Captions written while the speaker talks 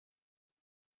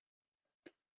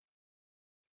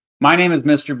My name is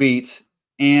Mr. Beat,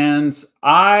 and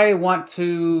I want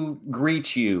to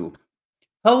greet you.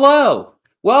 Hello,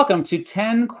 welcome to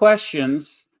 10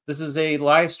 Questions. This is a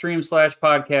live stream slash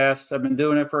podcast. I've been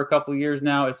doing it for a couple of years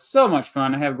now. It's so much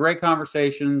fun. I have great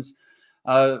conversations.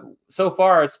 So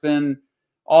far, it's been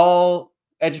all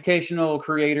educational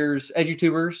creators,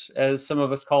 edutubers, as some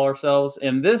of us call ourselves.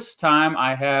 And this time,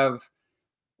 I have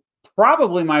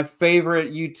probably my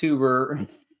favorite YouTuber.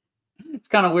 It's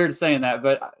kind of weird saying that,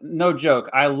 but no joke.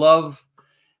 I love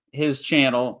his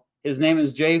channel. His name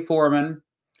is Foreman,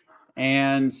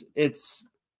 and it's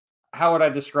how would I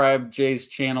describe Jay's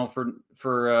channel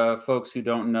for folks who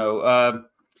don't know?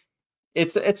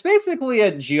 It's basically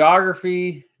a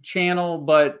geography channel,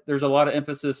 but there's a lot of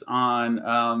emphasis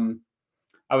on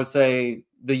I would say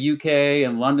the UK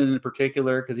and London in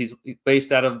particular because he's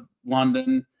based out of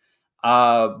London,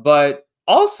 but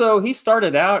also, he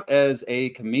started out as a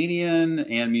comedian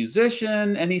and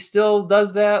musician, and he still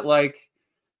does that. Like,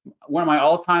 one of my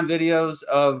all-time videos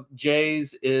of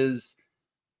Jay's is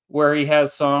where he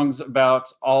has songs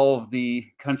about all of the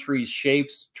country's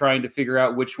shapes, trying to figure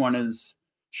out which one is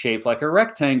shaped like a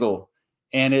rectangle.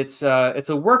 And it's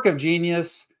a work of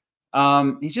genius.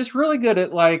 He's just really good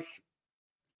at, like,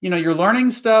 you're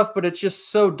learning stuff, but it's just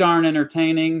so darn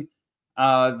entertaining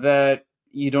that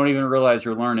you don't even realize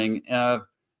you're learning.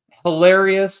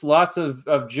 Hilarious, lots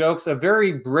of jokes, a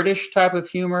very British type of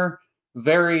humor,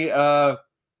 very kind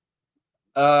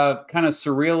of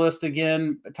surrealist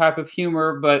again type of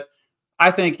humor. But I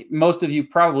think most of you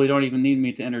probably don't even need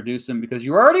me to introduce him because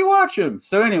you already watch him.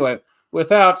 So anyway,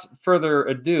 without further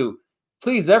ado,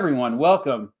 please everyone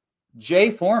welcome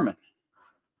Jay Foreman.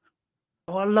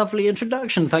 Oh, a lovely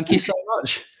introduction. Thank you so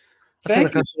much. I feel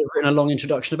like I should have written a long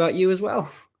introduction about you as well.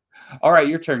 All right,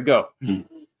 your turn. Go.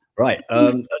 Right.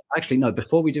 Actually, no,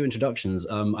 before we do introductions,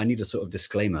 I need a sort of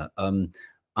disclaimer.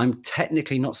 I'm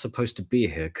technically not supposed to be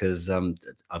here because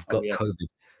I've got COVID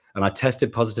and I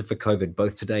tested positive for COVID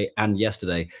both today and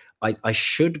yesterday. I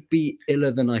should be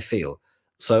iller than I feel.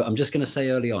 So I'm just going to say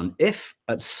early on, if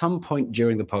at some point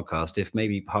during the podcast, if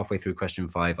maybe halfway through question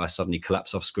 5, I suddenly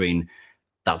collapse off screen,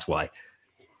 that's why.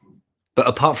 But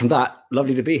apart from that,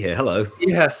 lovely to be here. Hello.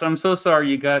 Yes, I'm so sorry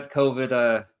you got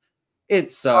COVID.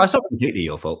 It's not completely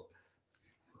your fault.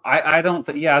 I don't.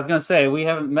 Yeah, I was gonna say we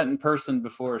haven't met in person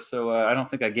before, so I don't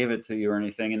think I gave it to you or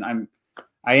anything. And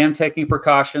I am taking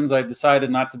precautions. I've decided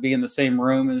not to be in the same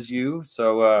room as you,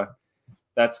 so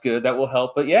that's good. That will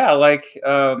help. But yeah, like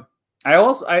in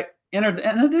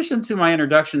addition to my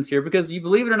introductions here, because you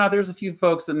believe it or not, there's a few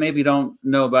folks that maybe don't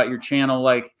know about your channel.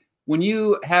 Like when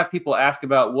you have people ask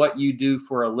about what you do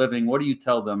for a living, what do you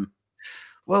tell them?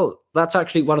 Well, that's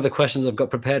actually one of the questions I've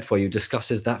got prepared for you,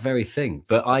 discusses that very thing.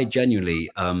 But I genuinely,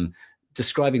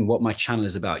 describing what my channel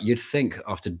is about, you'd think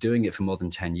after doing it for more than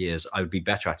 10 years, I would be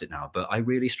better at it now, but I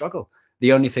really struggle.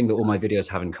 The only thing that all my videos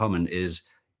have in common is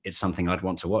it's something I'd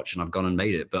want to watch and I've gone and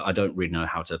made it, but I don't really know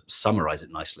how to summarize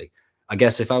it nicely. I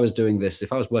guess if I was doing this,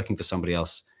 if I was working for somebody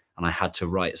else and I had to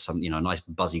write some, a nice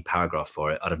buzzy paragraph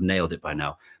for it, I'd have nailed it by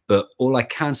now. But all I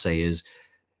can say is,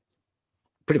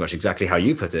 pretty much exactly how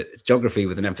you put it. Geography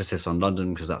with an emphasis on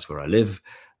London because that's where I live.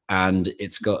 And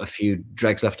it's got a few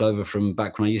dregs left over from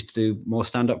back when I used to do more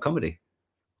stand-up comedy.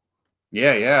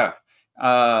 Yeah.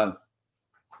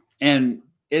 And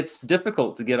it's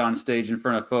difficult to get on stage in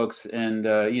front of folks and,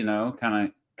 kind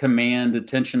of command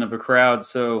attention of a crowd.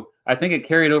 So I think it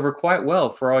carried over quite well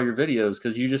for all your videos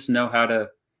because you just know how to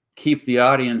keep the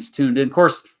audience tuned in. Of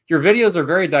course, your videos are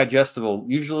very digestible,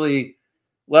 usually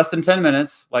less than 10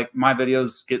 minutes. Like my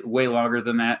videos get way longer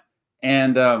than that.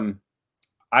 And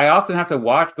I often have to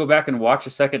go back and watch a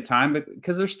second time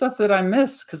because there's stuff that I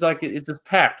miss because like it's just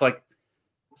packed, like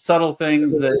subtle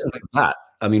things that.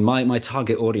 I mean, my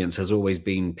target audience has always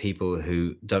been people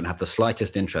who don't have the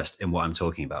slightest interest in what I'm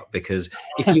talking about. Because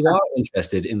if you are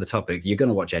interested in the topic, you're going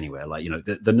to watch anywhere. Like,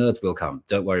 the nerds will come.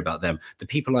 Don't worry about them. The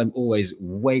people I'm always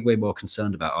way, way more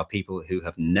concerned about are people who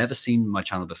have never seen my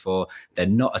channel before. They're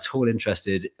not at all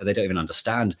interested. They don't even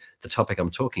understand the topic I'm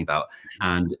talking about.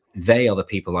 And they are the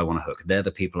people I want to hook. They're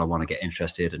the people I want to get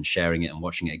interested in sharing it and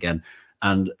watching it again.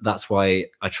 And that's why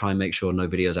I try and make sure no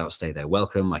videos outstay their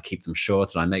welcome. I keep them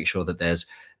short and I make sure that there's,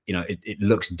 it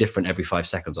looks different every 5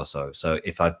 seconds or so. So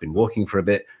if I've been walking for a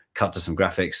bit, cut to some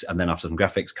graphics, and then after some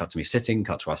graphics, cut to me sitting,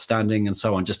 cut to us standing and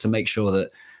so on, just to make sure that,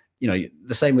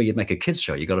 the same way you'd make a kid's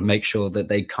show, you got to make sure that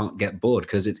they can't get bored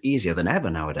because it's easier than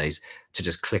ever nowadays to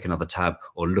just click another tab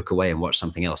or look away and watch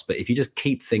something else. But if you just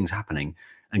keep things happening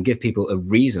and give people a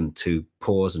reason to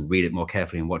pause and read it more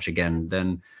carefully and watch again,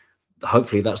 then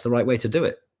hopefully that's the right way to do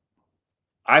it.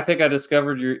 I think I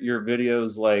discovered your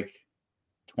videos like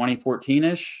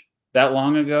 2014-ish. that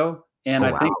long ago. And Oh,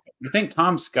 I wow. think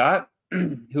Tom Scott,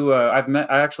 who I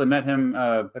actually met him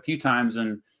a few times,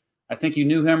 and I think you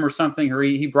knew him or something, or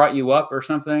he brought you up or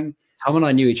something. Tom and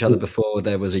I knew each other before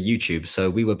there was a YouTube, so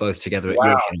we were both together at York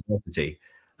Wow. University,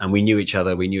 and we knew each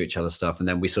other. We knew each other's stuff, and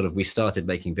then we started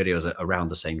making videos around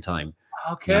the same time.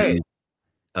 Okay.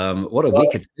 And what a Well,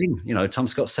 wicked thing, you know. Tom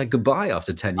Scott said goodbye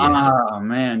after 10 years. oh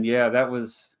man, yeah, that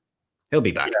was. He'll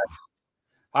be Yeah,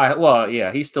 back. well,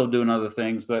 yeah, he's still doing other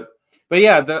things, but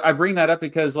yeah, I bring that up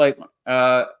because like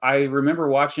I remember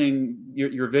watching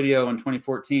your video in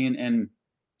 2014, and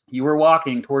you were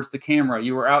walking towards the camera,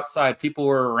 you were outside, people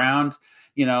were around,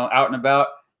 out and about,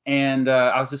 and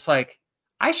I was just like,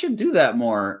 I should do that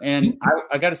more. And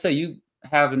I got to say, you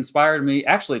have inspired me,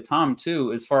 actually, Tom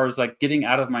too, as far as like getting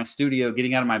out of my studio,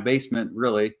 getting out of my basement,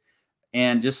 really,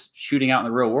 and just shooting out in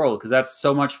the real world, because that's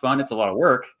so much fun. It's a lot of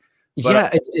work, but Yeah,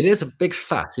 it is a big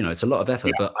fact, you know, it's a lot of effort,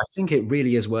 yeah, but I think it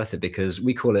really is worth it because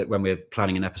we call it, when we're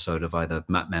planning an episode of either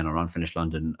Map Men or Unfinished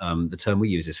London, the term we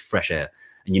use is fresh air.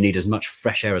 And you need as much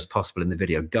fresh air as possible in the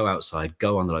video. Go outside,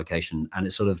 go on the location. And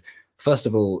it's sort of, first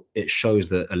of all, it shows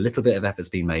that a little bit of effort's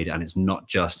been made and it's not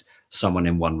just someone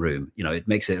in one room. You know, it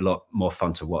makes it a lot more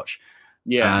fun to watch.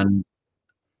 yeah, And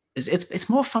it's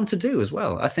more fun to do as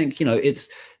well. I think, you know, it's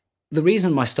the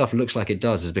reason my stuff looks like it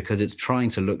does is because it's trying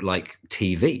to look like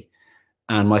TV.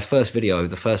 And my first video,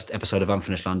 the first episode of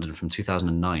Unfinished London from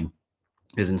 2009,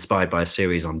 is inspired by a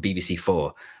series on BBC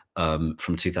Four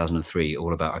from 2003,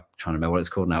 all about, I'm trying to remember what it's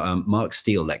called now, Mark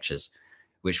Steele Lectures,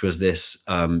 which was this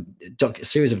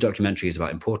series of documentaries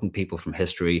about important people from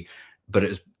history. But it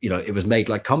was, you know, it was made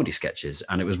like comedy sketches,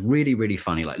 and it was really, really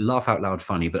funny, like laugh out loud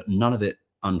funny, but none of it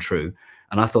untrue.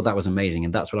 And I thought that was amazing,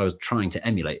 and that's what I was trying to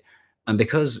emulate. And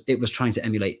because it was trying to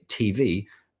emulate TV,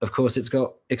 of course, it's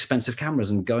got expensive cameras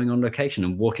and going on location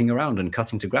and walking around and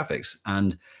cutting to graphics.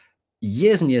 And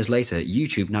years later,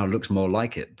 YouTube now looks more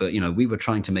like it. But, you know, we were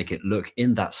trying to make it look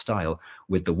in that style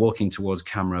with the walking towards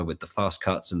camera, with the fast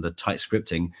cuts and the tight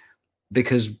scripting,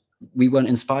 because we weren't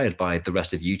inspired by the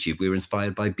rest of YouTube. We were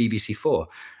inspired by BBC Four.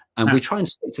 And we try and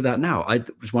stick to that now.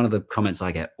 It's one of the comments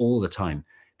I get all the time.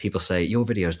 People say, your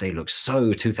videos, they look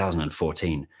so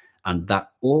 2014. And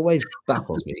that always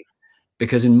baffles me,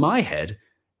 because in my head,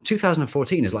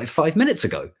 2014 is like 5 minutes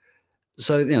ago.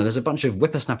 So, you know, there's a bunch of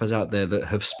whippersnappers out there that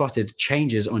have spotted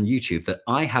changes on YouTube that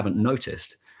I haven't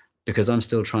noticed because I'm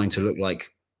still trying to look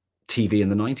like TV in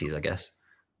the 90s, I guess.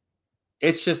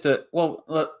 it's just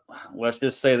let's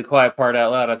just say the quiet part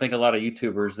out loud. I think a lot of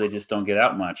YouTubers, they just don't get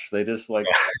out much. They just like,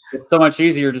 it's so much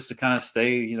easier just to kind of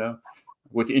stay,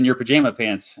 within your pajama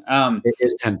pants. It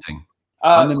is tempting.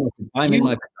 Uh, I'm in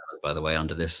my pajamas, by the way,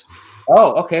 under this.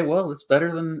 Oh, okay. Well, it's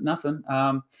better than nothing.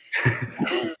 But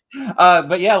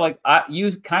yeah, like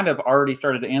you kind of already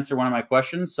started to answer one of my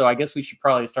questions, so I guess we should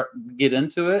probably get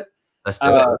into it. Let's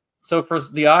do it. So for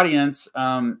the audience,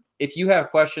 if you have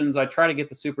questions, I try to get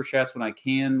the super chats when I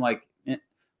can,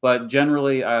 but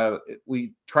generally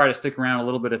we try to stick around a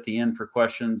little bit at the end for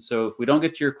questions. So if we don't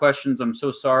get to your questions, I'm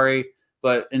so sorry.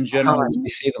 But in general, I can't actually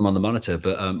see them on the monitor,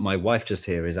 but my wife just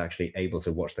here is actually able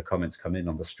to watch the comments come in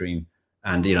on the stream.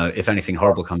 And, you know, if anything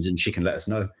horrible comes in, she can let us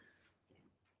know.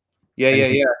 Yeah.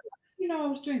 You know, I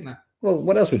was doing that. Well,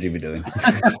 what else would you be doing?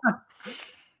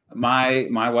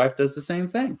 My wife does the same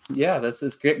thing. Yeah, this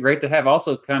is great to have.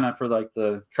 Also, kind of for like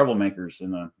the troublemakers in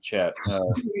the chat.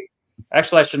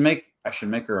 Actually, I should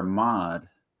make her a mod.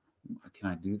 Can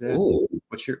I do that? Ooh.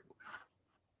 What's your?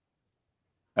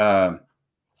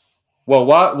 Well,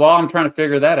 while I'm trying to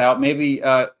figure that out, maybe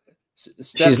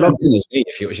she's logged in as me.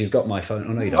 She's got my phone.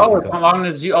 Oh no, you don't. Oh, as long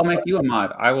as I'll make you a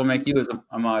mod. I will make you as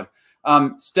a mod.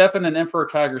 Stefan and Emperor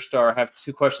Tiger Star have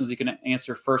two questions you can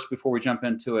answer first before we jump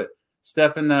into it.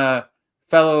 Stefan,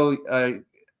 fellow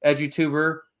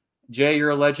edutuber, Jay,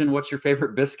 you're a legend. What's your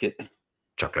favorite biscuit?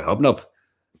 Chocolate hobnob.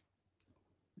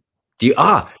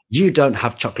 You don't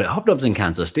have chocolate hobnobs in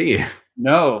Kansas, do you?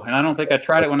 No, and I don't think I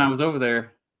tried it when I was over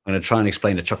there. I'm going to try and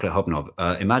explain a chocolate hobnob.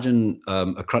 Imagine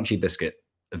a crunchy biscuit,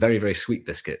 a very, very sweet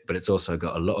biscuit, but it's also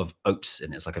got a lot of oats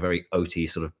in it. It's like a very oaty,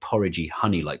 sort of porridgey,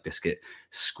 honey-like biscuit,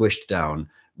 squished down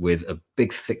with a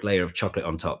big, thick layer of chocolate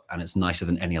on top, and it's nicer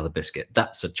than any other biscuit.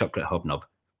 That's a chocolate hobnob.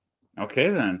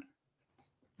 Okay, then.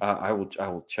 I will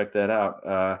check that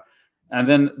out. And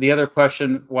then the other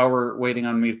question, while we're waiting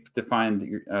on me to find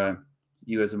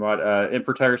you as a mod,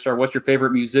 Emperor Tiger Star, what's your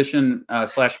favorite musician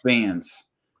 / bands?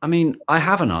 I mean, I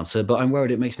have an answer, but I'm worried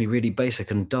it makes me really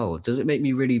basic and dull. Does it make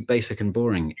me really basic and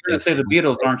boring? You're going to say the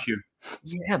Beatles, aren't you?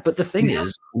 Yeah, but the thing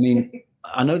is, I mean,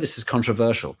 I know this is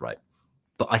controversial, right?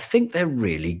 But I think they're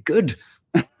really good.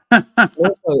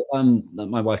 Also,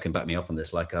 my wife can back me up on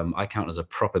this. Like, I count as a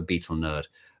proper Beatle nerd.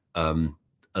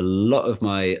 A lot of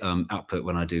my output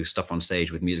when I do stuff on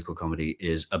stage with musical comedy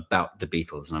is about the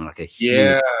Beatles, and I'm like a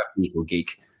huge Beatle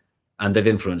geek. And they've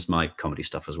influenced my comedy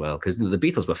stuff as well, because the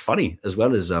Beatles were funny as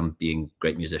well as being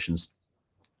great musicians.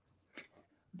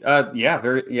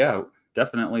 Yeah,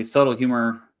 definitely subtle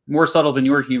humor, more subtle than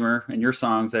your humor in your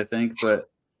songs, I think. But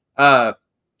I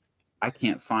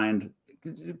can't find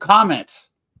comment.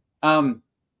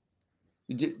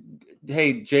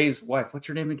 Hey, Jay's wife, what's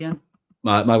your name again?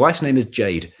 My wife's name is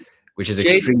Jade, which is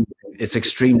Jade?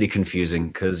 extremely confusing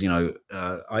because, you know,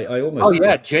 I almost. Oh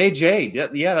yeah, Jade.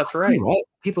 Yeah, that's right. Right.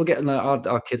 People get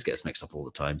our kids get mixed up all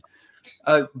the time.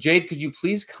 Jade, could you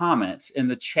please comment in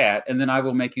the chat, and then I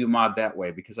will make you a mod that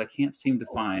way, because I can't seem to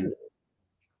find.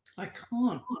 I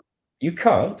can't. You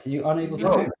can't? You're unable to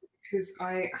do? Because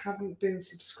I haven't been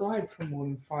subscribed for more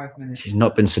than 5 minutes. She's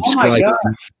not been subscribed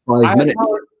in 5 minutes.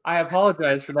 I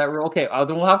apologize for that rule. Okay,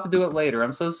 then we'll have to do it later.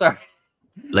 I'm so sorry.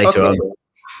 Later on.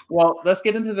 Well, let's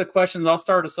get into the questions. I'll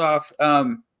start us off.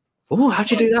 Oh,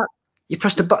 how'd you do that? You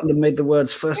pressed a button and made the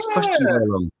words first question go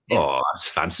wrong. Oh, that's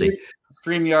fancy.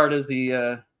 StreamYard is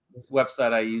the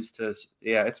website I use to.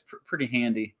 Yeah, it's pretty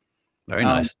handy. Very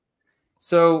nice.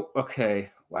 So,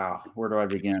 okay. Wow. Where do I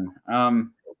begin?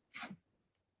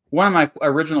 One of my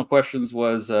original questions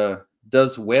was,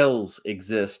 does Wales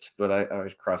exist? But I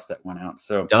always crossed that one out.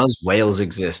 So, does Wales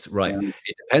exist? Right.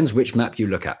 It depends which map you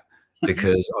look at,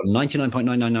 because on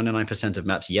 99.9999% of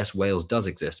maps, yes, Wales does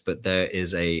exist. But there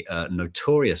is a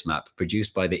notorious map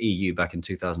produced by the EU back in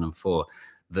 2004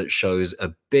 that shows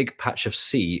a big patch of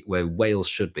sea where Wales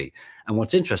should be. And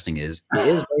what's interesting is it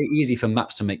is very easy for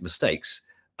maps to make mistakes.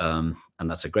 And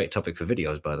that's a great topic for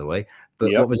videos, by the way.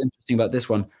 But what was interesting about this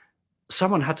one,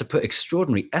 someone had to put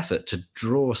extraordinary effort to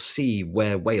draw sea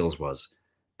where Wales was,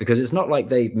 because it's not like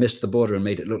they missed the border and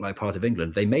made it look like part of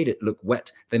England. They made it look wet.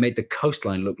 They made the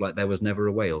coastline look like there was never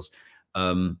a Wales.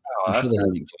 I'm sure there's a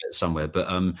link to it somewhere. But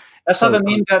that's how the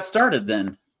meme got started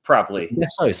then, probably.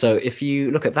 Yes, so if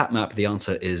you look at that map, the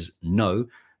answer is no.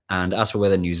 And as for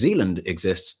whether New Zealand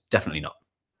exists, definitely not.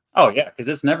 Oh yeah, because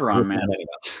it's never on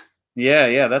maps.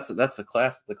 Yeah, that's the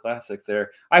classic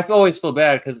there. I always feel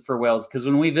bad for Wales, because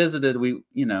when we visited, we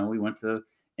went to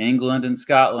England and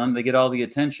Scotland. They get all the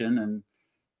attention,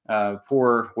 and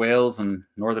poor Wales and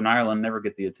Northern Ireland never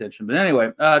get the attention. But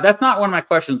anyway, that's not one of my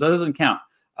questions. That doesn't count.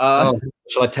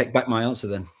 Shall I take back my answer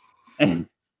then?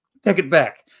 Take it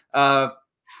back.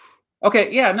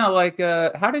 Okay, yeah, no, like,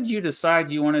 how did you decide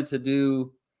you wanted to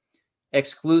do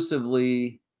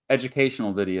exclusively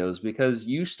educational videos? Because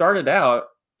you started out,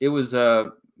 it was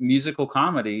musical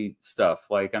comedy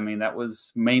stuff. Like, I mean, that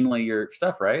was mainly your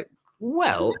stuff, right?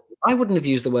 Well, I wouldn't have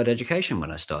used the word education when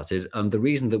I started. The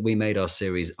reason that we made our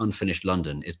series Unfinished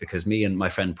London is because me and my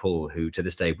friend Paul, who to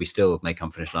this day we still make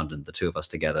Unfinished London, the two of us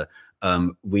together,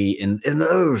 we in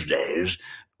those days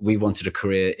we wanted a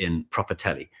career in proper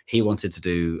telly. He wanted to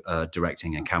do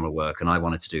directing and camera work, and I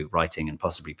wanted to do writing and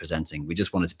possibly presenting. We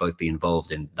just wanted to both be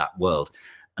involved in that world,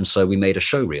 and so we made a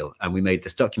show reel, and we made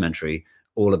this documentary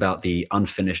all about the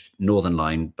unfinished Northern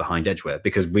Line behind Edgware,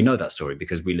 because we know that story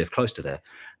because we live close to there.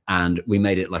 And we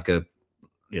made it like a,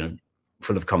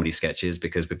 full of comedy sketches,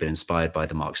 because we've been inspired by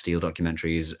the Mark Steele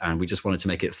documentaries, and we just wanted to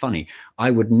make it funny. I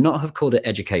would not have called it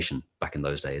education back in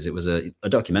those days. It was a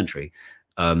documentary,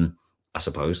 I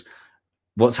suppose.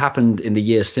 What's happened in the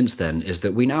years since then is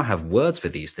that we now have words for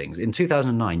these things. In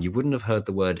 2009, you wouldn't have heard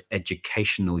the word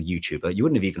educational YouTuber. You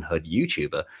wouldn't have even heard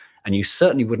YouTuber. And you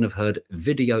certainly wouldn't have heard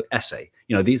video essay.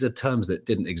 These are terms that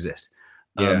didn't exist.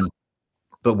 Yeah.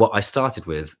 But what I started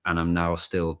with, and I'm now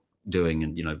still doing,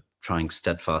 and, trying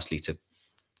steadfastly to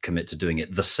commit to doing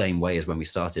it the same way as when we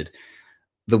started,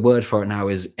 the word for it now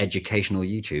is educational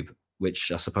YouTube, which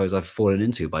I suppose I've fallen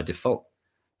into by default.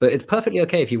 But it's perfectly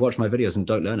okay if you watch my videos and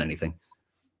don't learn anything.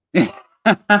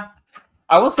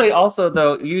 I will say also,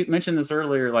 though, you mentioned this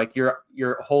earlier, like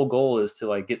your whole goal is to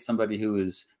like get somebody who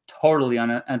is totally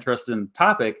uninterested in the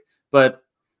topic. But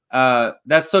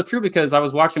that's so true, because I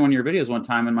was watching one of your videos one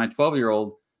time, and my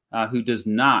 12-year-old who does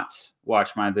not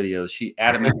watch my videos, she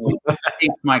adamantly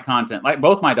hates my content. Like,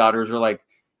 both my daughters are like,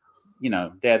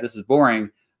 Dad, this is boring.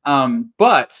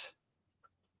 But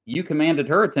you commanded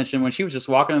her attention when she was just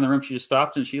walking in the room. She just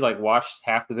stopped and she like watched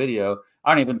half the video.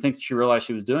 I don't even think she realized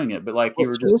she was doing it, but like, you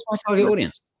were just my target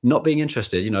audience, not being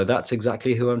interested. That's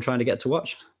exactly who I'm trying to get to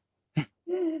watch.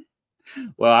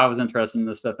 Well, I was interested in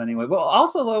this stuff anyway. Well,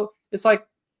 also though, it's like,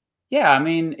 yeah, I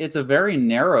mean, it's a very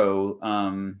narrow,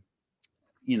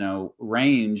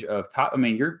 range of top. I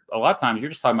mean, a lot of times you're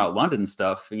just talking about London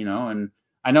stuff, and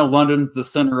I know London's the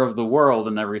center of the world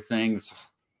and everything.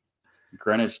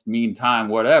 Greenwich Mean Time,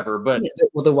 whatever. But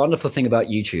well, the wonderful thing about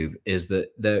YouTube is that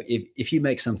if you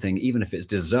make something, even if it's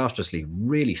disastrously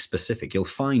really specific, you'll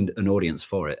find an audience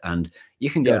for it, and you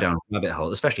can go down rabbit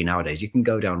holes. Especially nowadays, you can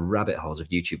go down rabbit holes of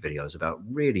YouTube videos about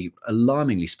really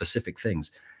alarmingly specific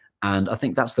things. And I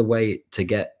think that's the way to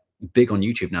get big on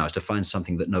YouTube now, is to find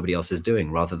something that nobody else is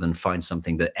doing, rather than find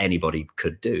something that anybody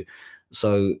could do.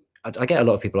 So I get a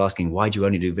lot of people asking, why do you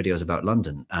only do videos about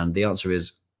London? And the answer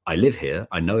is, I live here,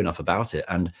 I know enough about it,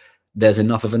 and there's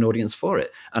enough of an audience for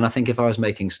it. And I think if I was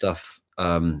making stuff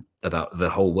about the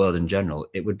whole world in general,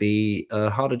 it would be a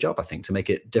harder job, I think, to make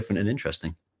it different and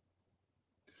interesting.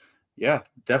 Yeah,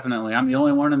 definitely. I'm the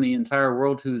only one in the entire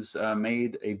world who's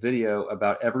made a video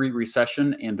about every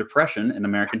recession and depression in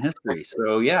American history.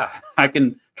 So yeah, I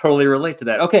can totally relate to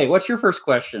that. Okay, what's your first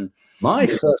question? My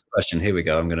first question, here we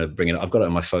go. I'm going to bring it up. I've got it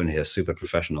on my phone here, super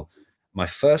professional. My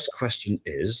first question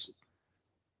is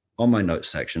on my notes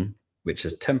section, which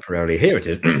is temporarily, here it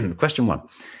is. Question 1.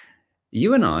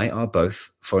 You and I are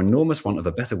both, for enormous want of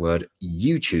a better word,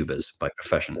 YouTubers by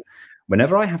profession.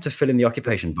 Whenever I have to fill in the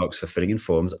occupation box for filling in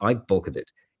forms, I balk a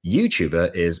bit.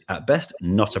 YouTuber is at best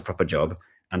not a proper job,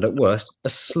 and at worst a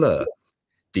slur.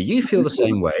 Do you feel the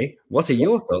same way? What are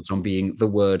your thoughts on being the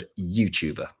word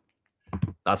YouTuber?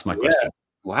 That's my question.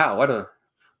 Wow,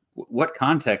 what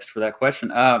context for that question?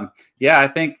 Yeah, I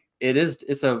think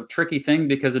it's a tricky thing,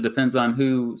 because it depends on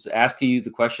who's asking you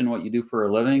the question, what you do for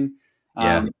a living.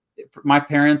 My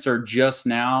parents are just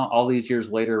now, all these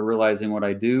years later, realizing what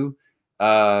I do,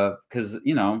 because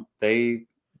they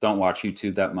don't watch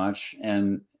YouTube that much,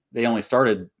 and they only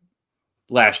started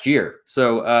last year.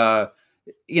 So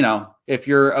if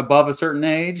you're above a certain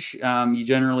age, you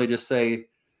generally just say,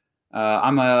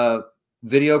 I'm a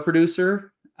video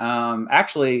producer.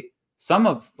 Actually, some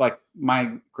of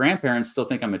my grandparents still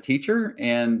think I'm a teacher,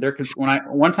 and I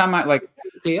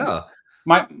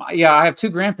have 2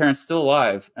 grandparents still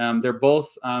alive. They're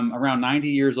both around 90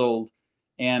 years old,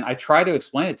 and I try to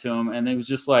explain it to them, and it was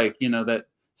just like, that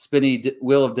spinny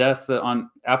wheel of death on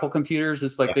Apple computers.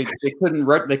 It's like they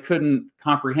couldn't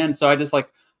comprehend. So I just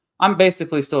I'm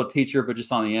basically still a teacher, but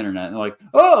just on the internet. And they're like,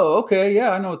 oh, okay,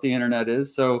 yeah, I know what the internet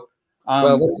is. So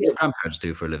well, what do your grandparents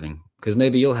do for a living? Because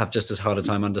maybe you'll have just as hard a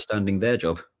time understanding their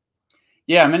job.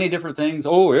 Yeah, many different things.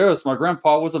 Oh, yes, my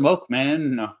grandpa was a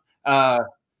milkman. No,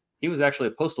 he was actually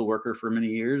a postal worker for many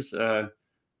years.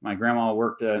 My grandma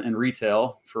worked in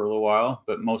retail for a little while,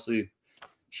 but mostly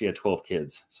she had 12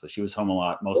 kids, so she was home a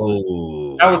lot.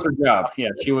 That was her job. Yeah,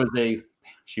 she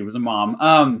was a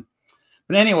mom.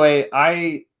 But anyway,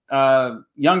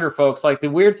 younger folks, the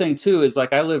weird thing too is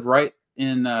I live right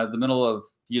in the middle of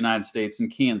the United States in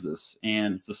Kansas,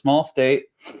 and it's a small state.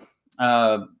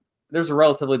 There's a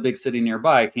relatively big city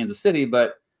nearby, Kansas City,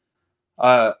 but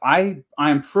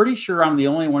I'm pretty sure I'm the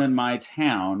only one in my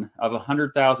town of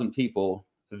 100,000 people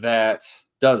that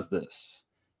does this.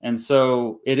 And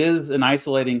so it is an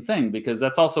isolating thing, because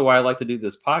that's also why I like to do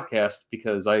this podcast,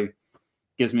 because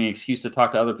gives me an excuse to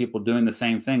talk to other people doing the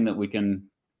same thing that we can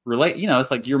relate.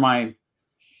 It's like you're my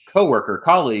coworker,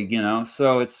 colleague,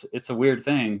 so it's a weird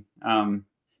thing.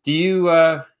 Do you,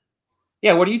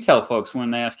 what do you tell folks when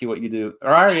they ask you what you do? Or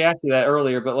I already asked you that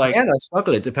earlier, but I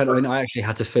struggle. It depends. I mean, I actually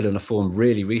had to fill in a form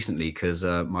really recently because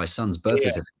my son's birth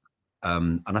certificate,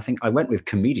 and I think I went with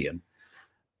comedian.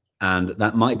 And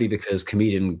that might be because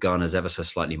comedian garners ever so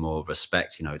slightly more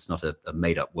respect. It's not a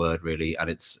made-up word really, and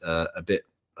it's a bit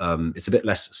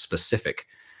less specific.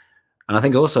 And I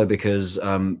think also because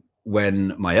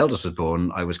when my eldest was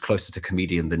born, I was closer to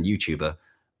comedian than YouTuber,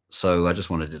 so I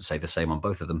just wanted to say the same on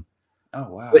both of them. Oh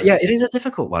wow! But yeah, it is a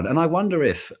difficult one, and I wonder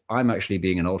if I'm actually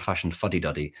being an old-fashioned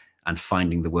fuddy-duddy and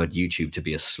finding the word YouTube to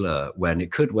be a slur, when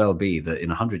it could well be that in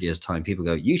 100 years' time, people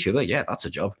go, YouTuber, yeah, that's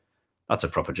a job, that's a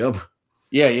proper job.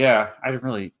 Yeah. I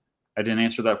didn't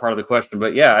answer that part of the question,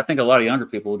 but yeah, I think a lot of younger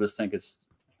people just think it's.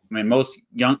 I mean,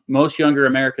 most younger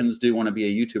Americans do want to be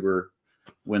a YouTuber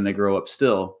when they grow up.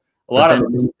 Still,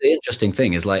 the interesting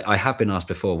thing is, I have been asked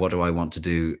before, what do I want to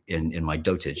do in my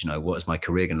dotage? What is my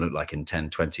career going to look like in 10,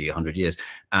 20, 100 years?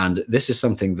 And this is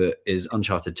something that is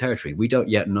uncharted territory. We don't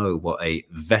yet know what a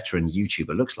veteran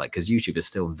YouTuber looks like, because YouTube is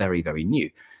still very, very new.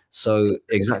 So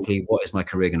exactly what is my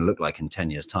career going to look like in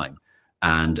 10 years' time?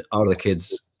 And are the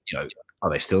kids, are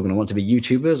they still going to want to be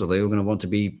YouTubers? Or are they all going to want to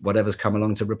be whatever's come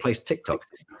along to replace TikTok?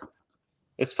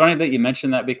 It's funny that you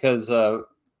mentioned that, because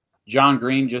John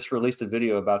Green just released a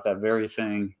video about that very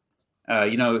thing.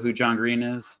 You know who John Green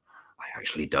is? I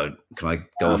actually don't. Can I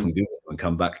go off and Google and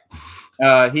come back?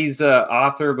 He's an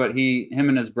author, but him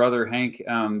and his brother Hank,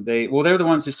 they're the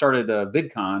ones who started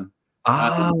VidCon.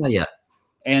 Yeah.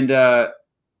 And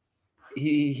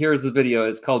he here's the video.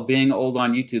 It's called "Being Old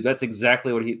on YouTube." That's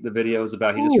exactly what the video is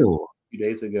about. He just Ooh. a few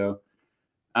days ago.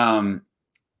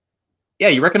 Yeah,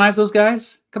 you recognize those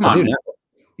guys? Come I on, do man. now.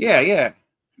 Yeah,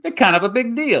 they're kind of a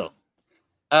big deal.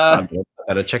 I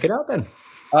better check it out then.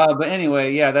 But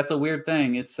anyway, yeah, that's a weird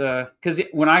thing. It's because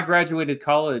when I graduated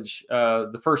college,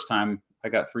 the first time I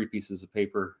got 3 pieces of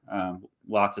paper,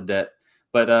 lots of debt,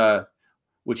 but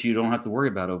which you don't have to worry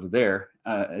about over there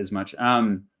as much.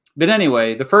 But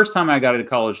anyway, the first time I got a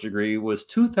college degree was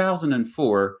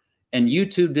 2004, and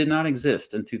YouTube did not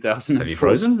exist in 2004. Have you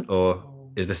frozen, or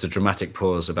is this a dramatic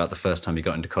pause about the first time you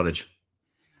got into college?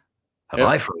 Have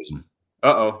I frozen?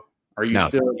 Uh-oh. Are you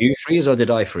still? Did you freeze or did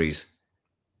I freeze?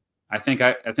 I think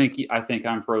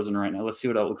I'm frozen right now. Let's see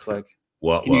what that looks like.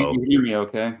 What? Can you hear me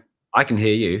okay? I can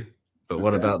hear you, but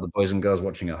what about the boys and girls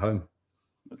watching at home?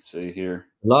 Let's see here.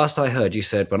 Last I heard, you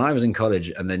said when I was in college,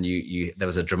 and then you there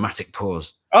was a dramatic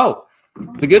pause. Oh,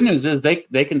 the good news is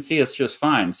they can see us just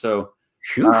fine. So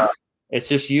it's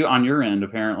just you on your end,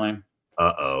 apparently.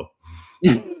 Uh-oh.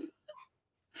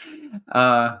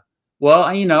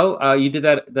 Well, you did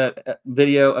that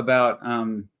video about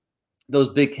those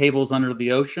big cables under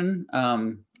the ocean,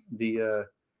 the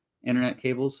internet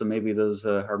cables. So maybe those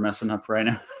are messing up right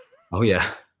now. Oh yeah,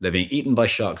 they're being eaten by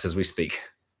sharks as we speak.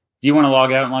 Do you want to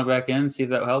log out and log back in? See if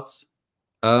that helps.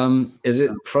 Is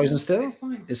it frozen still?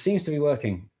 It seems to be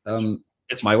working.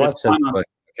 My wife says it's working.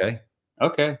 Okay.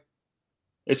 Okay.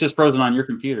 It's just frozen on your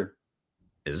computer.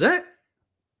 Is it?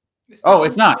 Oh,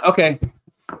 it's not. Okay.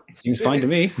 Seems fine to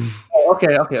me. Oh,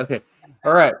 okay.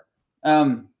 All right.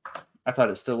 I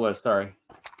thought it still was. Sorry.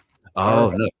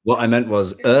 Oh no. What I meant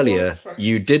was earlier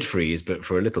you did freeze, but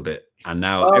for a little bit, and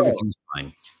now everything's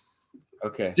fine.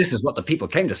 Okay. This is what the people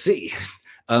came to see.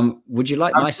 Would you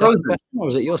like my second question, or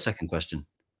is it your second question?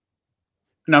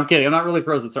 No, I'm kidding. I'm not really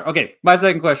frozen. Sorry. Okay, my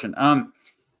second question.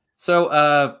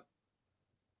 So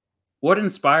what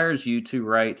inspires you to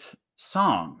write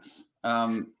songs?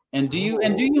 And do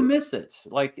you miss it?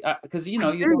 Like, because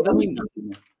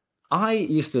I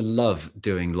used to love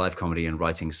doing live comedy and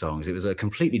writing songs. It was a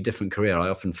completely different career. I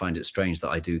often find it strange that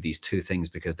I do these two things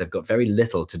because they've got very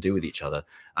little to do with each other.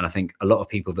 And I think a lot of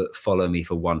people that follow me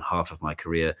for one half of my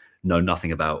career know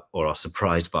nothing about or are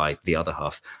surprised by the other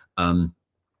half.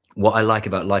 What I like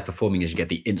about live performing is you get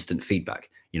the instant feedback.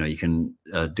 You can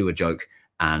do a joke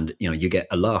and you get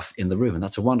a laugh in the room, and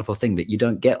that's a wonderful thing that you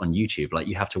don't get on YouTube. Like,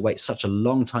 you have to wait such a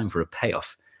long time for a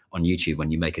payoff on YouTube. When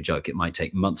you make a joke, it might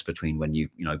take months between when you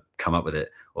come up with it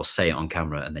or say it on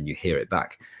camera and then you hear it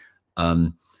back.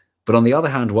 But on the other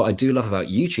hand, what I do love about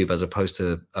YouTube as opposed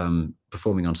to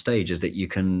performing on stage is that you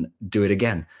can do it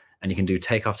again, and you can do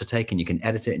take after take, and you can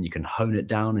edit it, and you can hone it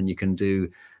down, and you can do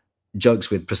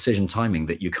jokes with precision timing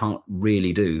that you can't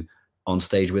really do on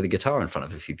stage with a guitar in front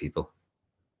of a few people.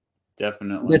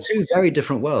 Definitely. They're two very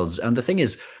different worlds. And the thing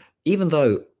is, even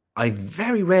though I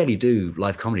very rarely do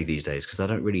live comedy these days because I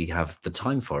don't really have the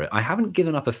time for it, I haven't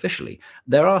given up officially.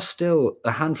 There are still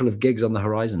a handful of gigs on the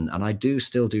horizon, and I do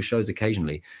still do shows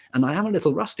occasionally. And I am a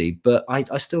little rusty, but I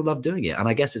still love doing it. And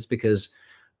I guess it's because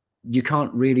you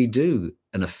can't really do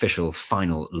an official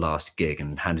final last gig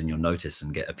and hand in your notice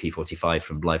and get a P45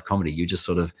 from live comedy. You just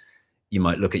you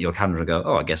might look at your calendar and go,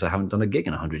 oh, I guess I haven't done a gig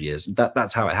in 100 years.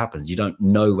 That's how it happens. You don't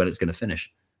know when it's going to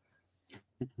finish.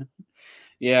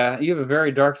 Yeah, you have a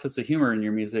very dark sense of humor in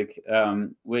your music,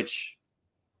 which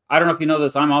I don't know if you know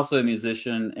this. I'm also a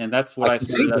musician, and that's what I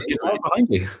see. It's all behind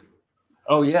you.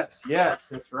 Oh, yes,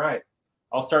 that's right.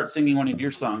 I'll start singing one of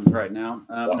your songs right now.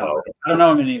 No, I don't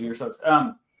know any of your songs.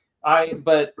 I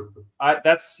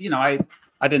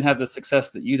didn't have the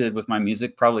success that you did with my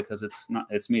music, probably because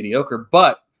it's mediocre,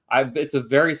 but it's a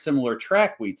very similar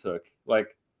track we took.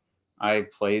 Like, I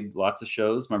played lots of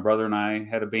shows. My brother and I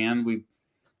had a band.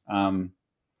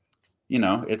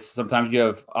 It's sometimes you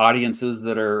have audiences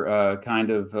that are kind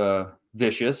of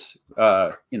vicious.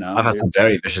 I've had some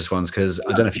very vicious ones because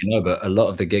I don't know if you know, but a lot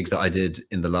of the gigs that I did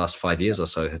in the last 5 years or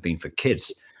so have been for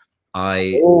kids.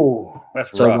 That's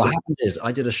so rough. What happened is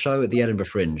I did a show at the Edinburgh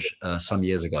Fringe some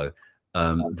years ago.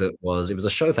 It was a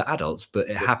show for adults, but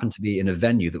it happened to be in a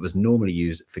venue that was normally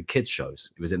used for kids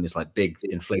shows. It was in this like big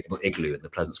inflatable igloo in the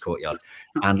Pleasance Courtyard,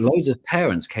 and loads of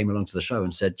parents came along to the show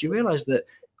and said, do you realize that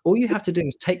all you have to do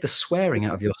is take the swearing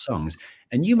out of your songs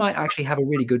and you might actually have a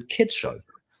really good kids show?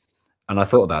 And I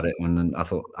thought about it, and I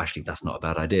thought, actually, that's not a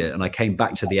bad idea. And I came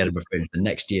back to the Edinburgh Fringe the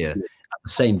next year at the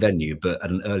same venue, but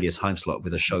at an earlier time slot,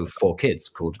 with a show for kids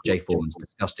called Jay Foreman's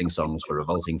Disgusting Songs for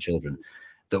Revolting Children.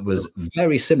 That was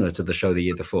very similar to the show the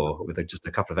year before, with just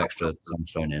a couple of extra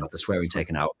songs thrown in, the swearing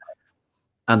taken out.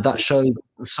 And that show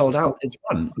sold out its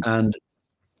run. And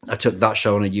I took that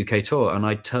show on a UK tour and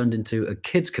I turned into a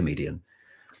kids comedian,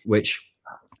 which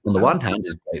on the one hand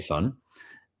is great fun.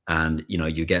 And, you know,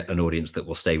 you get an audience that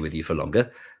will stay with you for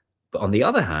longer. But on the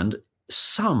other hand,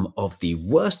 some of the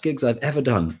worst gigs I've ever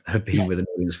done have been with an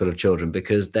audience full of children,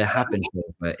 because there have been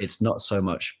shows where it's not so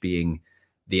much being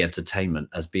the entertainment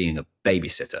as being a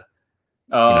babysitter.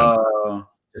 Oh. You know,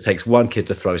 it takes one kid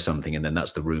to throw something and then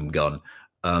that's the room gone.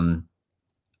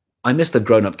 I miss the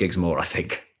grown-up gigs more, I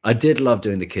think. I did love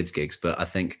doing the kids gigs, but I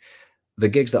think the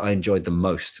gigs that I enjoyed the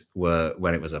most were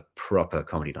when it was a proper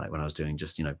comedy night, when I was doing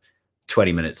just, you know,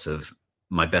 20 minutes of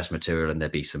my best material and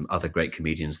there'd be some other great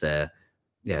comedians there.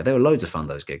 Yeah, they were loads of fun,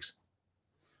 those gigs.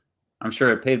 I'm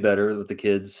sure it paid better with the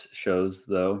kids shows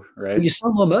though, right? Well, you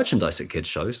sell more merchandise at kids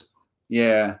shows.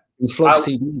 Yeah. You flog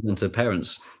CDs into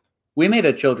parents. We made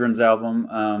a children's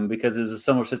album because it was a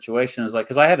similar situation. It's like,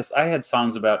 because I had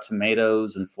songs about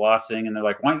tomatoes and flossing, and they're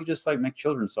like, why don't you just like make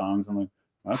children's songs? I'm like,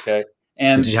 okay.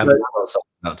 And did you have a song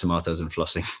about tomatoes and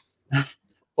flossing?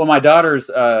 Well, my daughters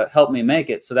helped me make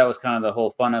it, so that was kind of the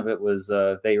whole fun of it. Was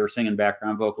they were singing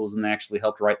background vocals and they actually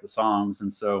helped write the songs.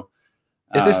 And so,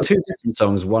 is this two different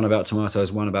songs? One about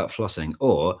tomatoes, one about flossing,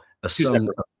 or a song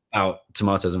about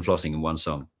tomatoes and flossing in one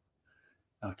song?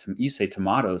 Oh, you say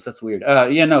tomatoes. That's weird.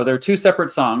 Yeah, no, they're two separate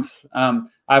songs. I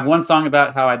have one song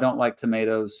about how I don't like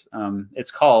tomatoes. It's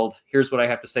called "Here's What I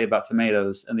Have to Say About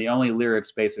Tomatoes," and the only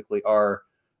lyrics basically are,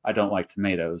 I don't like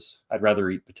tomatoes. I'd rather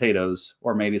eat potatoes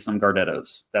or maybe some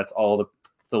Gardettos. That's all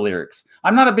the lyrics.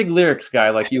 I'm not a big lyrics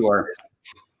guy like you are.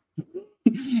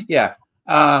 Yeah.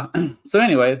 So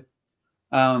anyway,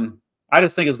 I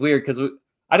just think it's weird because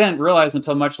I didn't realize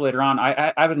until much later on.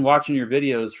 I've been watching your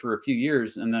videos for a few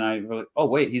years, and then I was like, oh,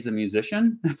 wait, he's a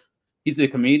musician? He's a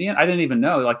comedian? I didn't even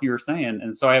know, like you were saying.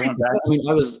 And so I went back. I mean,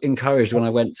 I was encouraged when I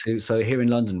went to, so here in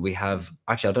London, we have,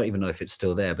 actually, I don't even know if it's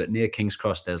still there, but near King's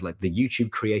Cross, there's like the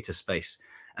YouTube creator space,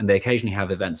 and they occasionally have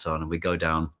events on, and we go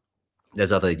down.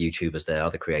 There's other YouTubers there,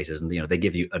 other creators, and, you know, they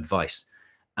give you advice.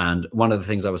 And one of the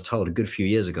things I was told a good few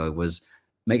years ago was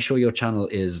make sure your channel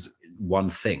is one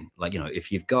thing. Like, you know,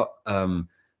 if you've got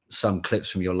some clips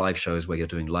from your live shows where you're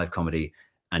doing live comedy,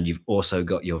 and you've also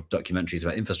got your documentaries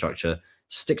about infrastructure,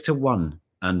 stick to one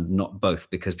and not both,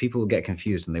 because people will get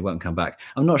confused and they won't come back.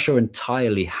 I'm not sure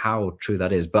entirely how true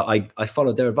that is, but I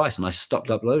followed their advice and I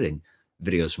stopped uploading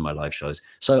videos from my live shows.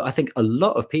 So I think a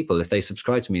lot of people, if they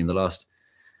subscribe to me in the last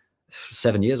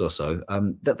 7 years or so,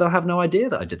 that they'll have no idea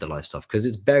that I did the live stuff, because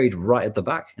it's buried right at the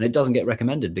back and it doesn't get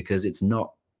recommended because it's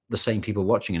not the same people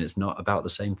watching and it's not about the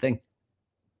same thing.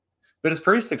 But it's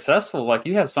pretty successful. Like,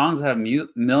 you have songs that have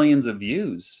millions of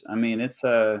views. I mean, it's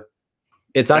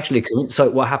actually,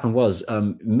 so what happened was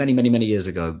many years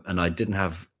ago, and I didn't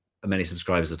have many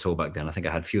subscribers at all back then. I think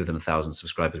I had fewer than 1,000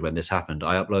 subscribers when this happened.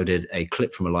 I uploaded a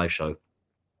clip from a live show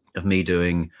of me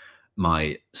doing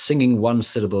my singing one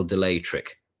syllable delay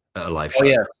trick at a live show. Oh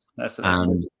yeah, that's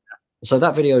so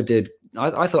that video did.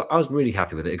 I thought I was really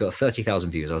happy with it. It got 30,000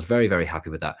 views. I was very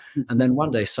happy with that. And then one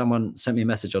day, someone sent me a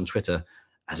message on Twitter,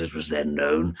 as it was then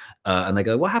known, and they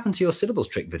go, "What happened to your syllables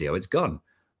trick video? It's gone."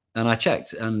 And I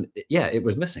checked, and yeah, it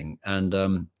was missing.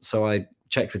 And so I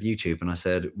checked with YouTube, and I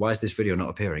said, "Why is this video not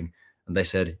appearing?" And they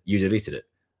said, "You deleted it."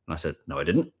 And I said, "No, I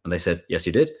didn't." And they said, "Yes,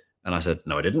 you did." And I said,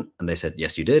 "No, I didn't." And they said,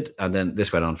 "Yes, you did." And then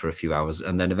this went on for a few hours.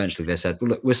 And then eventually they said, "Well,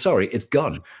 look, we're sorry, it's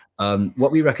gone.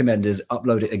 What we recommend is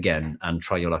upload it again and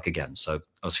try your luck again." So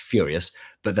I was furious.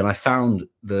 But then I found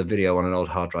the video on an old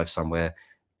hard drive somewhere,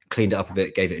 cleaned it up a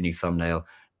bit, gave it a new thumbnail.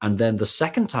 And then the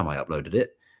second time I uploaded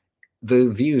it, the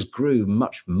views grew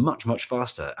much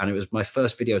faster. And it was my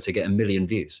first video to get 1 million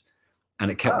views. And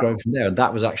it kept growing from there. And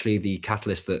that was actually the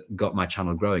catalyst that got my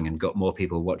channel growing and got more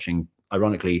people watching,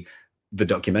 ironically, the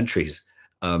documentaries.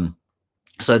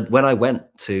 So when I went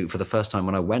to, for the first time,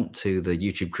 when I went to the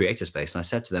YouTube creator space, and I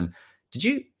said to them, did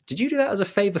you do that as a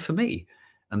favor for me?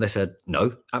 And they said,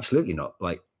 "No, absolutely not.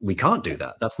 Like, we can't do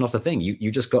that. That's not a thing.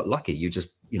 You just got lucky. You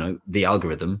just, you know, the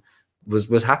algorithm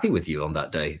was happy with you on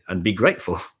that day, and be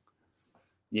grateful."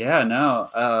 Yeah,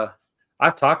 no.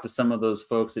 I've talked to some of those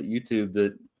folks at YouTube,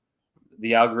 that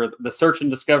the algorithm, the search and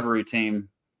discovery team.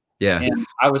 Yeah. And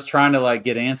I was trying to like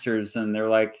get answers, and they're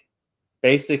like,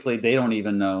 basically they don't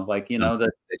even know, like, you know,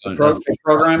 that they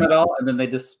program it all, and then they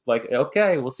just like,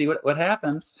 okay, we'll see what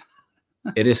happens.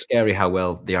 It is scary how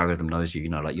well the algorithm knows you. You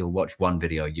know, like, you'll watch one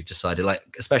video, you've decided, like,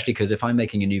 especially because if I'm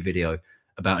making a new video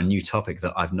about a new topic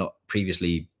that I've not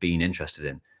previously been interested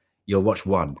in, you'll watch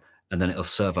one and then it'll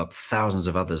serve up thousands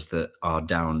of others that are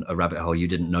down a rabbit hole you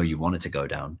didn't know you wanted to go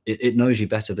down. It knows you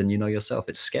better than you know yourself.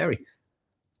 It's scary.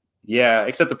 Yeah,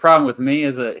 except the problem with me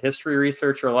as a history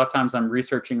researcher, a lot of times I'm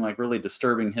researching like really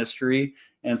disturbing history.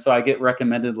 And so I get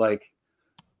recommended like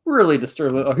really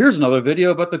disturbed. Oh, here's another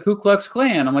video about the Ku Klux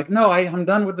Klan. I'm like, no, I'm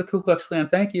done with the Ku Klux Klan.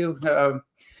 Thank you.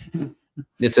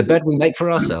 It's a bed we make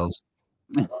for ourselves.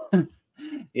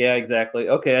 Yeah, exactly.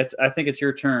 Okay, I think it's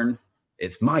your turn.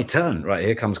 It's my turn. Right,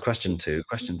 here comes question 2.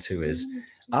 Question 2 is,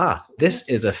 this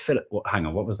is a hang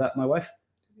on, what was that, my wife?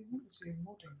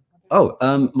 Oh,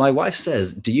 my wife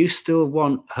says, do you still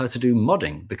want her to do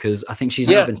modding? Because I think she's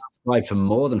now been subscribed for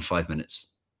more than 5 minutes.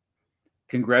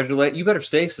 Congratulate. You better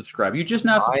stay subscribed. You just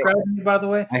now subscribed to me, by the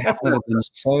way. I have never been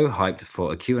so hyped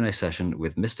for a Q&A session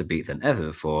with Mr. Beat than ever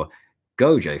before.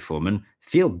 Go, Jay Foreman.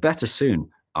 Feel better soon.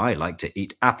 I like to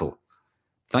eat apple.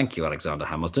 Thank you, Alexander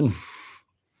Hamilton.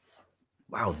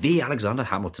 Wow, the Alexander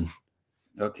Hamilton.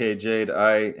 Okay, Jade,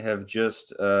 I have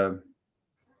just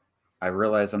I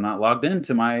realize I'm not logged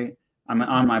into I'm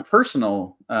on my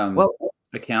personal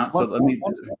account. So let me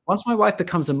once my wife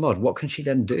becomes a mod, what can she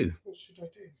then do? What should I do?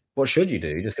 What should you do?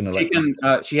 You're just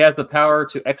gonna she has the power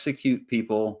to execute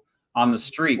people on the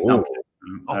street. No,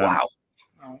 wow.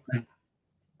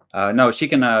 No, she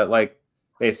can like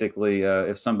basically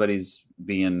if somebody's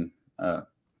being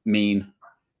mean,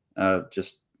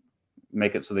 just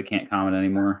make it so they can't comment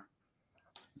anymore.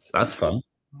 So that's fun.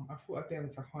 I thought I'd be able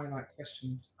to highlight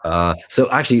questions.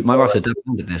 So actually, my wife's adept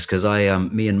at this because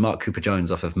me and Mark Cooper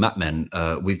Jones off of Map Men,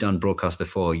 we've done broadcasts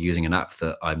before using an app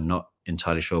that I'm not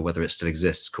entirely sure whether it still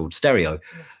exists, called Stereo,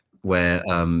 where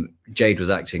Jade was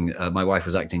acting, my wife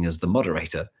was acting as the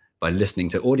moderator by listening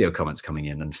to audio comments coming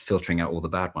in and filtering out all the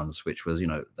bad ones, which was,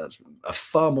 that's a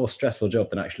far more stressful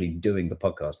job than actually doing the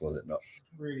podcast, was it not?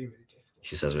 Really, really difficult.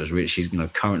 She says it was really, she's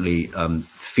currently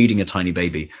feeding a tiny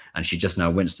baby, and she just now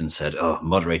Winston said, oh,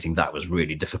 moderating that was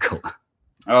really difficult.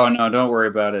 Oh no, don't worry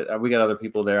about it. We got other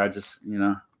people there. I just,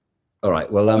 All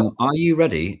right. Well, are you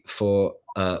ready for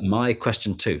my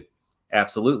question 2?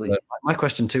 Absolutely. My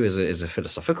question 2 is a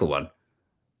philosophical one,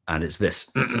 and it's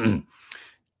this.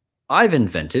 I've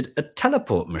invented a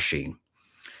teleport machine.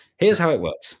 Here's how it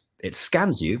works. It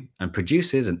scans you and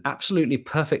produces an absolutely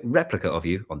perfect replica of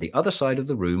you on the other side of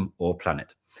the room or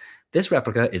planet. This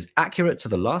replica is accurate to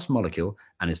the last molecule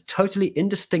and is totally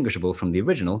indistinguishable from the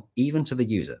original, even to the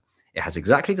user. It has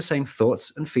exactly the same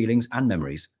thoughts and feelings and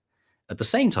memories. At the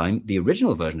same time, the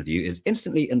original version of you is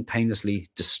instantly and painlessly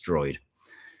destroyed.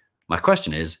 My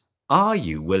question is, are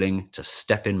you willing to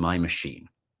step in my machine?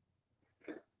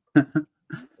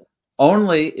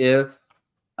 Only if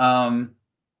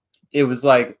it was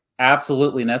like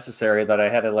absolutely necessary that I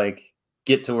had to like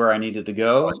get to where I needed to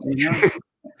go.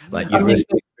 Like you're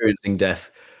experiencing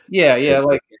death. Yeah,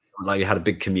 like you had a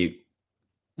big commute.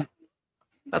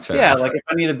 That's fair. Yeah, like if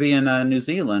I need to be in New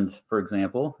Zealand, for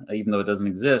example, even though it doesn't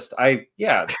exist,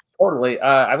 totally.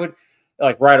 I would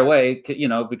like right away,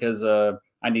 because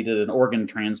I needed an organ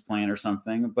transplant or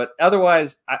something. But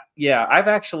otherwise, I've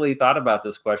actually thought about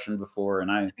this question before,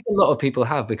 and I think a lot of people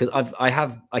have, because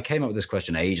I came up with this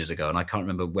question ages ago, and I can't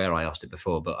remember where I asked it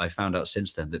before, but I found out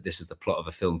since then that this is the plot of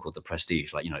a film called The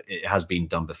Prestige. Like, it has been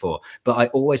done before, but I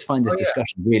always find this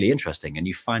discussion really interesting, and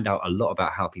you find out a lot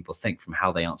about how people think from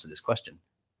how they answer this question.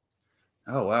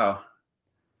 Oh, wow.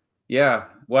 Yeah.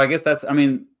 Well, I guess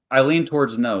I lean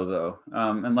towards no, though,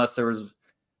 unless there was,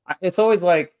 it's always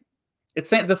like, it's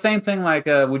the same thing, like,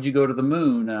 would you go to the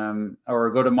moon or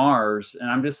go to Mars? And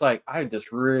I'm just like, I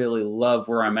just really love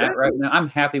where I'm at right now. I'm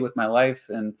happy with my life.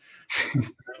 And,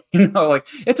 like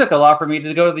it took a lot for me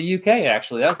to go to the UK,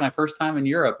 actually. That was my first time in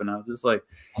Europe. And I was just like,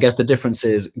 I guess the difference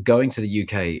is going to the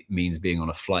UK means being on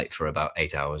a flight for about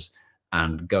 8 hours,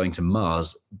 and going to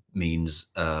Mars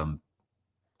means,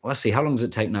 let's see, how long does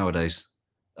it take nowadays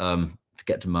to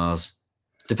get to Mars?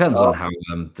 Depends on how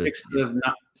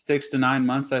 6 to 9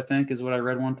 months, I think, is what I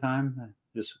read one time.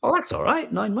 That's all right.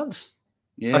 9 months.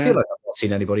 Yeah, I feel like I've not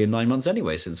seen anybody in 9 months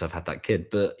anyway since I've had that kid.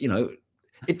 But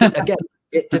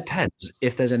it depends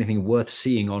if there's anything worth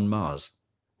seeing on Mars.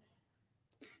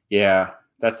 Yeah,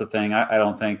 that's the thing. I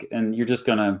don't think, and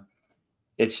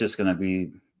it's just gonna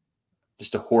be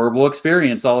just a horrible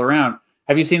experience all around.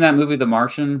 Have you seen that movie, The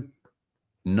Martian?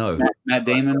 No, Matt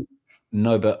Damon.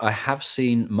 No, but I have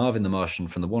seen Marvin the Martian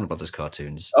from the Warner Brothers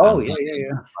cartoons. Oh, yeah.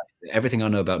 Everything I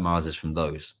know about Mars is from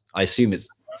those. I assume it's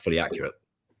fully accurate.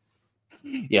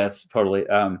 Yeah, it's totally.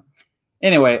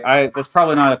 Anyway, that's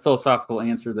probably not a philosophical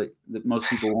answer that most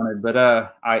people wanted, but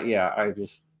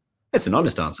It's an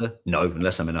honest answer. No,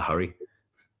 unless I'm in a hurry.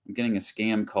 I'm getting a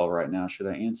scam call right now. Should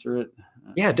I answer it?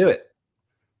 Yeah, do it.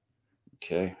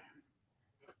 Okay.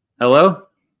 Hello?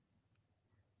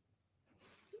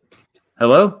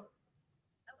 Hello?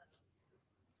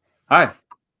 Hi.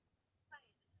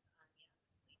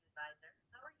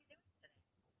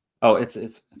 Oh, it's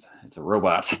a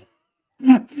robot.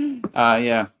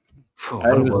 Yeah. Oh, I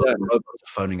what a was, world. Robots are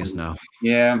phoning us now.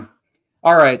 yeah.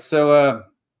 All right. So,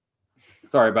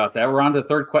 sorry about that. We're on to the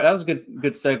third question. That was a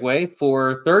good segue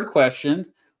for third question,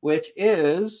 which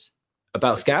is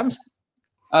About scams?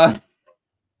 uh,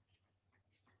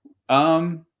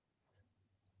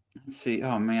 let's see.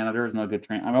 Oh man, there's no good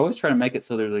train. I'm always trying to make it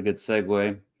so there's a good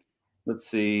segue. Let's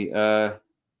see.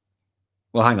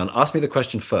 Well, hang on. Ask me the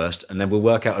question first, and then we'll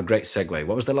work out a great segue.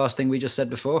 What was the last thing we just said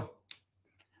before?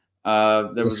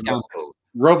 There was a scam call.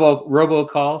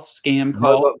 Robocall, scam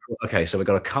call. Okay, so we've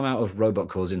got to come out of robot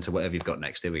calls into whatever you've got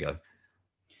next. Here we go.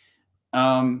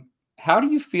 How do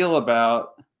you feel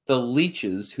about the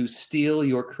leeches who steal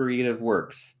your creative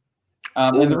works?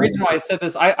 And the reason why I said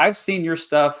this, I've seen your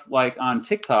stuff like on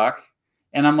TikTok,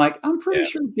 and I'm like, I'm pretty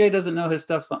sure Jay doesn't know his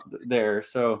stuff's there.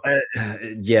 So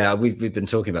yeah, we've been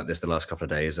talking about this the last couple of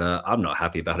days. I'm not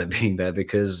happy about it being there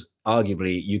because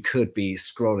arguably you could be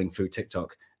scrolling through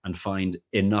TikTok and find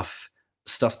enough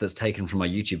stuff that's taken from my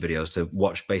YouTube videos to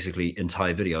watch basically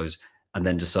entire videos and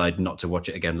then decide not to watch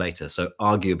it again later. So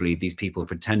arguably these people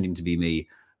pretending to be me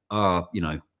are, you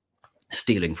know,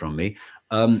 stealing from me.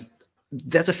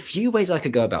 There's a few ways I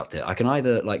could go about it. I can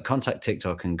either like contact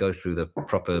TikTok and go through the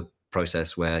proper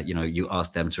process where, you know, you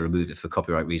ask them to remove it for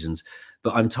copyright reasons,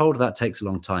 but I'm told that takes a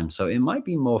long time. So it might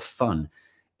be more fun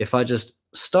if I just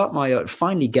start my own,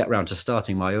 finally get around to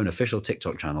starting my own official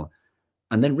TikTok channel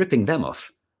and then ripping them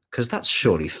off. Because that's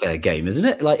surely fair game, isn't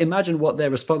it? Like, imagine what their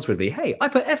response would be. Hey, I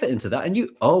put effort into that, and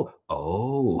you,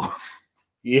 oh.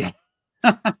 Yeah.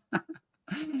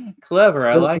 Clever.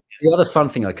 I like it. The other fun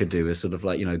thing I could do is sort of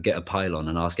like, you know, get a pile-on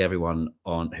and ask everyone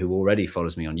on who already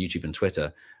follows me on YouTube and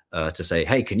Twitter to say,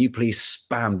 hey, can you please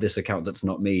spam this account that's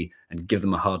not me and give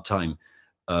them a hard time?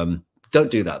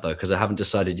 Don't do that, though, because I haven't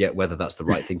decided yet whether that's the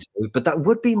right thing to do. But that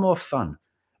would be more fun.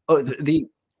 Oh, the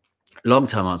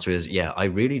long-term answer is, yeah, I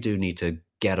really do need to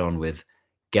get on with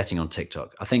getting on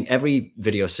TikTok. I think every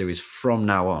video series from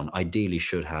now on ideally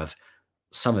should have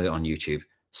some of it on YouTube,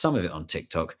 some of it on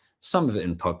TikTok, some of it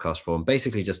in podcast form,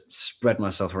 basically just spread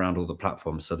myself around all the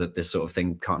platforms so that this sort of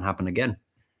thing can't happen again.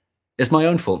 It's my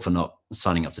own fault for not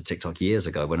signing up to TikTok years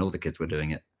ago when all the kids were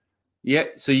doing it. Yeah.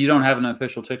 So you don't have an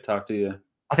official TikTok, do you?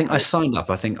 I think I signed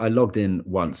up. I think I logged in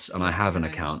once and I have an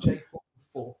account.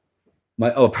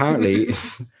 Apparently.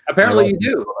 Apparently you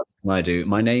do. I do.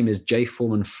 My name is J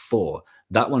Foreman 4.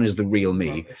 That one is the real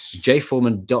me.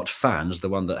 jforeman.fans, the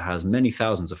one that has many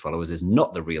thousands of followers, is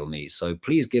not the real me. So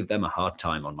please give them a hard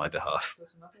time on my behalf.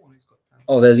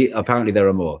 Oh, apparently there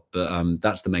are more, but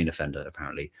that's the main offender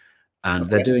apparently, and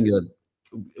they're doing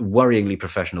a worryingly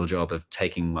professional job of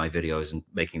taking my videos and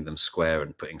making them square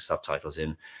and putting subtitles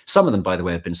in. Some of them, by the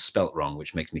way, have been spelt wrong,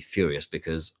 which makes me furious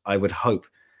because I would hope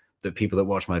that people that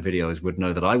watch my videos would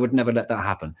know that I would never let that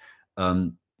happen.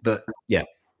 But yeah,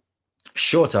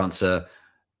 short answer,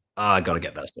 I got to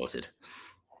get that sorted.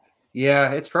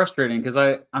 Yeah, it's frustrating because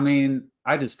I mean,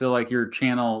 I just feel like your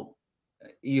channel,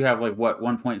 you have like what,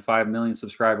 1.5 million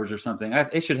subscribers or something.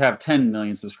 It should have 10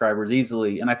 million subscribers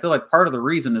easily. And I feel like part of the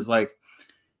reason is like,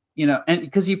 you know, and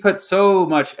because you put so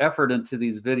much effort into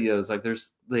these videos, like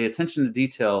there's the attention to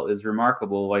detail is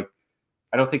remarkable. Like,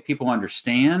 I don't think people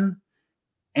understand.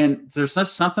 And there's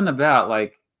just something about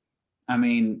like, I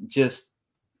mean, just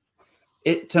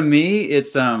to me,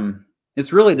 it's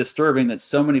really disturbing that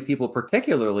so many people,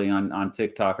 particularly on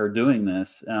TikTok, are doing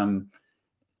this.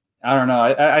 I don't know.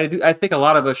 I think a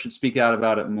lot of us should speak out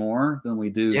about it more than we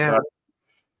do. Yeah. So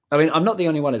I mean, I'm not the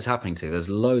only one it's happening to. There's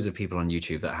loads of people on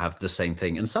YouTube that have the same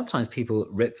thing. And sometimes people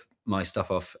rip my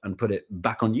stuff off and put it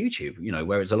back on YouTube, you know,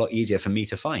 where it's a lot easier for me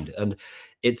to find. And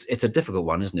it's a difficult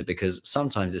one, isn't it? Because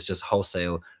sometimes it's just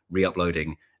wholesale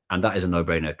re-uploading, and that is a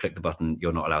no-brainer. Click the button.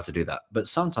 You're not allowed to do that. But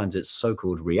sometimes it's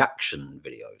so-called reaction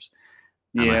videos.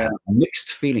 And I have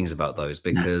mixed feelings about those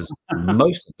because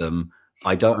most of them,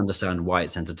 I don't understand why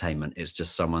it's entertainment. It's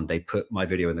just someone, they put my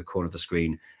video in the corner of the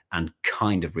screen and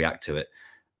kind of react to it.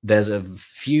 There's a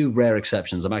few rare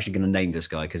exceptions. I'm actually going to name this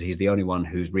guy because he's the only one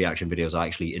whose reaction videos I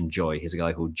actually enjoy. He's a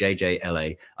guy called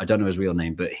JJLA. I don't know his real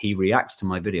name, but he reacts to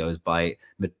my videos by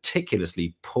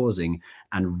meticulously pausing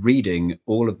and reading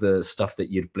all of the stuff that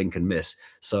you'd blink and miss.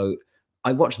 So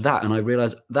I watched that and I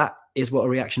realized that is what a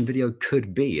reaction video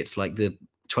could be. It's like the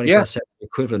 21st century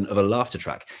equivalent of a laughter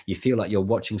track. You feel like you're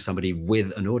watching somebody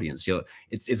with an audience.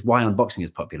 It's why unboxing is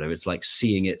popular. It's like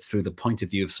seeing it through the point of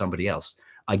view of somebody else.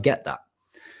 I get that.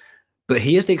 But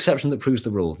he is the exception that proves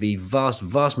the rule. The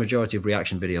vast majority of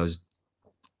reaction videos,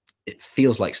 it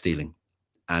feels like stealing.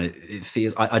 And it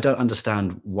feels, I don't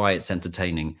understand why it's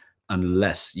entertaining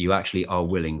unless you actually are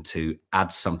willing to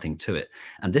add something to it.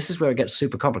 And this is where it gets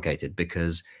super complicated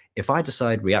because If I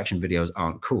decide reaction videos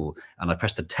aren't cool and I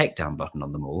press the takedown button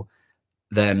on them all,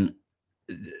 then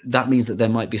that means that there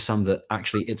might be some that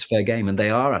actually it's fair game and they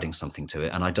are adding something to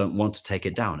it, and I don't want to take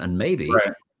it down. And maybe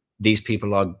Right. these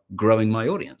people are growing my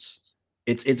audience.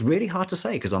 It's really hard to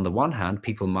say, because on the one hand,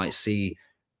 people might see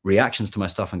reactions to my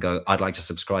stuff and go, I'd like to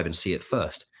subscribe and see it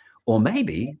first. Or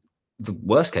maybe the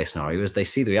worst case scenario is they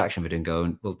see the reaction video and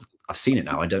go, well, I've seen it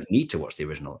now, I don't need to watch the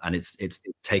original, and it's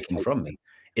taken from me.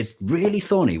 It's really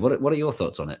thorny. What are your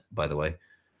thoughts on it, by the way?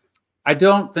 I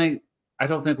don't think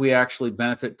we actually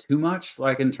benefit too much,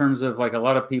 like in terms of like a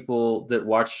lot of people that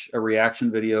watch a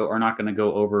reaction video are not going to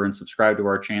go over and subscribe to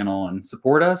our channel and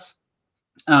support us.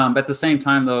 But at the same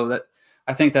time, though, that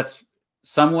I think that's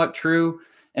somewhat true.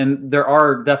 And there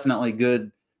are definitely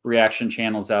good reaction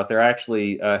channels out there. I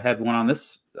actually had one on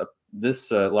this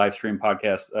live stream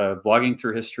podcast, Vlogging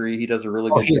Through History. He does a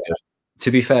really good job. To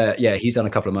be fair, yeah, he's done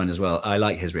a couple of mine as well. I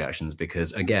like his reactions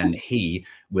because, again, he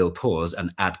will pause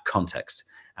and add context,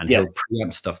 and he'll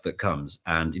preempt stuff that comes.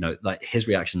 And, you know, like his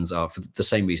reactions are for the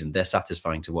same reason. They're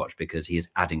satisfying to watch because he is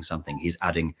adding something. He's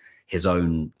adding his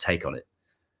own take on it.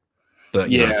 But,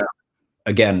 you know,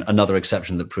 again, another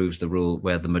exception that proves the rule,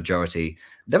 where the majority.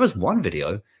 There was one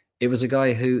video. It was a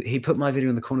guy who he put my video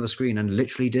in the corner of the screen and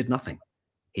literally did nothing.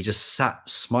 He just sat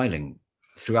smiling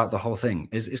throughout the whole thing.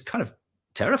 It's kind of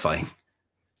terrifying.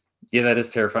 Yeah, that is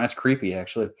terrifying. It's creepy,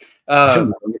 actually. I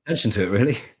shouldn't pay attention to it,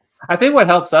 really. I think what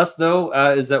helps us, though,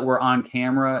 is that we're on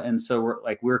camera, and so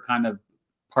we're kind of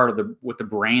part of what the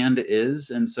brand is,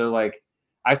 and so like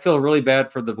I feel really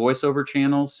bad for the voiceover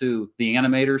channels, the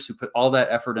animators who put all that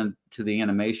effort into the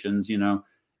animations, you know,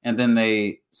 and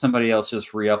then somebody else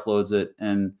just re-uploads it,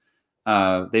 and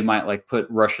they might like put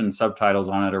Russian subtitles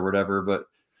on it or whatever, but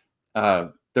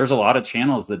there's a lot of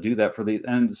channels that do that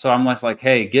and so I'm less like,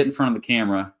 hey, get in front of the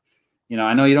camera. You know,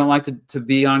 I know you don't like to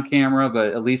be on camera,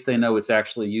 but at least they know it's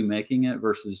actually you making it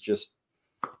versus just,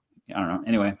 I don't know.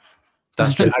 Anyway.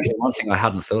 That's true. Actually, one thing I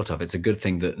hadn't thought of, it's a good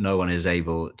thing that no one is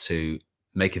able to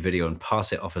make a video and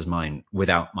pass it off as mine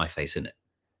without my face in it.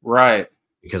 Right.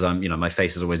 Because you know, my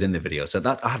face is always in the video. So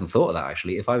that I hadn't thought of that,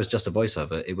 actually. If I was just a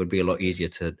voiceover, it would be a lot easier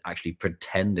to actually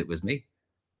pretend it was me.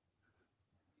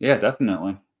 Yeah,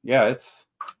 definitely. Yeah,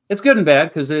 it's good and bad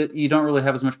because you don't really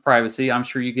have as much privacy. I'm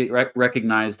sure you get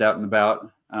recognized out and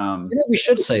about. You know, we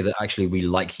should say that actually we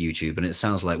like YouTube, and it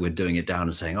sounds like we're doing it down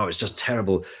and saying, oh, it's just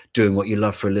terrible doing what you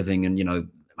love for a living and, you know,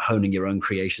 honing your own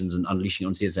creations and unleashing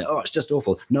onto the internet. Oh, it's just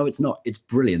awful. No, it's not. It's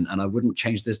brilliant. And I wouldn't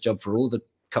change this job for all the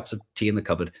cups of tea in the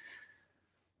cupboard.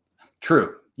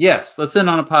 True. Yes. Let's end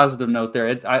on a positive note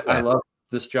there. I love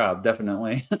this job.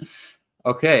 Definitely.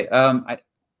 Okay. I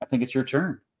think it's your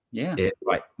turn. Yeah.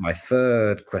 Right. My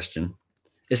third question.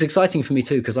 It's exciting for me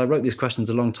too, because I wrote these questions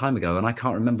a long time ago and I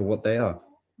can't remember what they are.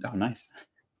 Oh, nice.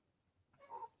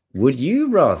 Would you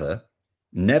rather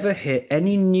never hear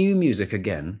any new music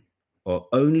again or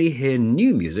only hear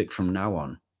new music from now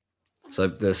on? So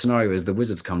the scenario is the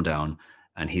wizard's come down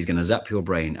and he's going to zap your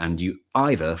brain, and you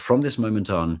either from this moment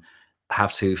on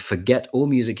have to forget all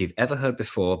music you've ever heard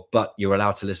before, but you're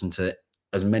allowed to listen to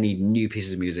as many new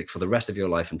pieces of music for the rest of your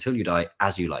life until you die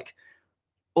as you like.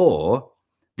 Or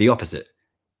the opposite.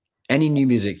 Any new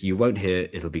music you won't hear,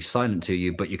 it'll be silent to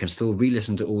you, but you can still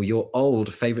re-listen to all your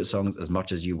old favorite songs as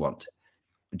much as you want.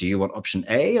 Do you want option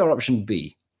A or option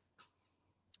B?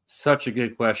 Such a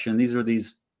good question. These are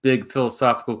these big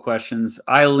philosophical questions.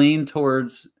 I lean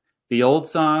towards the old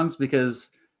songs because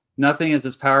nothing is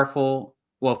as powerful.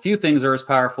 Well, few things are as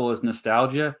powerful as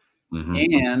nostalgia.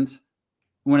 Mm-hmm. And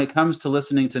when it comes to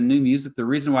listening to new music, the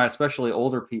reason why especially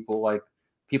older people, like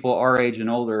people our age and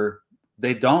older,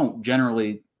 they don't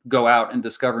generally go out and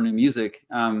discover new music.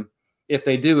 If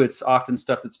they do, it's often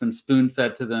stuff that's been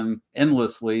spoon-fed to them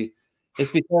endlessly.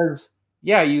 It's because,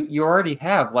 yeah, you already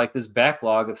have like this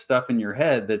backlog of stuff in your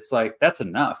head that's like, that's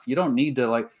enough. You don't need to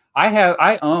like,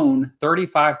 I own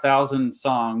 35,000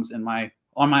 songs on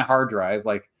my hard drive,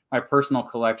 like my personal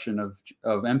collection of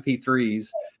MP3s.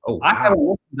 Oh, wow. I haven't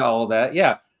listened to all of that.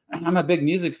 Yeah, I'm a big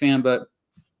music fan, but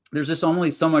there's just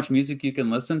only so much music you can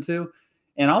listen to.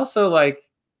 And also like,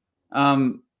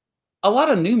 a lot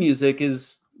of new music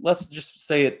is, let's just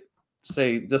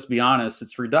just be honest,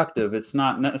 it's reductive. It's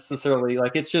not necessarily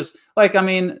like, it's just like, I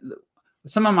mean,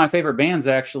 some of my favorite bands,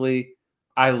 actually,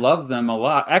 I love them a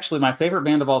lot. Actually, my favorite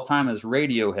band of all time is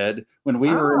Radiohead. When we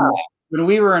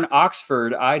were in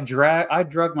Oxford, I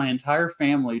drug my entire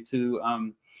family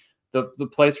to the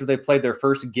place where they played their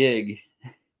first gig.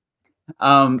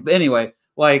 Anyway,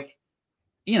 like,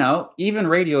 you know, even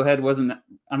Radiohead wasn't,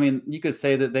 I mean, you could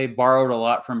say that they borrowed a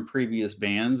lot from previous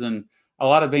bands, and a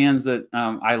lot of bands that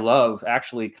I love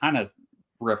actually kind of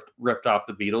ripped off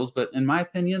the Beatles, but in my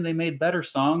opinion, they made better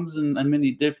songs in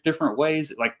many different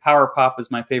ways. Like power pop is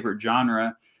my favorite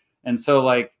genre, and so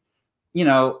like, you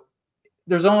know,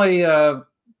 there's only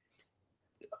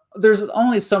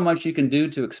so much you can do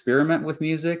to experiment with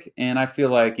music, and I feel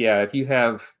like, yeah, if you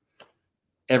have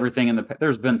everything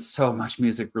there's been so much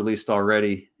music released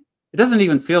already. It doesn't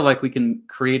even feel like we can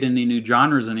create any new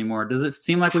genres anymore. Does it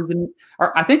seem like we can?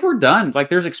 Or I think we're done. Like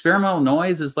there's experimental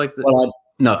noise is like the. Well,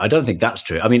 no, I don't think that's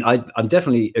true. I mean, I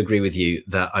definitely agree with you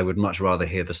that I would much rather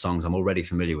hear the songs I'm already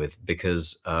familiar with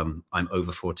because I'm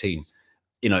over 14.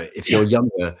 You know, if you're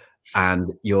younger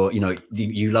and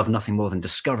you love nothing more than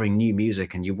discovering new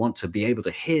music and you want to be able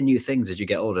to hear new things as you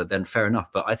get older, then fair enough.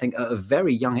 But I think at a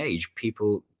very young age,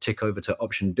 people tick over to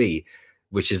option B,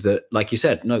 which is that, like you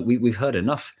said, no, we've heard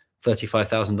enough.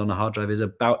 35,000 on a hard drive is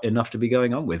about enough to be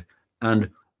going on with. And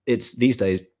it's these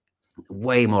days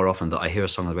way more often that I hear a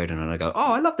song on the radio and I go,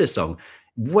 oh, I love this song.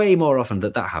 Way more often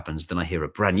that happens than I hear a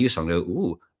brand new song and go,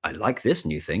 ooh, I like this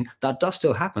new thing. That does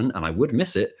still happen and I would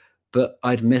miss it, but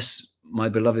I'd miss my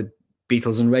beloved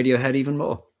Beatles and Radiohead even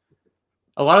more.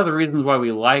 A lot of the reasons why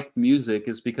we like music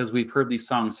is because we've heard these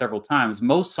songs several times.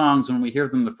 Most songs, when we hear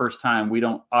them the first time, we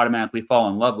don't automatically fall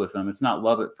in love with them. It's not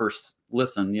love at first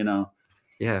listen, you know?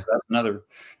 Yeah. So that's another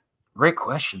great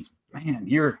questions. Man,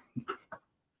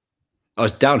 I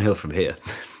was downhill from here.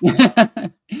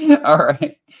 All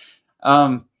right.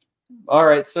 All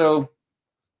right. So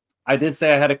I did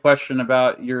say I had a question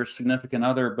about your significant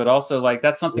other, but also like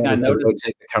that's something I noticed. Go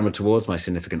take the camera towards my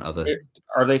significant other.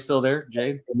 Are they still there,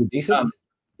 Jade? Decent?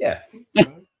 Yeah. So,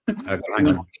 Okay, hang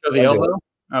on. Show the elbow?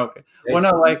 Oh, okay. Well,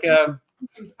 no, like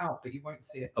one's out, but you won't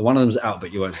see it. One of them's out,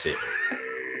 but you won't see it.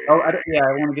 Oh, yeah,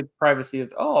 I want to get the privacy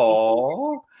of.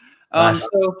 Oh,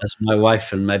 so that's my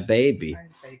wife and my baby.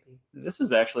 This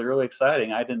is actually really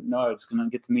exciting. I didn't know I was going to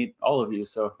get to meet all of you.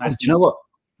 So nice. Do you know what?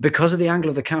 Because of the angle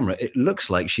of the camera, it looks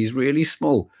like she's really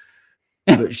small,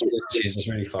 but she's just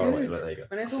really far away. But there you go.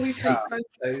 Whenever we take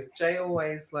photos, Jay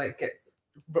always like gets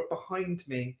behind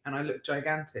me, and I look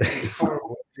gigantic. It's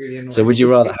horrible. Really annoying. So would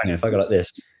you rather hang on? If I go like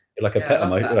this, you're like a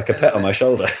pet on my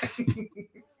shoulder.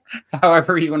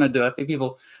 However you want to do it. I think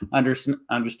people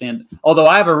understand. Although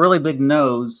I have a really big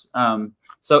nose.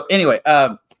 So anyway,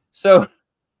 so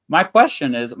my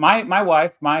question is, my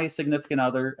wife, my significant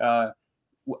other,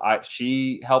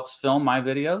 she helps film my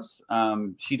videos.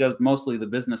 She does mostly the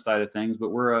business side of things, but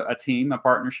we're a team, a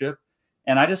partnership.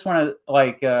 And I just want to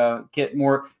like get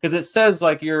more, because it says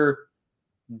like you're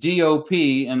DOP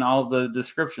in all the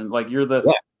descriptions. Like you're the.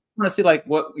 Yeah. I want to see like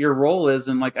what your role is,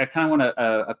 and like I kind of want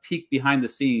a peek behind the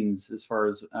scenes as far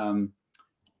as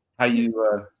how you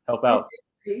help out.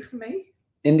 DOP for me.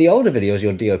 In the older videos,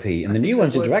 you're DOP. In the new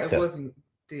ones, you're director. It wasn't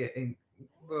DOP.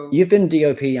 Well, you've been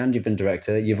DOP and you've been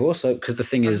director. You've also, because the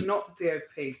thing is, not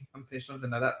DOP. I'm pretty sure.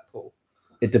 No, that's Paul.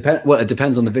 It depends. Well, it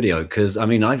depends on the video, because I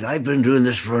mean, I've been doing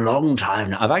this for a long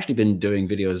time now. I've actually been doing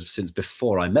videos since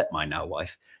before I met my now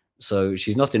wife, so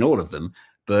she's not in all of them,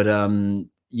 but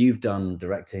you've done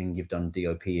directing, you've done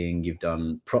DOPing, you've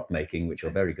done prop making, which you're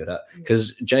very good at.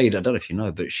 Because Jade, I don't know if you know,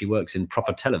 but she works in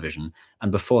proper television,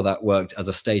 and before that worked as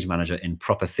a stage manager in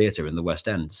proper theatre in the West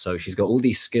End. So she's got all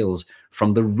these skills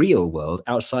from the real world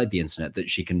outside the internet that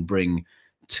she can bring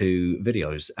to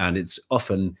videos. And it's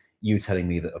often you telling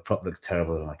me that a prop looks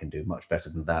terrible and I can do much better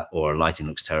than that, or lighting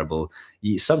looks terrible.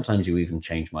 Sometimes you even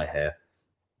change my hair.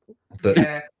 But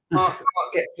yeah. Mark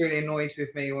gets really annoyed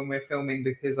with me when we're filming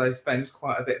because I spend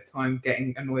quite a bit of time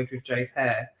getting annoyed with Jay's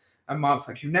hair. And Mark's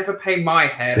like, you never pay my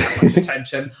hair that much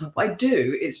attention. I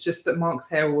do. It's just that Mark's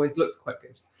hair always looks quite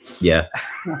good. Yeah.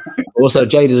 Also,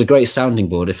 Jade is a great sounding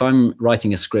board. If I'm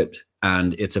writing a script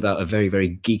and it's about a very,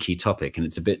 very geeky topic and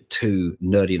it's a bit too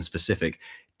nerdy and specific,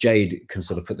 Jade can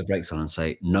sort of put the brakes on and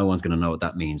say, no one's going to know what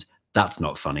that means. That's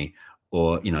not funny.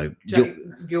 Or, you know. Jay,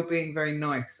 you're being very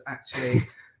nice, actually.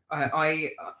 I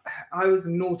was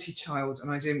a naughty child and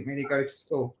I didn't really go to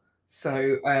school.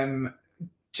 So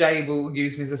Jay will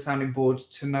use me as a sounding board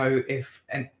to know if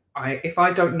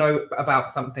I don't know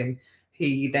about something,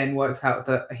 he then works out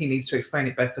that he needs to explain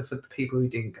it better for the people who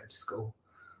didn't go to school.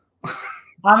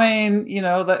 I mean, you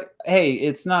know, that, hey,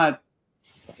 it's not,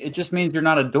 it just means you're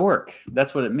not a dork.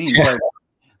 That's what it means.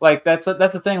 Like that's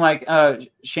the thing. Like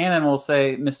Shannon will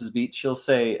say, Mrs. Beach, she'll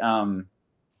say,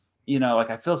 you know, like,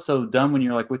 I feel so dumb when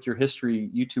you're like with your history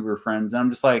YouTuber friends. And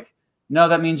I'm just like, no,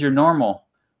 that means you're normal.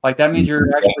 Like, that means you're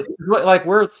actually like,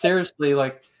 we're seriously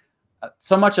like,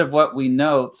 so much of what we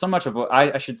know, so much of what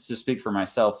I should just speak for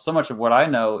myself. So much of what I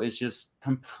know is just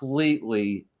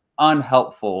completely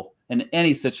unhelpful in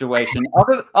any situation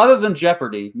other than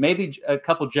Jeopardy. Maybe a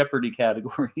couple Jeopardy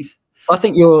categories. I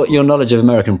think your knowledge of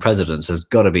American presidents has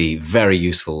got to be very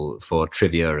useful for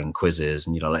trivia and quizzes,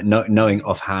 and like knowing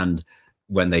offhand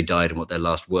when they died and what their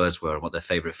last words were and what their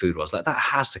favorite food was. Like that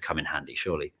has to come in handy,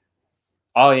 surely.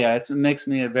 Oh yeah, it makes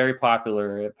me very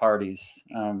popular at parties.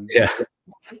 Yeah.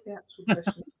 What's the actual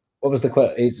question? What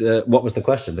was the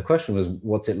question? The question was,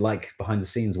 what's it like behind the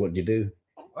scenes? What do you do?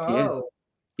 Oh.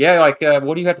 Yeah, like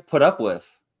what do you have to put up with?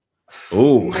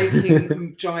 Oh,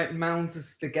 making giant mounds of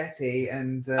spaghetti,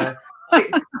 and the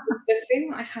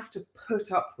thing I have to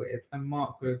put up with, and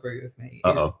Mark will agree with me,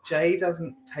 is Jay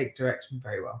doesn't take direction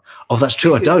very well. Oh, that's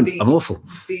true. I don't. I'm awful.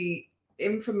 The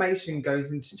information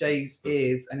goes into Jay's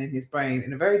ears and in his brain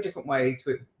in a very different way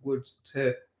to it would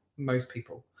to most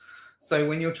people. So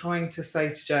when you're trying to say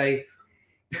to Jay,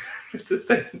 there's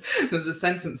a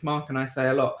sentence Mark and I say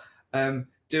a lot,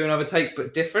 do another take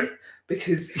but different,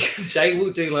 because Jay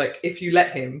will do, like, if you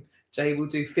let him, Jay will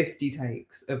do 50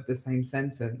 takes of the same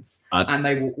sentence and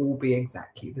they will all be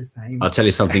exactly the same. I'll tell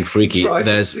you something freaky.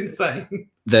 There's insane.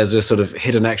 There's a sort of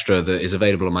hidden extra that is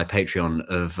available on my Patreon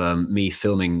of me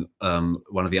filming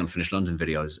one of the Unfinished London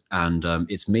videos, and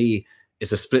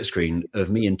it's a split screen of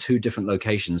me in 2 different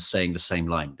locations saying the same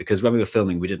line, because when we were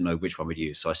filming we didn't know which one we'd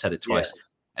use, so I said it twice.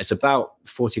 It's about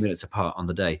 40 minutes apart on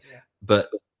the day, but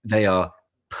they are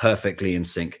perfectly in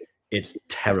sync. It's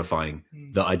terrifying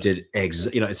that I did it's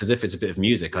as if it's a bit of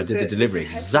music. I did the delivery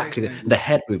exactly, the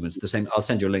head movements the same. I'll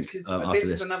send you a link after this.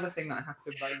 This is another thing that I have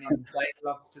to rein in. Dave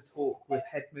loves to talk with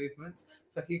head movements,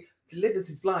 so he delivers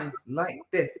his lines like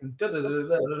this and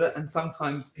and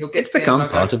sometimes he'll get. It's become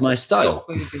part of my style. Stop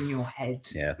moving your head.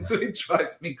 Yeah, it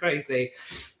drives me crazy.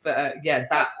 But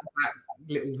that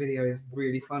little video is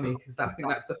really funny, because I think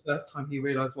that's the first time he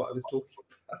realized what I was talking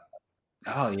about.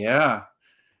 Oh yeah.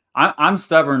 I'm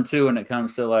stubborn too when it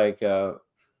comes to, like,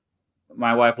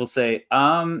 my wife will say,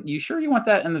 you sure you want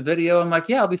that in the video? I'm like,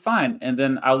 yeah, I'll be fine. And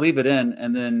then I'll leave it in.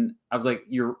 And then I was like,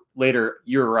 you're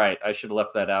right. I should have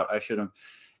left that out. I should have.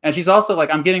 And she's also like,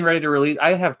 I'm getting ready to release,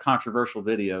 I have controversial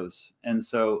videos. And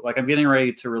so, like, I'm getting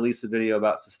ready to release a video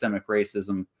about systemic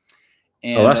racism.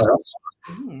 And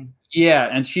yeah,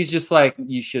 and she's just like,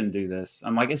 you shouldn't do this.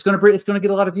 I'm like, it's gonna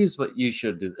get a lot of views, but you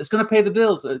should do this. It's gonna pay the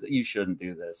bills. You shouldn't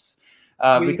do this.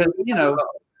 Because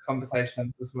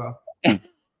conversations as well.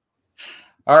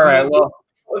 All right, well,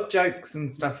 a lot of jokes and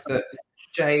stuff that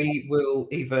Jay will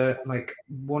either like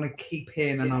want to keep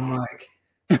in, and I'm like,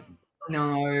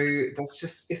 no, that's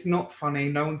just, it's not funny.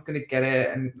 No one's gonna get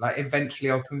it, and like eventually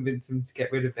I'll convince him to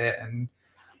get rid of it. And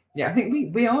yeah, I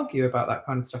think we argue about that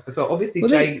kind of stuff as well. Obviously,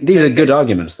 these are good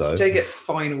arguments, though. Jay gets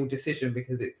final decision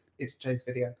because it's Jay's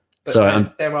video. But so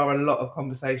there are a lot of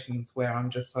conversations where I'm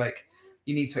just like,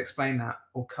 you need to explain that,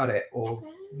 or cut it, or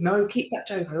no, keep that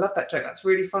joke. I love that joke. That's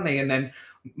really funny. And then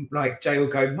like Jay will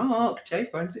go, Mark, Jay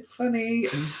finds it funny.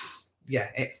 And yeah,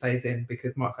 it stays in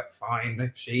because Mark's like, fine,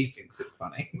 if she thinks it's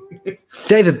funny.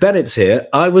 David Bennett's here.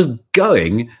 I was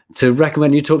going to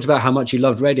recommend, you talked about how much you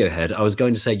loved Radiohead. I was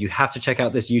going to say you have to check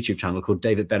out this YouTube channel called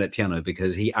David Bennett Piano,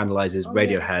 because he analyzes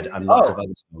Radiohead and lots of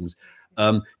other songs.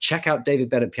 Check out David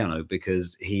Bennett Piano,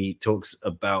 because he talks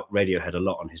about Radiohead a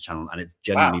lot on his channel, and it's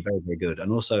genuinely very, very good.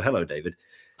 And also, hello, David.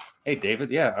 Hey,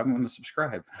 David. Yeah, I'm going to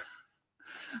subscribe.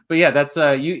 But yeah, that's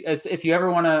if you ever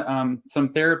want to some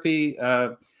therapy,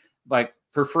 like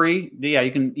for free, yeah,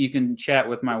 you can chat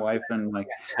with my wife and like.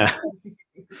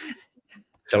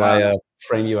 Shall I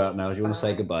frame you out now? Do you want to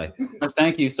say goodbye?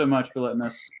 Thank you so much for letting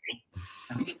us.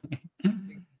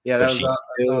 Yeah, but she's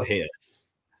still here.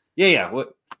 Yeah.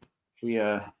 What we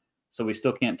so we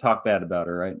still can't talk bad about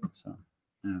her, right? So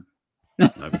yeah.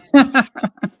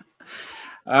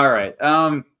 All right.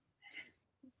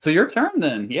 So your turn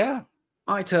then. Yeah.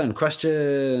 My turn.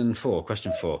 Question 4.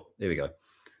 Here we go.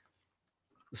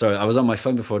 Sorry, I was on my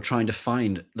phone before trying to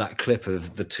find that clip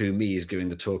of the 2 me's doing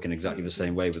the talk in exactly the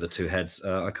same way with the 2 heads.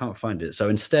 I can't find it. So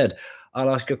instead, I'll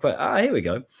ask you a question. Here we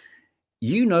go.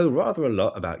 You know rather a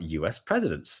lot about US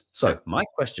presidents. So my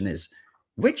question is,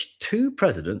 which 2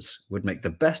 presidents would make the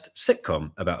best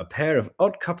sitcom about a pair of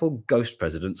odd couple ghost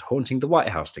presidents haunting the White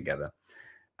House together?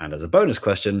 And as a bonus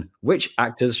question, which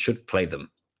actors should play them?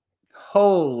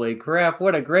 Holy crap,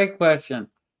 what a great question.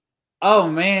 Oh,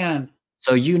 man.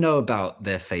 So you know about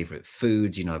their favorite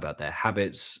foods, you know about their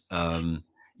habits,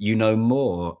 you know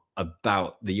more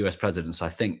about the US presidents, I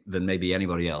think, than maybe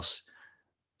anybody else.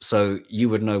 So you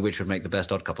would know which would make the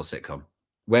best odd couple sitcom.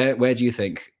 Where do you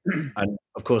think, and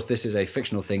of course, this is a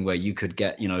fictional thing where you could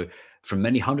get, from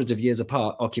many hundreds of years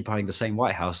apart, occupying the same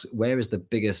White House, where is the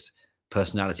biggest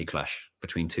personality clash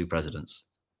between 2 presidents?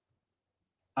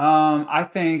 I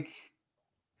think,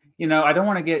 you know, I don't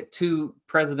want to get two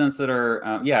presidents that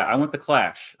are, yeah, I want the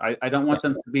clash. I don't want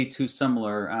them to be too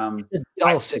similar. It's a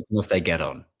dull sitcom if they get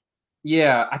on.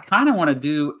 Yeah, I kind of want to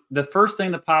do the first thing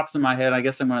that pops in my head. I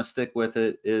guess I'm going to stick with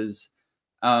it is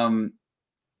Andrew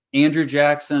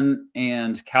Jackson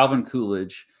and Calvin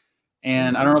Coolidge.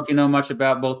 And I don't know if you know much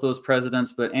about both those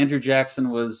presidents, but Andrew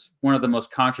Jackson was one of the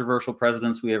most controversial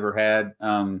presidents we ever had.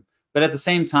 But at the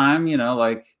same time, you know,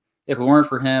 like if it weren't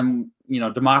for him, you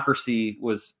know, democracy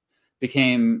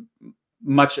became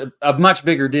a much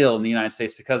bigger deal in the United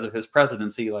States because of his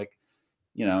presidency. Like,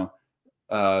 you know,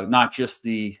 not just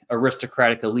the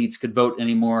aristocratic elites could vote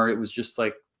anymore. It was just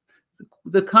like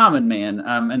the common man.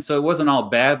 And so it wasn't all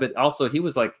bad, but also he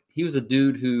was a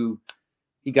dude who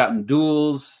he got in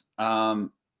duels.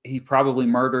 He probably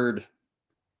murdered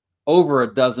over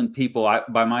a dozen people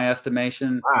by my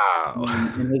estimation.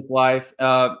 Wow. In his life.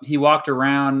 He walked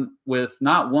around with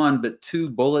not one, but two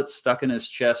bullets stuck in his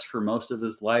chest for most of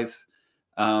his life.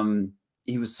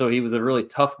 He was a really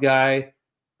tough guy.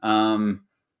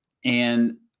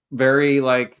 And very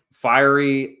like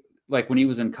fiery. Like when he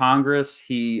was in Congress,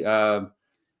 he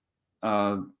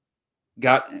apparently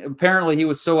he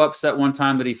was so upset one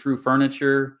time that he threw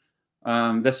furniture.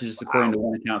 This is just according to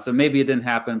one account. So maybe it didn't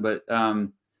happen, but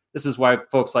this is why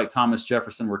folks like Thomas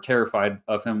Jefferson were terrified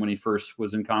of him when he first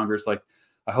was in Congress. Like,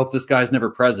 I hope this guy's never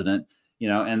president, you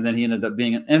know, and then he ended up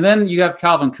being, and then you have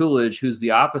Calvin Coolidge, who's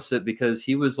the opposite because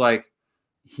he was like,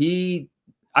 I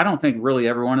don't think really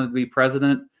ever wanted to be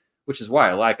president, which is why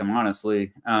I like him,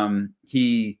 honestly.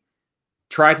 He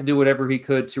tried to do whatever he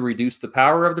could to reduce the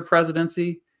power of the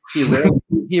presidency.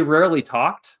 He rarely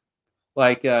talked.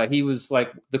 Like he was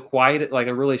like the quiet, like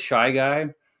a really shy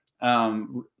guy,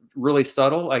 really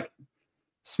subtle, like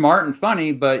smart and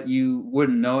funny, but you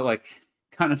wouldn't know it, like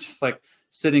kind of just like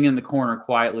sitting in the corner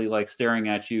quietly, like staring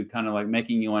at you, kind of like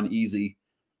making you uneasy.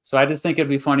 So I just think it'd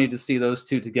be funny to see those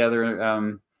two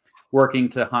together working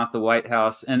to haunt the White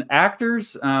House. And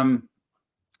actors, I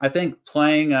think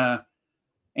playing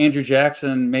Andrew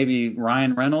Jackson, maybe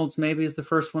Ryan Reynolds, maybe is the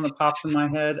first one that pops in my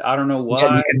head. I don't know why.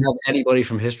 Yeah, you can have anybody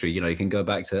from history. You know, you can go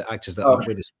back to actors that aren't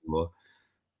with us anymore.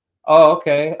 Oh,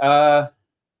 okay.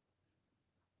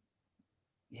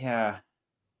 Yeah.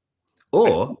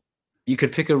 Or you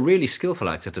could pick a really skillful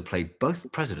actor to play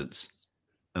both presidents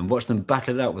and watch them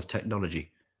battle it out with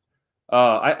technology.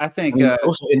 I think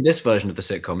also in this version of the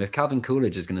sitcom, if Calvin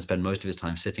Coolidge is going to spend most of his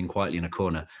time sitting quietly in a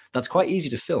corner, that's quite easy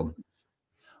to film.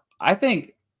 I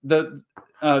think the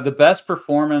best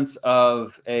performance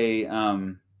of a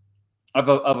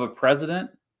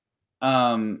president,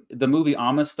 the movie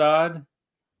Amistad,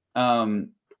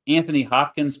 Anthony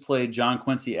Hopkins played John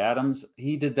Quincy Adams.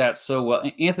 He did that so well.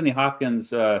 Anthony Hopkins,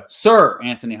 Sir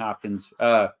Anthony Hopkins,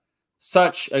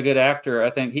 such a good actor.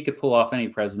 I think he could pull off any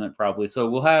president probably. So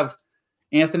we'll have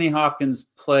Anthony Hopkins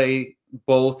play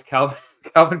both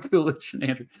Calvin Coolidge and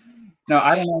Andrew. No,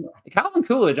 I don't know. Calvin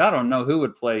Coolidge, I don't know who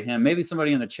would play him. Maybe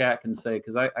somebody in the chat can say,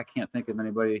 because I can't think of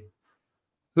anybody.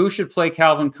 Who should play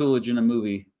Calvin Coolidge in a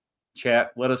movie?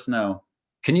 Chat, let us know.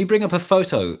 Can you bring up a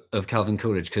photo of Calvin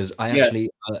Coolidge? Because I actually,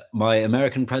 my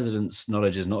American president's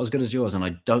knowledge is not as good as yours, and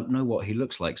I don't know what he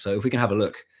looks like. So if we can have a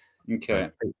look. Okay.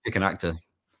 Pick an actor.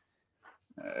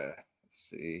 Let's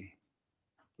see.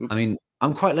 I mean,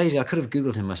 I'm quite lazy. I could have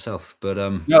Googled him myself, but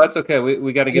no, that's okay.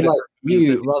 We got to get like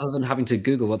you rather than having to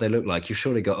Google what they look like. You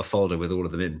surely got a folder with all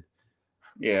of them in.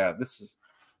 Yeah, that's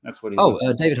what he.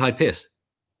 Oh, David Hyde Pierce.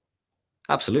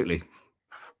 Absolutely.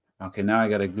 Okay, now I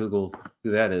got to Google who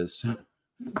that is.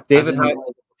 David Hyde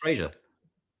Fraser.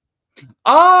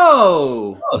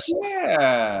 Oh,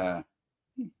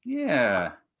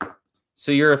 yeah.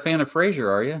 So you're a fan of Frasier,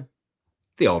 are you?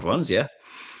 The old ones, yeah.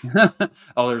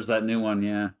 Oh, there's that new one,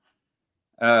 yeah.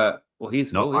 Well,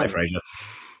 he's not my Frasier.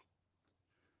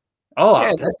 Oh,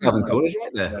 yeah, that's Calvin Coolidge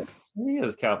right there. He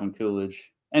is Calvin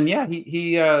Coolidge, and yeah,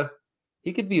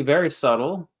 he could be very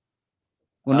subtle.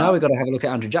 Well, now we've got to have a look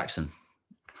at Andrew Jackson.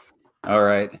 All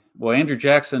right. Well, Andrew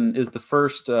Jackson is the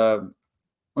first, well,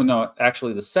 no,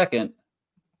 actually the second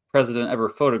president ever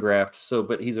photographed. So,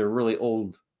 but he's a really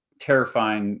old,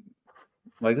 terrifying.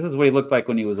 Like this is what he looked like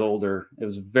when he was older. It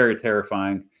was very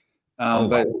terrifying.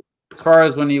 But as far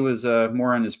as when he was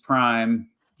more in his prime,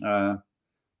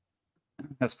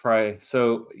 that's probably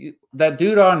so. That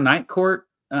dude on Night Court,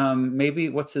 maybe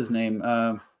what's his name?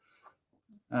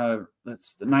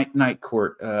 That's the Night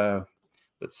Court.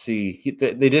 Let's see.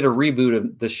 They did a reboot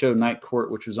of the show Night Court,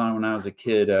 which was on when I was a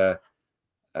kid.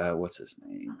 What's his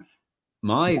name?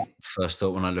 My first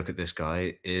thought when I look at this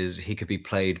guy is he could be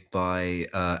played by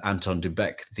Anton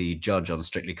Dubek, the judge on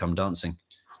Strictly Come Dancing.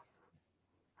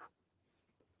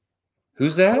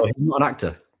 Who's that? Oh, he's not an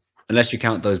actor. Unless you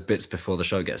count those bits before the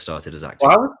show gets started as acting.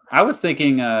 Well, I was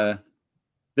thinking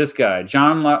this guy,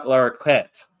 John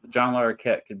Larroquette. John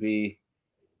Larroquette could be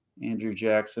Andrew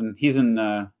Jackson. He's in,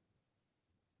 of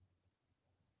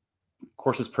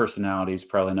course, his personality is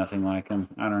probably nothing like him.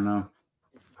 I don't know.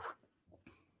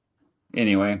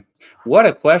 Anyway, what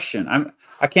a question.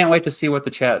 I can't wait to see what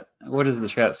what is the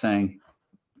chat saying?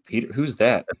 Peter, who's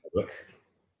that?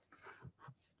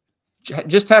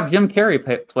 Just have Jim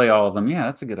Carrey play all of them. Yeah,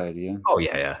 that's a good idea. Oh,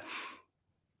 yeah, yeah.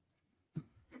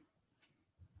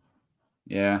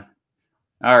 Yeah.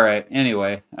 All right.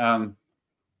 Anyway, I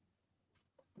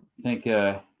think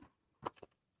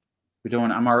we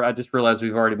don't. I just realized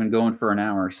we've already been going for an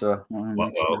hour, so we've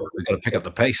got to pick up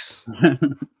the pace.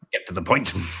 Get to the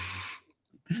point.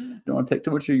 Don't want to take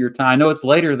too much of your time. I know it's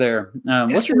later there.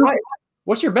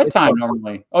 What's your bedtime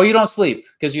normally? Oh, you don't sleep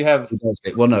because you have.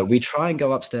 Well, no, we try and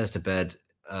go upstairs to bed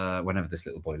whenever this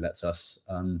little boy lets us.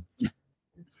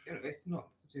 It's not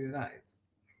to do with that. It's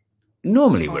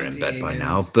normally we're in bed by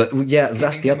now, but yeah,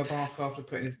 that's the other. Bath after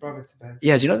putting his brother to bed.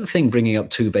 Yeah, do you know the thing? Bringing up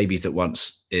two babies at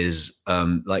once is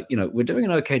like, you know, we're doing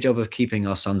an okay job of keeping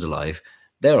our sons alive.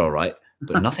 They're all right,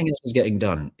 but nothing else is getting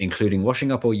done, including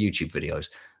washing up all YouTube videos.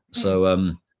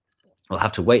 So I'll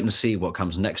have to wait and see what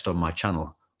comes next on my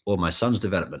channel or my son's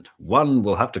development. One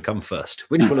will have to come first.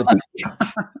 Which will it be?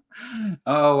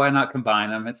 Oh, why not combine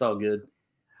them? It's all good.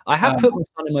 I have put my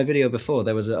son in my video before.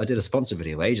 I did a sponsor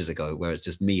video ages ago where it's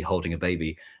just me holding a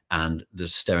baby and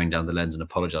just staring down the lens and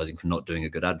apologizing for not doing a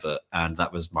good advert. And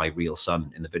that was my real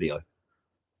son in the video.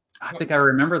 I think I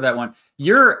remember that one.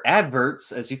 Your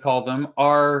adverts, as you call them,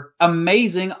 are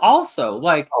amazing also.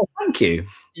 Like, oh, thank you.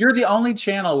 You're the only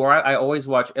channel where I always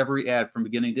watch every ad from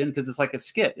beginning to end because it's like a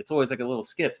skit. It's always like a little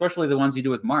skit, especially the ones you do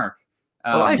with Mark.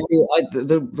 Well, I feel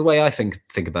the way I think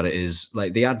about it is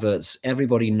like the adverts,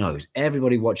 everybody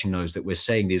watching knows that we're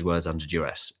saying these words under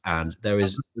duress. And there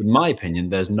is, in my opinion,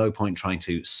 there's no point trying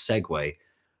to segue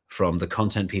from the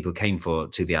content people came for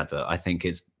to the advert. I think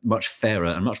it's much fairer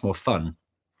and much more fun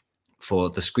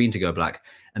for the screen to go black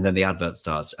and then the advert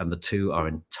starts and the two are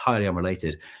entirely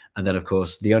unrelated. And then, of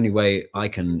course, the only way I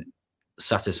can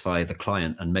satisfy the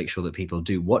client and make sure that people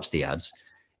do watch the ads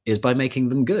is by making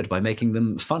them good, by making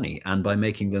them funny, and by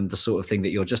making them the sort of thing that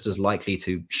you're just as likely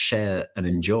to share and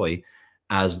enjoy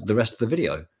as the rest of the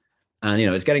video. And, you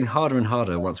know, it's getting harder and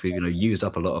harder once we've, you know, used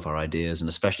up a lot of our ideas, and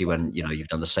especially when, you know, you've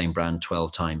done the same brand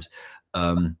 12 times.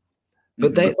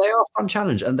 But they are a fun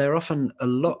challenge, and they're often a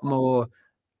lot more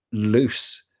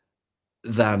loose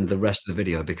than the rest of the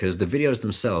video, because the videos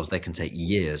themselves, they can take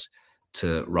years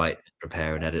to write,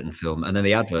 prepare, and edit and film. And then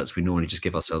the adverts, we normally just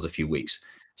give ourselves a few weeks.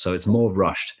 So it's more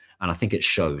rushed, and I think it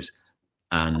shows.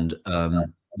 And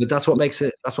but that's what makes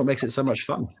it so much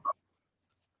fun.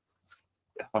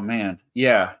 Oh man,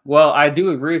 yeah. Well, I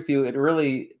do agree with you. It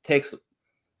really takes,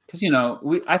 because, you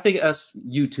know, I think us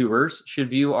YouTubers should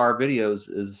view our videos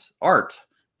as art.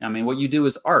 I mean, what you do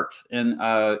is art, and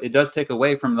it does take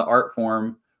away from the art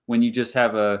form when you just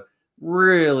have a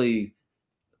really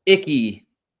icky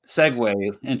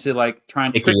segue into like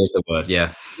trying to is the word,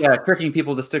 yeah, tricking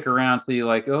people to stick around. So you're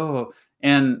like, oh,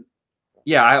 and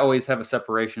yeah, I always have a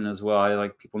separation as well. I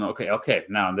like people know, okay,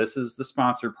 now this is the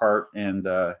sponsored part and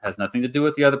has nothing to do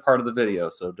with the other part of the video.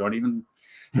 So don't even.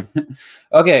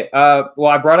 Okay, well,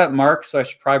 I brought up Mark, so I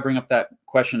should probably bring up that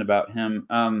question about him.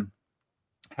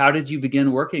 How did you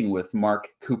begin working with Mark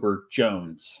Cooper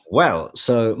Jones? Well,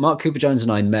 so Mark Cooper Jones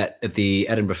and I met at the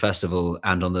Edinburgh Festival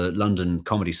and on the London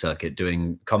comedy circuit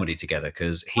doing comedy together,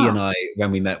 because he and I,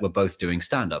 when we met, were both doing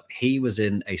stand-up. He was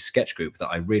in a sketch group that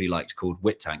I really liked called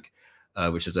Wit Tank,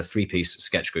 which is a 3-piece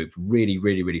sketch group. Really,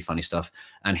 really, really funny stuff.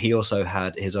 And he also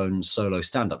had his own solo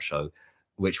stand-up show,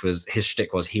 which was, his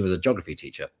shtick was he was a geography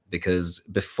teacher, because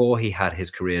before he had his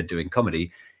career doing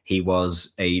comedy, he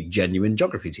was a genuine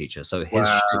geography teacher. So his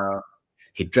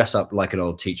he'd dress up like an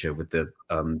old teacher with the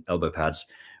elbow pads,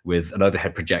 with an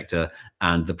overhead projector,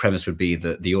 and the premise would be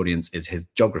that the audience is his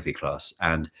geography class.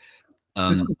 And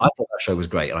I thought that show was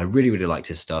great, and I really, really liked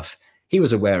his stuff. He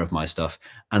was aware of my stuff,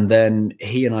 and then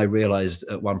he and I realized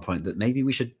at one point that maybe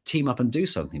we should team up and do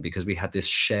something, because we had this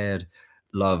shared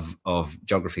love of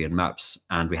geography and maps,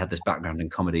 and we had this background in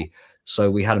comedy.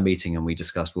 So we had a meeting and we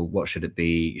discussed, well, what should it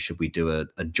be? Should we do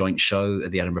a joint show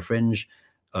at the Edinburgh Fringe,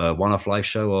 a one-off live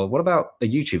show, or what about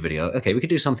a YouTube video? Okay, we could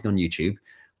do something on YouTube.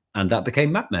 And that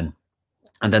became Map Men.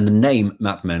 And then the name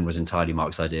Map Men was entirely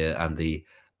Mark's idea, and the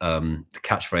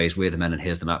catchphrase, "We're the men and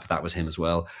here's the map," that was him as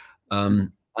well.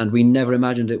 And we never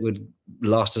imagined it would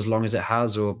last as long as it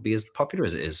has or be as popular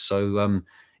as it is. So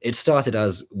it started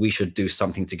as we should do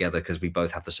something together because we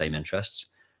both have the same interests.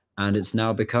 and it's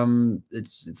now become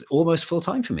it's almost full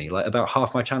time for me. Like about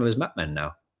half my channel is Map Men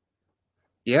now.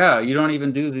 Yeah, you don't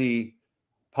even do the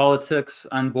politics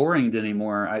unboringed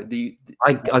anymore.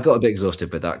 I got a bit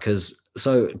exhausted with that because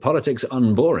politics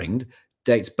unboringed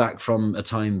dates back from a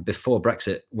time before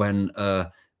Brexit when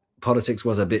politics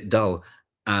was a bit dull,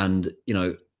 and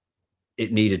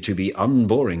it needed to be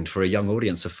unboringed for a young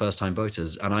audience of first-time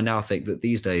voters. And I now think that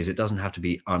these days it doesn't have to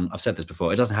be I've said this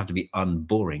before, it doesn't have to be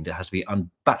unboringed, it has to be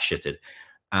unbatshitted.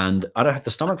 And I don't have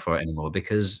the stomach for it anymore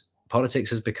because politics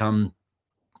has become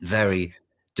very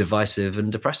divisive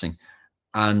and depressing.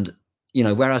 And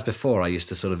whereas before I used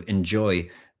to sort of enjoy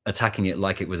attacking it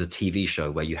like it was a TV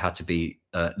show where you had to be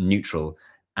neutral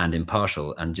and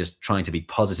impartial and just trying to be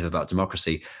positive about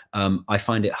democracy, I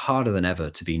find it harder than ever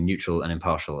to be neutral and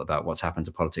impartial about what's happened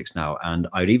to politics now. And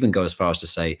I'd even go as far as to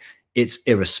say it's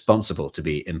irresponsible to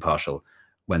be impartial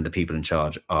when the people in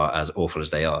charge are as awful as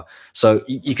they are. So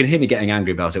you can hear me getting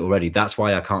angry about it already. That's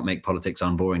why I can't make politics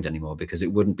unboringed anymore, because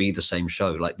it wouldn't be the same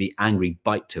show. Like the angry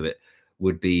bite to it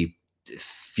would be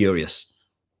furious.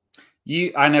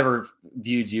 I never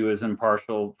viewed you as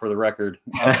impartial, for the record,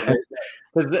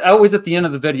 because always at the end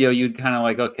of the video you'd kind of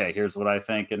like, okay, here's what I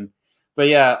think. But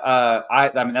yeah,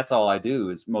 I mean that's all I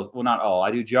do is well, not all.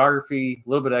 I do geography, a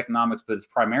little bit of economics, but it's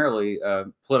primarily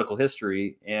political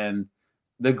history. And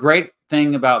the great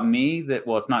thing about me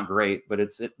well, it's not great, but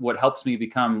what helps me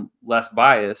become less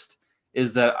biased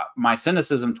is that my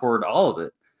cynicism toward all of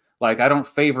it. Like, I don't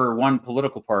favor one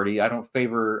political party. I don't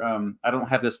favor, I don't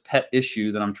have this pet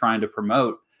issue that I'm trying to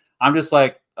promote. I'm just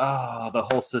like, oh, the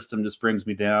whole system just brings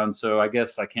me down. So I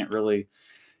guess I can't really,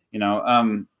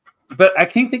 but I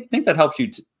can't think that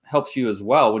helps you as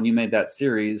well when you made that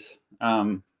series.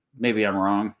 Maybe I'm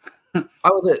wrong.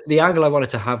 The angle I wanted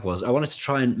to have was I wanted to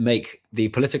try and make the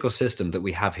political system that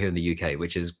we have here in the UK,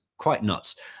 which is quite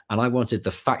nuts. And I wanted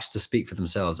the facts to speak for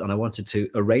themselves. And I wanted to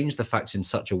arrange the facts in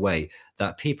such a way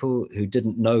that people who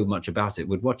didn't know much about it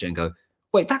would watch it and go,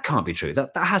 wait, that can't be true.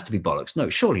 That has to be bollocks. No,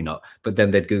 surely not. But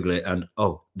then they'd Google it and,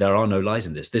 oh, there are no lies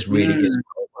in this. This really is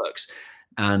how it works.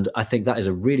 And I think that is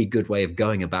a really good way of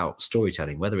going about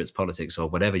storytelling, whether it's politics or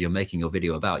whatever you're making your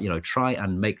video about. Try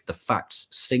and make the facts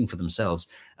sing for themselves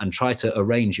and try to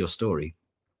arrange your story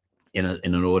in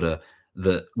an order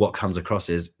that what comes across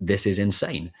is, this is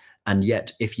insane. And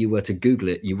yet, if you were to Google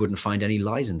it, you wouldn't find any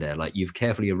lies in there. Like, you've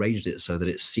carefully arranged it so that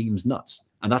it seems nuts.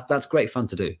 And that's great fun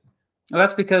to do. Well,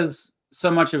 that's because so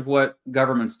much of what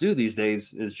governments do these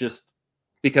days is just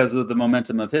because of the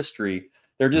momentum of history.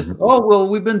 They're just, oh, well,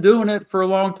 we've been doing it for a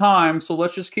long time, so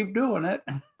let's just keep doing it.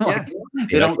 Like,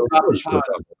 they don't stop.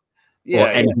 Yeah, or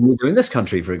anything we do in this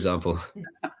country, for example.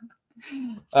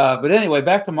 But anyway,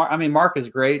 back to Mark. I mean, Mark is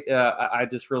great.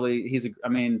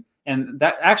 And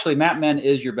that actually, Map Men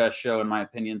is your best show in my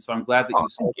opinion. So I'm glad that you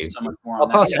spoke so much more on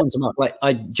that. I'll pass it on to Mark. Like,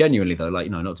 I genuinely though,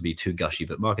 not to be too gushy,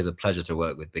 but Mark is a pleasure to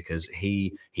work with because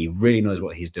he really knows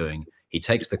what he's doing. He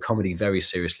takes the comedy very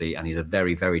seriously, and he's a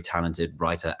very, very talented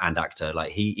writer and actor.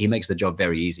 Like, he makes the job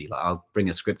very easy. Like, I'll bring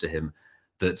a script to him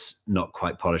that's not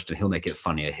quite polished, and he'll make it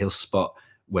funnier. He'll spot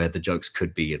where the jokes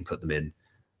could be and put them in.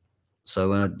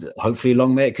 So hopefully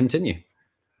long may it continue.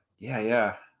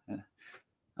 Yeah.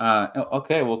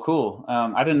 Okay, well, cool.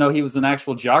 I didn't know he was an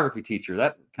actual geography teacher.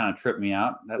 That kind of tripped me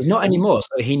out. He's not anymore.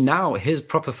 So his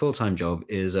proper full-time job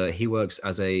is he works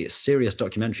as a serious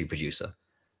documentary producer.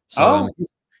 So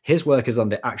his work is on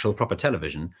the actual proper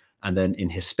television. And then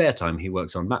in his spare time, he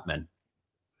works on Map Men.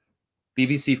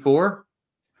 BBC4?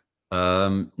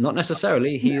 Not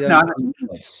necessarily. I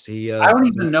don't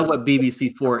even know what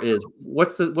BBC4 is.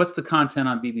 What's the content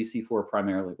on BBC4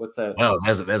 primarily? What's that? Well,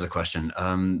 there's a question.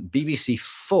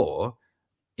 BBC4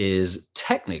 is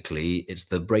technically, it's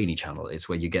the Brainy channel. It's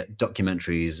where you get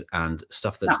documentaries and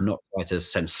stuff that's not quite as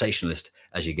sensationalist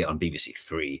as you get on BBC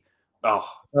 3. Oh,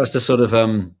 that's to sort of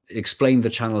explain the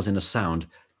channels in a sound.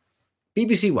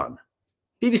 BBC 1,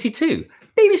 BBC 2,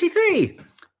 BBC 3,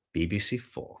 BBC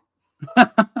 4.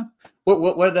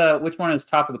 Which one is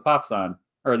Top of the Pops on,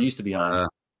 or it used to be on?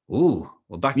 Well,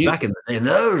 back in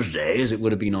those days, it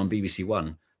would have been on BBC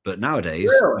 1. But nowadays,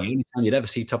 really? The only time you'd ever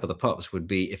see Top of the Pops would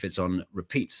be if it's on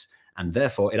repeats, and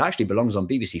therefore it actually belongs on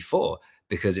BBC 4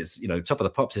 because it's Top of the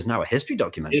Pops is now a history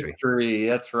documentary. History,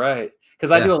 that's right.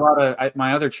 Because I do a lot of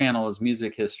my other channel is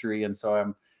music history, and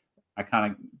so I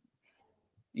kind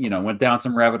of went down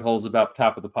some rabbit holes about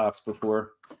Top of the Pops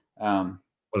before. Well,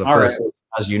 of course,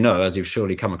 as you know, as you've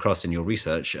surely come across in your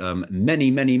research,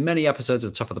 many, many, many episodes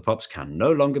of Top of the Pops can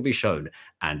no longer be shown,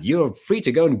 and you're free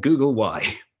to go and Google why.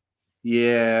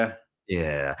 Yeah.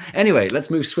 Anyway,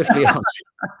 let's move swiftly on.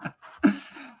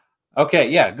 Okay.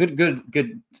 Yeah.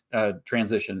 Good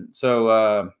transition.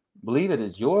 So believe it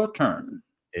is your turn.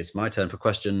 It's my turn for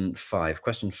question 5.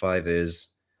 Question 5 is...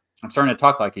 I'm starting to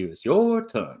talk like you. It's your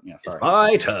turn. Yeah, sorry. It's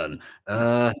my turn.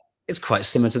 It's quite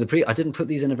similar to the I didn't put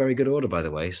these in a very good order, by the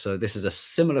way. So this is a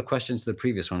similar question to the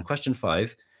previous one. Question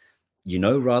 5. You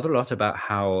know rather a lot about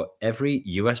how every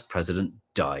US president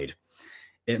died.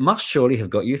 It must surely have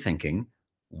got you thinking,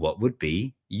 what would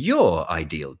be your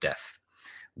ideal death?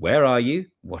 Where are you?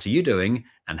 What are you doing?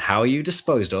 And how are you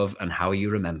disposed of? And how are you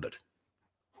remembered?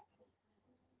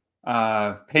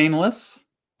 Painless.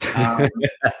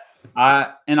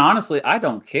 And honestly, I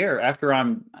don't care after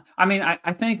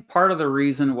I think part of the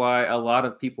reason why a lot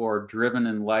of people are driven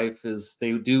in life is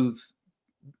they do,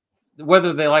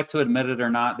 whether they like to admit it or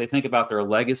not, they think about their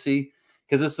legacy,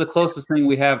 because it's the closest thing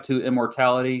we have to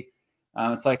immortality.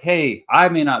 It's like, hey, I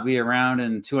may not be around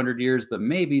in 200 years, but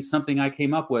maybe something I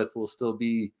came up with will still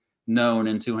be known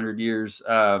in 200 years.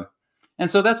 And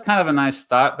so that's kind of a nice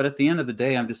thought. But at the end of the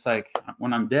day, I'm just like,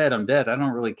 when I'm dead, I'm dead. I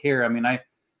don't really care. I mean,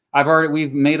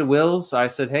 we've made a wills. I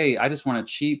said, hey, I just want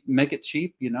to make it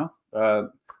cheap,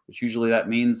 which usually that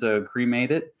means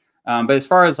cremate it. But as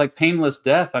far as like painless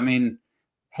death, I mean,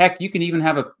 heck, you can even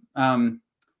have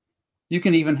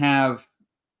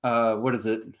what is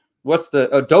it? What's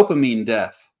a dopamine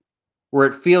death, where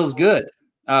it feels good.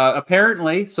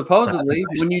 Apparently, supposedly,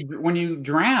 when you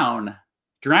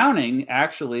drowning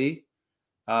actually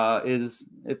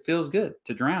it feels good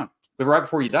to drown, but right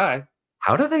before you die.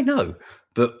 How do they know?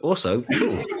 But also,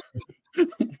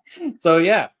 so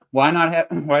yeah, why not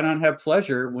have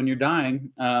pleasure when you're dying?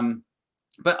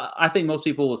 But I think most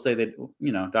people will say that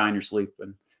die in your sleep.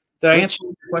 And did I answer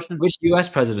your question? Which US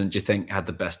president do you think had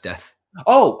the best death?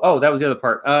 Oh, that was the other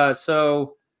part.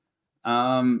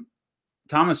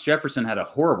 Thomas Jefferson had a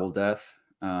horrible death.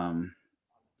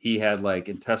 He had like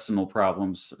intestinal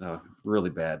problems, really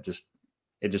bad.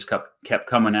 It just kept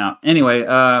coming out. Anyway,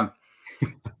 I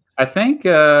think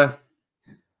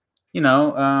we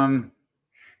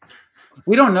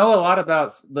don't know a lot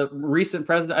about the recent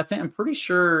president. I'm pretty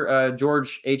sure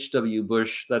George H.W.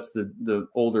 Bush. That's the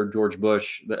older George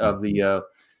Bush of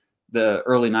the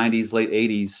early 90s, late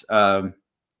 80s.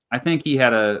 I think he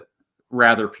had a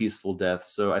rather peaceful death.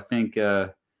 So I think,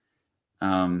 what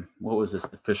was his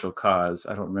official cause?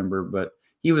 I don't remember, but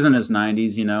he was in his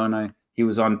 90s, and he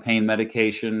was on pain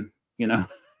medication, That's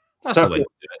so the way to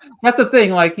do it. That's the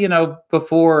thing. Like,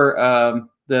 before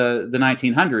the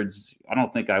 1900s, I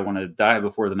don't think I want to die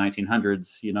before the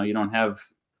 1900s. You don't have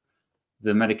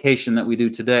the medication that we do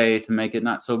today to make it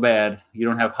not so bad. You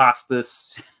don't have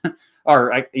hospice,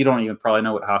 or you don't even probably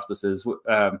know what hospice is. We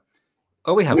have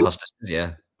hospices,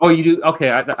 yeah. Oh, you do?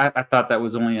 Okay, I thought that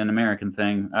was only an American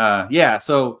thing. Yeah,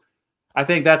 so I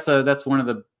think that's one of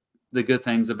the good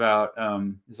things about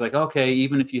it's like, okay,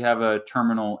 even if you have a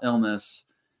terminal illness,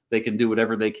 they can do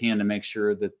whatever they can to make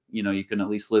sure that you can at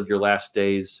least live your last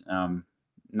days.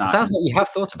 It sounds like you have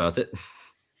thought about it.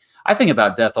 I think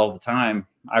about death all the time.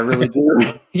 I really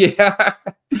do. Yeah.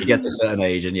 You get to a certain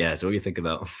age, and yeah, it's all you think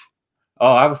about.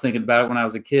 Oh, I was thinking about it when I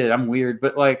was a kid. I'm weird,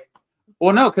 but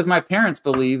well, no, because my parents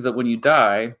believe that when you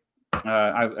die,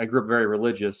 I grew up very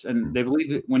religious, and they believe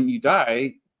that when you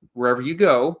die, wherever you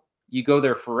go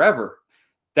there forever.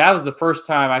 That was the first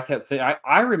time I kept thinking.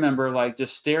 I remember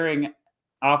just staring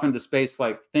off into space,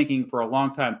 thinking for a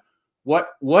long time,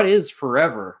 what is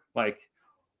forever?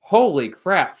 Holy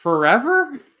crap,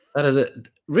 forever? That is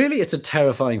it's a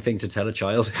terrifying thing to tell a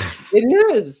child.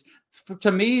 It is.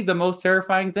 To me, the most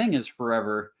terrifying thing is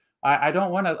forever. I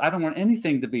don't want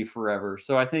anything to be forever.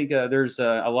 So I think there's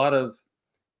a lot of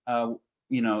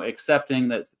accepting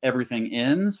that everything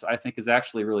ends, I think, is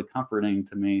actually really comforting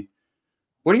to me.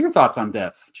 What are your thoughts on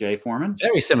death, Jay Foreman?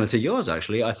 Very similar to yours,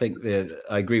 actually. I think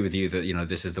I agree with you that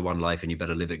this is the one life and you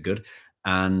better live it good.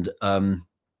 And on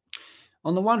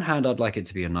the one hand, I'd like it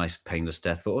to be a nice, painless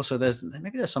death, but also there's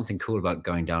something cool about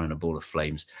going down in a ball of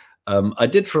flames. I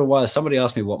did for a while. Somebody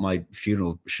asked me what my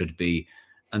funeral should be,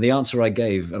 and the answer I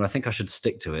gave, and I think I should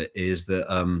stick to it, is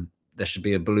that there should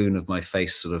be a balloon of my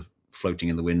face sort of floating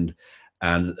in the wind.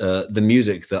 And the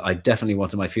music that I definitely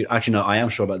want at my funeral, actually, no, I am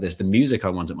sure about this. The music I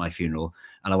want at my funeral,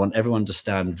 and I want everyone to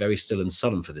stand very still and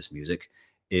sullen for this music,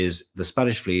 is The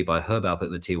Spanish Flea by Herb Alpert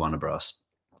and the Tijuana Brass.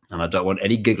 And I don't want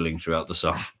any giggling throughout the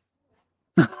song.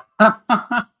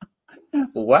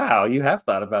 Wow, you have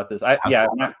thought about this. I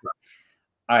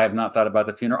have not thought about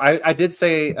the funeral. I did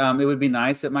say it would be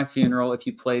nice at my funeral if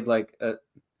you played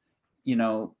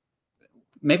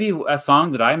maybe a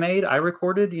song that I made, I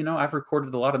recorded. I've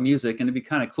recorded a lot of music, and it'd be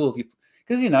kind of cool if you,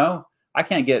 because I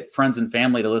can't get friends and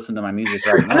family to listen to my music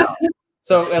right now.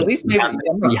 So at least maybe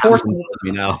you force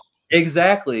me now.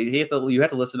 Exactly. You have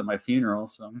to listen to my funeral.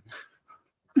 So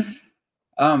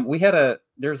We had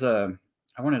there's a,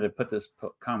 I wanted to put this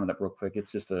comment up real quick.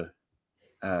 It's just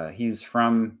he's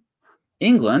from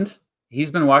England.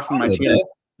 He's been watching my channel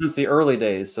since the early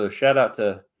days. So shout out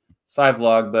to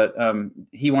SciVlog, but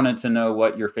he wanted to know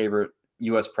what your favorite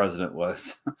US president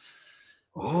was.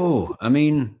 Oh, I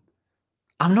mean,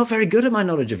 I'm not very good at my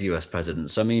knowledge of US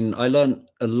presidents. I mean, I learned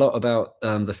a lot about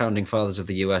the founding fathers of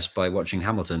the US by watching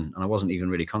Hamilton, and I wasn't even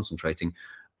really concentrating.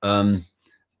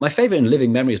 My favorite in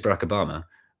living memory is Barack Obama.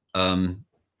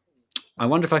 I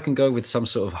wonder if I can go with some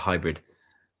sort of hybrid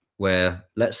where,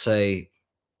 let's say,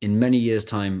 in many years'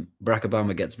 time, Barack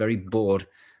Obama gets very bored,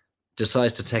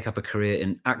 decides to take up a career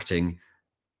in acting,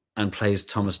 and plays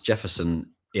Thomas Jefferson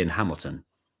in Hamilton.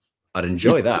 I'd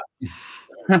enjoy that.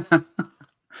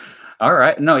 All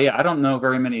right. No, yeah, I don't know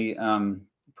very many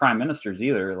prime ministers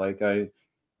either. Like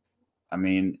I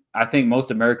mean, I think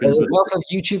most Americans. There's a lot of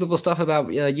YouTubeable stuff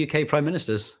about UK prime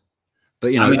ministers,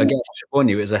 but you know, I mean, again, I should warn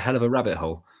you, it's a hell of a rabbit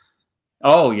hole.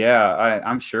 Oh yeah,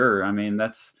 I'm sure. I mean,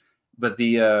 but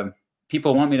the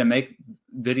people want me to make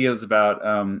videos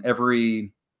about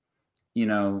every, you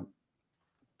know,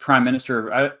 prime minister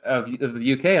of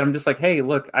the UK. And I'm just like, hey,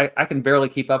 look, I can barely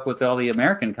keep up with all the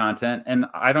American content, and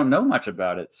I don't know much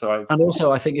about it. So and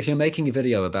also, I think if you're making a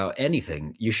video about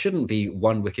anything, you shouldn't be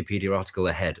one Wikipedia article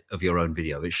ahead of your own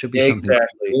video. It should be something that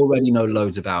you already know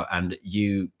loads about, and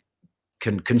you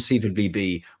can conceivably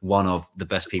be one of the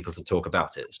best people to talk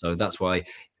about it. So that's why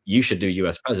you should do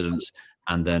US presidents,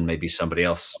 and then maybe somebody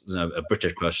else, you know, a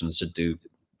British person, should do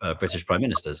British prime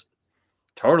ministers.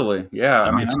 Totally. Yeah.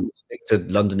 I mean, stick to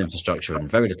London infrastructure and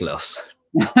very little else.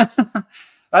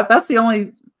 That's the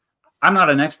only, I'm not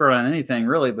an expert on anything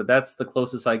really, but that's the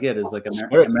closest I get is like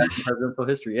American presidential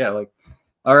history. Yeah. Like,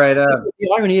 all right.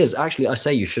 The irony is, actually, I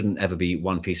say you shouldn't ever be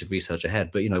one piece of research ahead,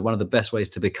 but you know, one of the best ways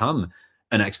to become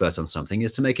an expert on something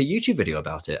is to make a YouTube video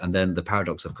about it. And then the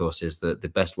paradox, of course, is that the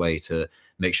best way to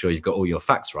make sure you've got all your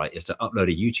facts right is to upload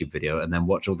a YouTube video and then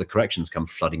watch all the corrections come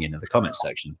flooding in the comments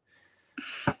section.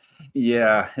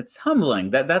 Yeah, it's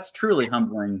humbling. That's truly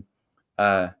humbling.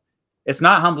 It's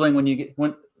not humbling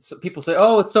when people say,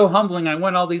 "Oh, it's so humbling. I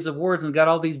won all these awards and got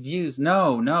all these views."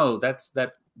 No,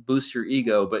 that boosts your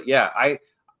ego. But yeah, I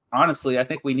honestly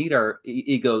think we need our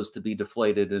egos to be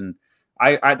deflated, and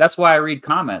I that's why I read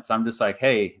comments. I'm just like,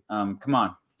 hey, come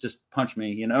on, just punch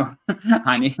me, you know.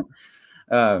 I need.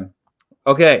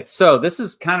 Okay, so this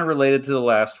is kind of related to the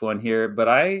last one here, but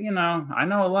I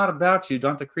know a lot about you.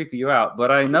 Don't have to creep you out, but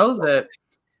I know that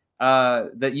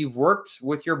that you've worked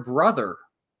with your brother.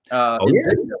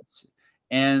 Videos.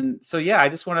 And so yeah, I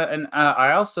just want to, and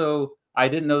I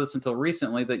didn't know this until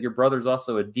recently that your brother's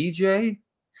also a DJ.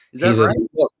 Is that right?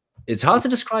 It's hard to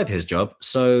describe his job.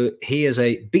 So he is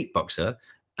a beatboxer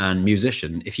and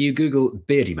musician. If you Google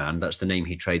Beardy Man, that's the name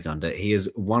he trades under. He is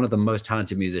one of the most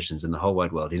talented musicians in the whole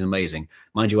wide world. He's amazing.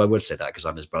 Mind you, I would say that because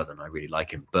I'm his brother and I really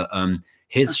like him. But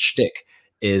his shtick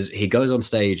is he goes on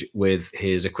stage with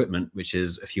his equipment, which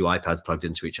is a few iPads plugged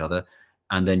into each other,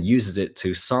 and then uses it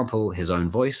to sample his own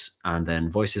voice and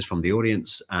then voices from the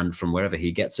audience and from wherever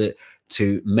he gets it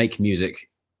to make music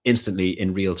instantly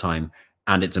in real time.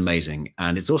 And it's amazing.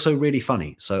 And it's also really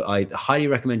funny. So I highly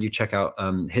recommend you check out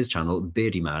his channel,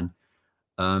 Beardy Man.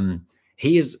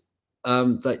 He is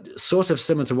like sort of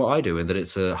similar to what I do in that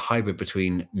it's a hybrid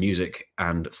between music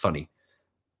and funny.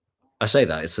 I say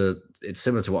that it's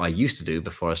similar to what I used to do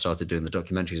before I started doing the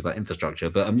documentaries about infrastructure.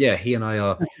 But yeah, he and I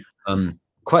are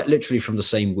quite literally from the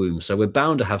same womb. So we're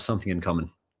bound to have something in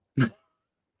common.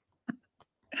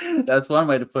 That's one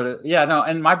way to put it. Yeah, no,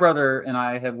 and my brother and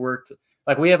I have worked.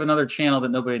 Like we have another channel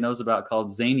that nobody knows about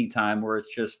called Zany Time, where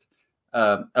it's just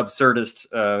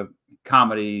absurdist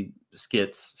comedy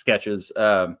sketches.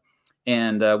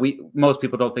 And most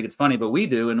people don't think it's funny, but we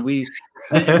do. And he's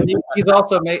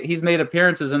made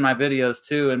appearances in my videos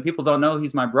too. And people don't know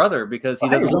he's my brother because he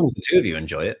doesn't. As long as the two of you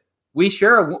enjoy it. We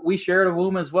share a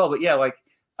womb as well. But yeah, like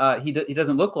he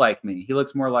doesn't look like me. He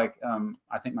looks more like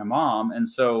I think my mom. And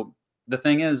so the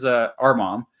thing is our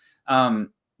mom.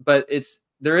 But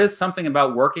there is something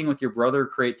about working with your brother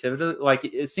creativity. Like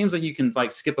it seems like you can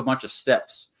like skip a bunch of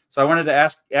steps. So I wanted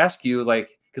to ask you,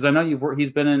 like, because I know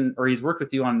he's worked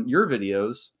with you on your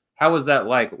videos. How was that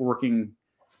like working?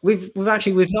 We've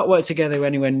not worked together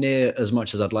anywhere near as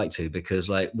much as I'd like to because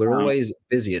like we're always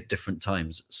busy at different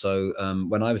times. So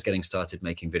when I was getting started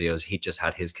making videos, he just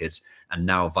had his kids, and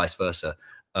now vice versa.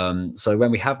 So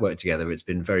when we have worked together, it's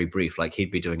been very brief. Like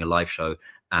he'd be doing a live show,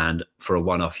 and for a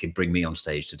one-off, he'd bring me on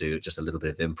stage to do just a little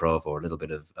bit of improv or a little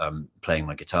bit of playing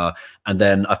my guitar. And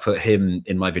then I put him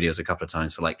in my videos a couple of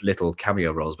times for like little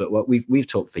cameo roles. But what we've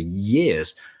talked for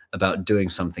years about doing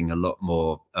something a lot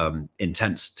more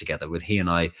intense together, with he and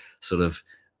I sort of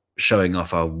showing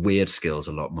off our weird skills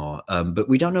a lot more. But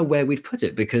we don't know where we'd put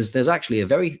it, because there's actually a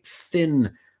very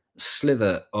thin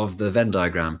slither of the Venn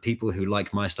diagram, people who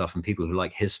like my stuff and people who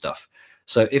like his stuff.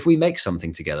 So if we make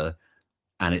something together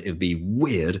and it would be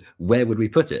weird, where would we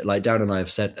put it? Like Darren and I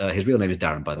have said, his real name is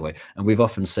Darren, by the way, and we've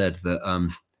often said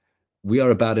that we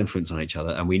are a bad influence on each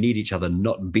other, and we need each other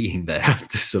not being there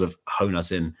to sort of hone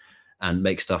us in and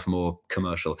make stuff more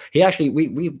commercial. He actually,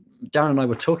 Darren and I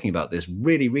were talking about this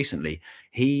really recently.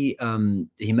 He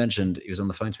mentioned, he was on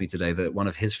the phone to me today, that one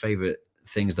of his favorite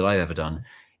things that I've ever done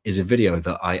is a video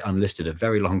that I unlisted a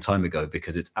very long time ago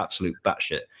because it's absolute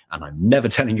batshit, and I'm never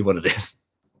telling you what it is.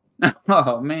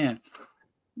 Oh man,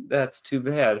 that's too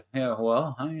bad. Yeah,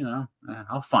 well,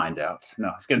 I'll find out.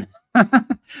 No, it's good.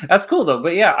 That's cool though.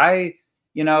 But yeah,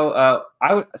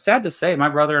 sad to say, my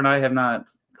brother and I have not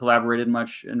collaborated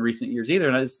much in recent years either.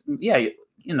 And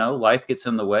life gets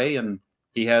in the way, and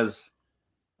he works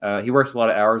a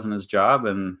lot of hours in his job,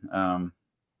 and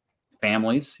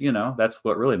families, that's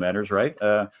what really matters, right?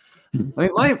 I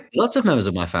mean, lots of members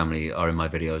of my family are in my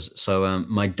videos. So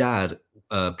my dad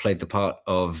played the part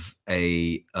of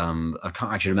I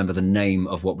can't actually remember the name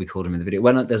of what we called him in the video.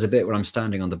 When there's a bit where I'm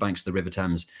standing on the banks of the River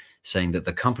Thames saying that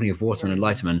the company of Waterman and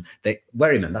Lighterman,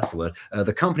 Wherryman, that's the word,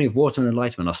 the company of Waterman and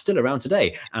Lighterman are still around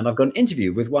today. And I've got an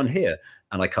interview with one here.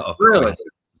 And I cut off before I had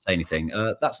to say anything.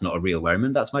 That's not a real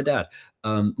Wherryman, that's my dad.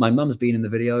 My mum's been in the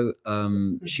video.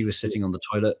 She was sitting on the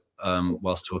toilet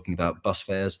whilst talking about bus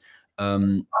fares. I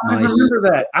remember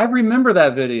that. I remember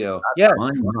that video. That's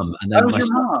my mum. And then that was your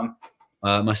mom.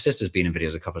 My sister's been in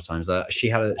videos a couple of times. She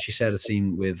shared a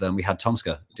scene with, we had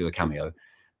Tomska do a cameo,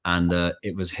 and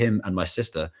it was him and my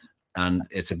sister. And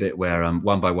it's a bit where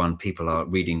one by one people are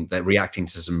they're reacting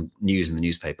to some news in the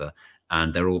newspaper,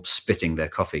 and they're all spitting their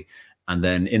coffee. And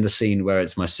then in the scene where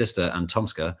it's my sister and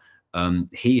Tomska,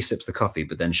 he sips the coffee,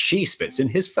 but then she spits in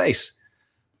his face.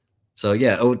 So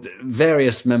yeah,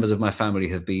 various members of my family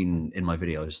have been in my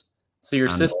videos. So your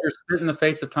sister spit in the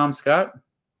face of Tom Scott?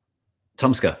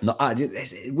 Tomska.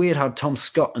 It's weird how Tom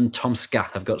Scott and Tom Ska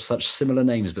have got such similar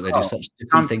names, but they do such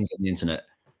different things on the internet.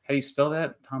 How do you spell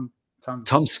that? Tom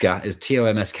Ska is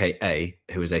Tomska,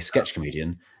 who is a sketch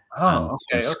comedian. Oh,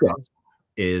 okay. Scott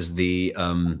is the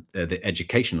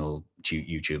educational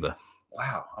YouTuber.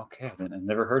 Wow. Okay. I've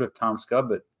never heard of Tom Scott,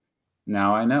 but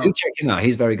now I know. Do check him out.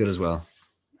 He's very good as well.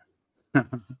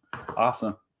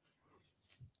 Awesome.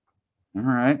 All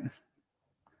right.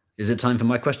 Is it time for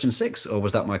my question 6, or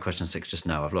was that my question 6 just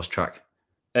now? I've lost track.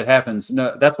 It happens.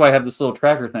 No, that's why I have this little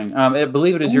tracker thing. I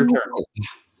believe it is your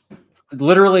turn.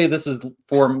 Literally, this is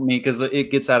for me because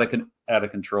it gets out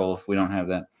of control if we don't have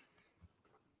that.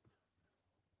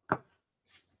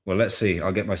 Well, let's see.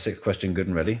 I'll get my 6th question good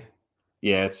and ready.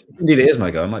 Yeah, indeed it is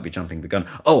my go. I might be jumping the gun.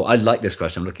 Oh, I like this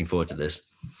question. I'm looking forward to this.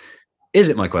 Is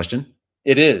it my question?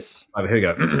 It is. All right,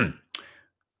 here we go.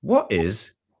 What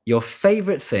is your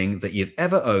favorite thing that you've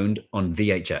ever owned on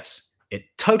VHS? It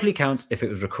totally counts if it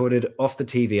was recorded off the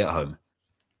TV at home.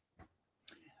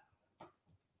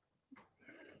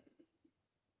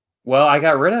 Well, I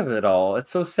got rid of it all. It's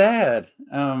so sad.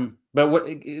 But what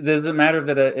does it matter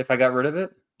that if I got rid of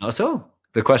it? Not at all.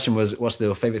 The question was, what's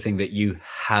your favorite thing that you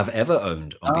have ever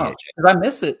owned on VHS? Because I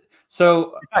miss it.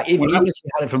 So even if you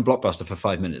had it from Blockbuster for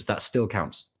 5 minutes, that still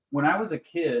counts. When I was a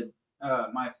kid,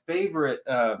 my favorite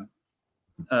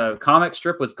comic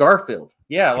strip was Garfield.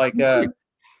 Yeah, like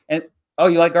and oh,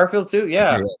 you like Garfield too?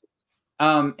 Yeah.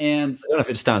 And I don't know if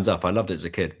it stands up. I loved it as a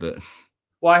kid, but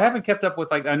well, I haven't kept up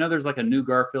with I know there's like a new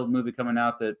Garfield movie coming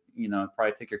out that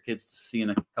probably take your kids to see in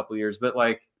a couple years. But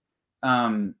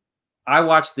I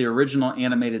watched the original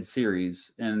animated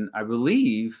series, and I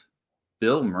believe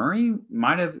Bill Murray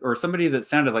might have, or somebody that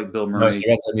sounded like Bill Murray.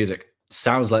 No, music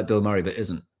sounds like Bill Murray, but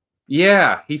isn't.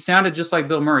 Yeah, he sounded just like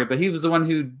Bill Murray, but he was the one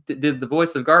who did the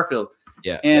voice of Garfield.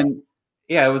 Yeah, and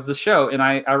yeah, it was the show, and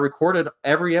I recorded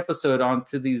every episode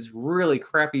onto these really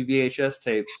crappy VHS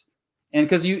tapes, and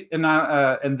because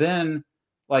and then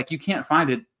you can't find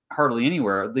it hardly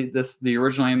anywhere. The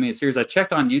original animated series. I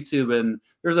checked on YouTube, and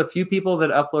there's a few people that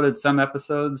uploaded some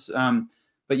episodes,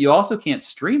 but you also can't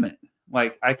stream it.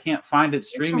 I can't find it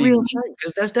streaming.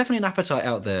 Because there's definitely an appetite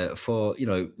out there for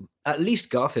at least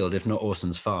Garfield, if not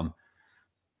Orson's Farm.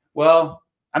 Well,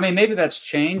 I mean, maybe that's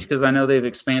changed because I know they've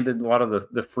expanded a lot of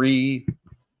the free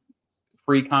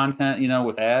content,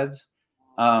 with ads.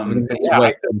 To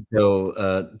wait until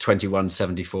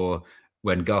 2174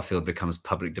 when Garfield becomes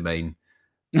public domain.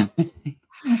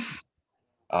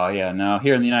 Oh yeah, no.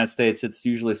 Here in the United States, it's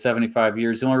usually 75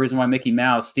 years. The only reason why Mickey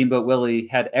Mouse, Steamboat Willie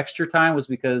had extra time was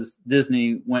because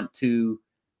Disney went to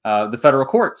the federal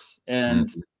courts and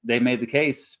they made the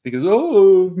case because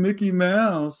Mickey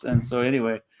Mouse. And so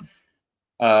anyway,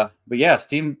 but yeah,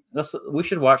 we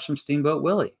should watch some Steamboat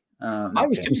Willie. I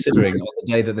was considering on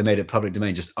the day that they made it public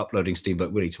domain, just uploading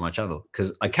Steamboat Willie to my channel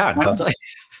because I can't I?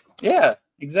 Yeah,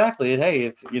 exactly. Hey,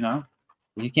 if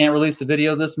you can't release the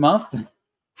video this month.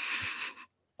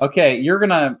 Okay,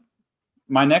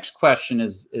 my next question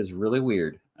is really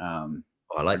weird. I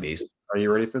like these. Are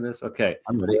you ready for this? Okay.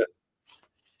 I'm ready.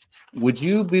 Would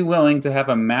you be willing to have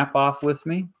a map off with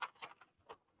me?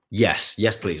 Yes,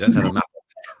 please. Let's have a map.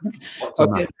 What's a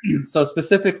map? So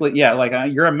specifically, yeah, like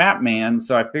you're a map man,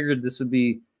 so I figured this would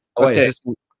be. Oh, okay.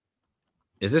 Wait,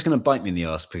 is this going to bite me in the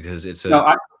ass because it's well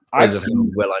I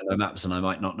know maps and I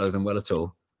might not know them well at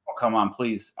all. Oh, come on,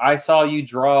 please. I saw you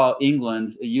draw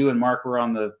England. You and Mark were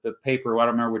on the paper. I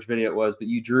don't remember which video it was, but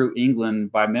you drew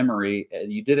England by memory,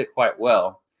 and you did it quite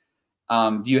well.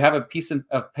 Do you have a piece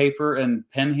of paper and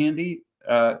pen handy,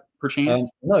 perchance?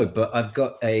 No, but I've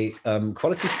got a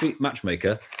Quality Street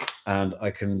matchmaker, and I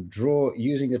can draw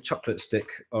using a chocolate stick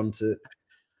onto...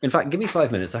 In fact, give me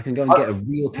 5 minutes. I can go and get a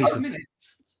real piece of...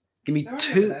 Give me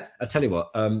two... I tell you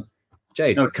what...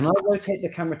 Jade, can I rotate the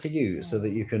camera to you so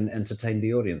that you can entertain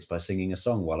the audience by singing a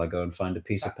song while I go and find a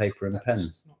piece of paper and a pen?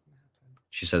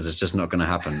 She says it's just not going to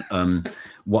happen.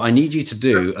 What I need you to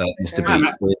do, Mr. Beat,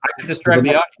 I can distract the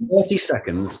audience. 30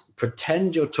 seconds,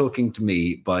 pretend you're talking to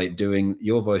me by doing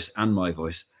your voice and my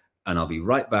voice, and I'll be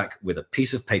right back with a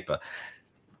piece of paper.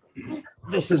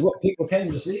 This is what people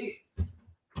came to see.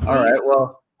 All right,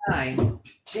 well. Fine.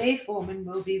 Jay Foreman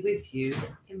will be with you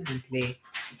imminently.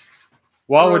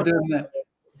 While we're doing that,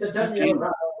 to turn you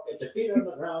around, get your feet on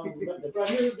the ground, but the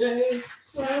brand new day,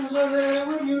 friends are there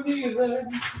when you need them,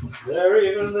 they're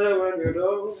even there when you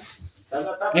don't.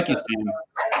 Thank you, Stan.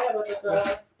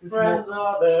 Friends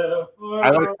are there. I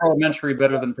like parliamentary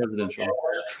better than presidential.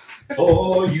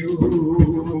 For you.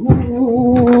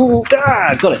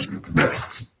 Got it.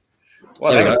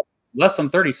 Well, less than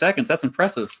 30 seconds. That's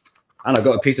impressive. And I've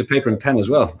got a piece of paper and pen as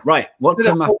well. Right. What's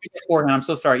a map? Beforehand, I'm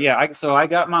so sorry. Yeah. So I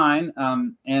got mine.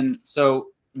 And so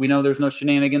we know there's no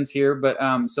shenanigans here, but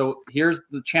so here's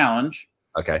the challenge.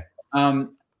 Okay.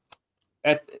 In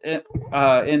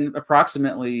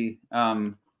approximately,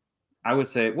 I would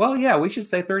say, well, yeah, we should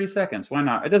say 30 seconds. Why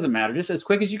not? It doesn't matter. Just as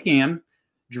quick as you can.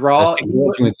 Draw.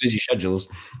 With busy schedules.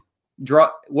 Draw.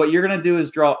 What you're going to do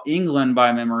is draw England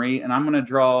by memory, and I'm going to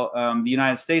draw the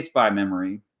United States by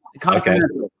memory. Okay.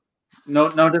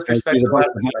 No disrespect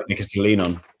to lean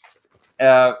on.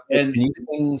 And can you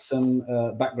sing some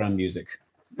background music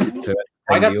to it?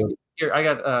 I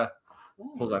got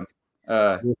hold on.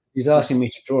 He's asking me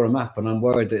to draw a map, and I'm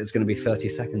worried that it's going to be 30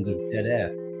 seconds of dead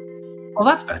air. Oh,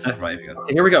 that's better. Right, here we go.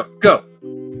 Okay, here we go. Go.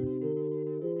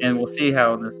 And we'll see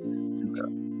how this ends up.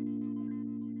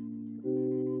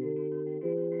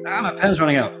 My pen's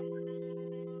running out.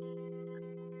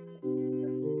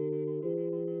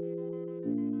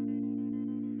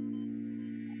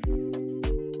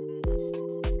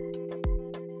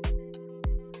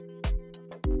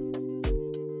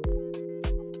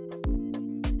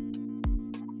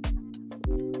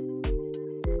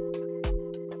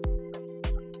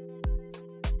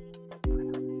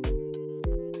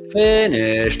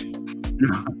 Finished.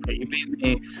 Okay, you beat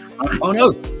me. Oh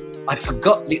no, I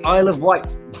forgot the Isle of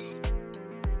Wight.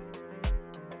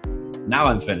 Now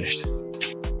I'm finished.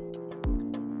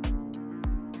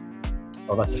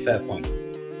 Oh, that's a fair point.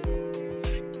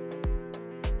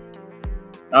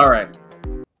 All right.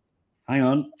 Hang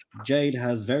on. Jade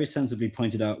has very sensibly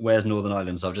pointed out where's Northern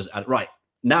Ireland, so I've just added. Right,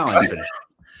 now I'm finished.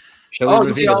 Shall we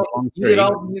reveal you did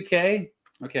all the UK?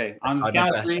 Okay, on the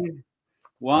count of 3.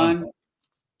 1,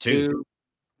 2,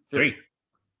 3.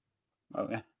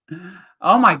 Okay.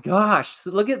 Oh my gosh!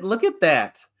 So look at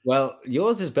that. Well,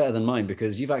 yours is better than mine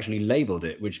because you've actually labeled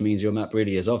it, which means your map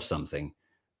really is of something.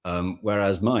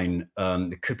 Whereas mine,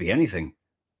 it could be anything.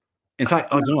 In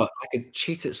fact, I don't know what, I could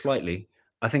cheat it slightly.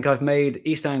 I think I've made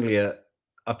East Anglia.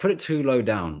 I've put it too low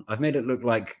down. I've made it look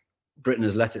like Britain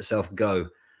has let itself go,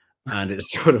 and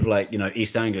it's sort of like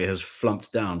East Anglia has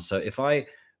flumped down. So if I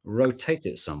rotate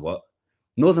it somewhat,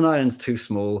 Northern Ireland's too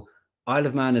small. Isle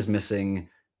of Man is missing.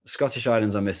 Scottish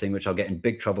Islands are missing, which I'll get in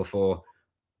big trouble for.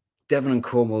 Devon and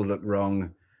Cornwall look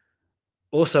wrong.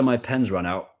 Also, my pen's run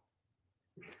out.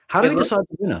 How do we decide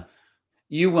the winner?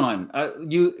 You won.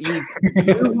 You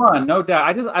won, no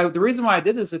doubt. The reason why I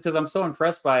did this is because I'm so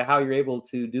impressed by how you're able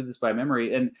to do this by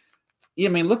memory. And I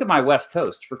mean, look at my West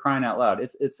Coast, for crying out loud.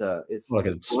 It's like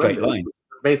a straight line,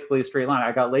 basically a straight line.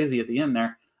 I got lazy at the end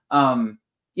there.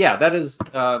 Yeah, that is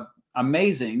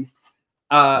amazing.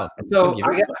 So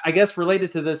I guess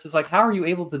related to this is like, how are you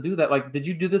able to do that? Like, did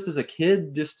you do this as a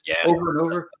kid, just over and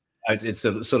over? It's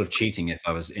a sort of cheating if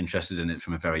I was interested in it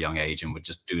from a very young age and would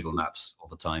just doodle maps all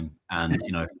the time. And,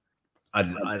 you know,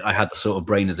 I had the sort of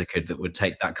brain as a kid that would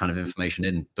take that kind of information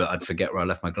in, but I'd forget where I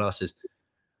left my glasses.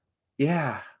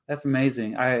 Yeah, that's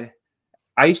amazing. I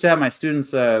used to have my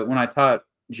students, when I taught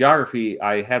geography,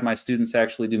 I had my students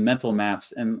actually do mental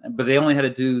maps, but they only had to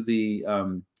do the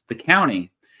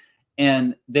county.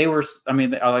 And they were, I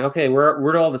mean, I was like, okay,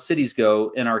 where do all the cities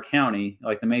go in our county,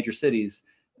 like the major cities?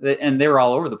 And they were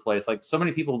all over the place. Like, so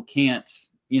many people can't,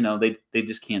 you know, they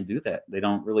just can't do that. They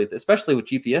don't really, especially with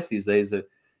GPS these days, that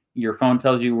your phone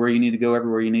tells you where you need to go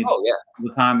everywhere you need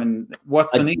the time. And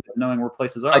what's the need of knowing where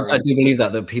places are? I do believe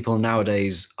that people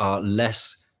nowadays are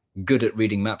less good at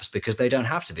reading maps because they don't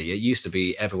have to be. It used to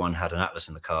be everyone had an atlas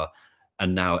in the car,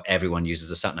 and now everyone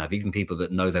uses a sat nav. Even people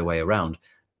that know their way around,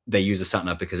 they use a sat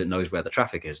nav because it knows where the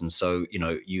traffic is. And so, you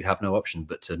know, you have no option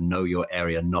but to know your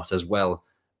area not as well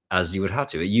as you would have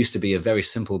to. It used to be a very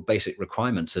simple, basic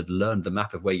requirement to learn the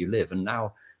map of where you live. And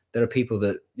now there are people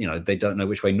that, you know, they don't know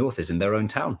which way north is in their own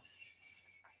town.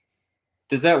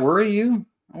 Does that worry you?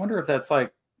 I wonder if that's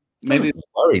like, maybe it doesn't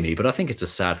worry me, but I think it's a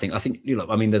sad thing. I think, you know,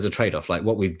 I mean, there's a trade-off. Like,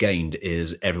 what we've gained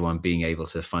is everyone being able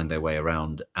to find their way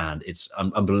around, and it's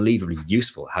unbelievably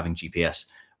useful having GPS.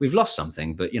 We've lost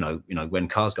something, but you know, when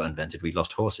cars got invented, we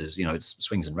lost horses. You know, it's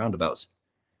swings and roundabouts.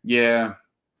 Yeah,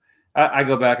 I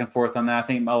go back and forth on that. I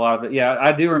think a lot of it. Yeah,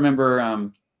 I do remember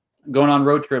going on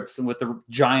road trips with the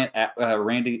giant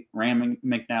Randy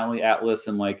McNally atlas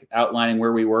and like outlining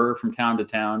where we were from town to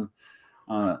town.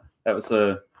 That was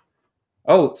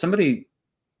somebody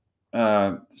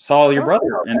saw your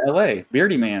brother in LA,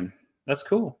 Beardy Man. That's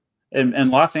cool. And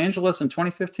Los Angeles in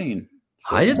 2015.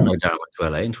 So, I didn't know Darren went to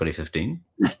LA in 2015.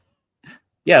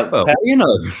 Yeah, well, you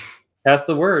know, pass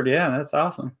the word. Yeah, that's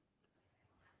awesome.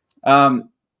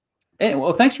 Anyway,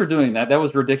 well, thanks for doing that. That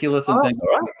was ridiculous. And that's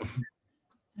all right.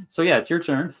 So yeah, it's your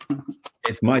turn.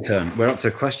 It's my turn. We're up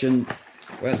to question.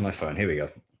 Where's my phone? Here we go.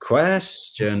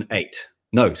 Question 8.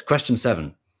 No, question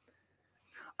 7.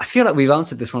 I feel like we've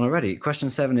answered this one already.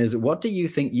 Question 7 is, what do you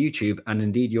think YouTube and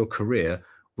indeed your career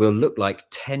will look like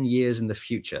 10 years in the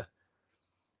future?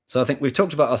 So I think we've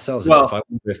talked about ourselves enough. I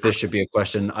wonder if this should be a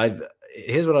question.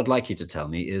 Here's what I'd like you to tell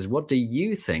me is, what do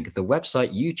you think the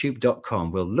website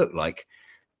youtube.com will look like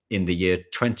in the year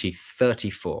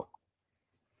 2034?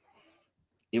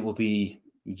 It will be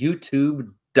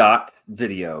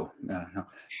youtube.video. No.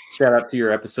 Shout out to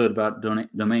your episode about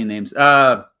domain names.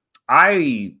 I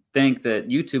think that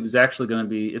YouTube is actually going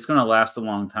to last a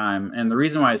long time. And the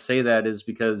reason why I say that is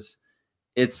because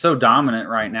it's so dominant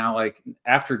right now. Like,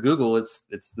 after Google, it's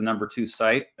the #2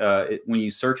 site. When you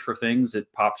search for things,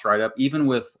 it pops right up. Even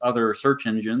with other search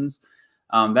engines,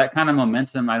 that kind of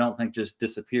momentum, I don't think just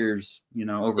disappears, you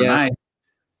know, overnight. Yeah.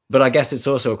 But I guess it's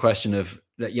also a question of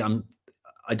that. Yeah,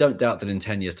 I don't doubt that in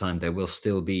 10 years' time there will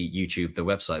still be YouTube, the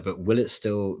website, but will it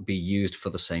still be used for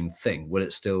the same thing? Will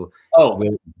it still?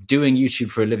 Will doing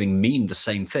YouTube for a living mean the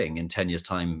same thing in 10 years'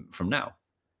 time from now?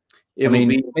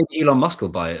 Maybe Elon Musk will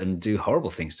buy it and do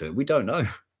horrible things to it. We don't know.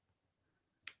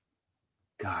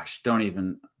 Gosh, don't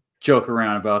even joke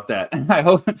around about that. I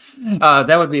hope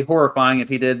that would be horrifying if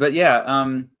he did. But yeah,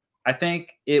 I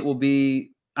think it will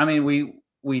be. I mean,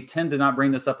 we tend to not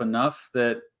bring this up enough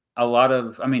that a lot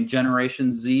of,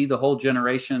 Generation Z, the whole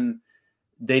generation,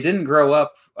 they didn't grow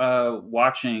up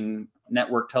watching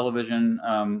network television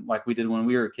like we did when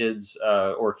we were kids,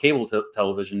 or cable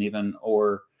television even,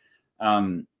 or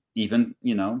even,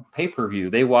 pay-per-view.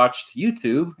 They watched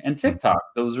YouTube and TikTok.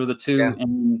 Those are the two. Yeah.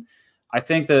 And I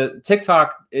think that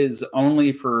TikTok is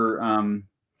only for,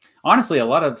 honestly, a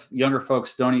lot of younger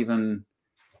folks don't even,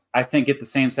 I think, get the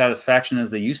same satisfaction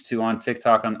as they used to on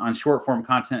TikTok on short form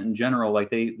content in general. Like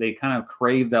they kind of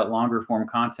crave that longer form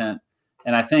content.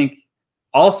 And I think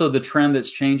also the trend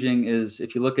that's changing is,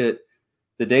 if you look at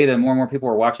the data, more and more people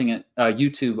are watching it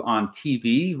YouTube on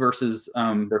TV versus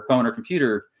their phone or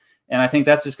computer. And I think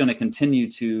that's just going to continue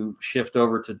to shift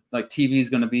over to, like, TV is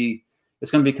going to be,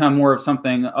 it's going to become more of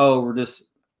something, we're just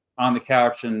on the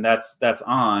couch and that's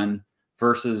on,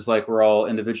 versus like we're all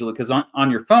individually, because on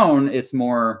your phone, it's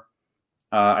more,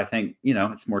 I think,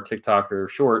 it's more TikTok or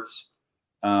shorts.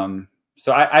 So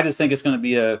I just think it's going to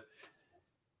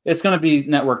be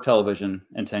network television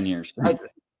in 10 years.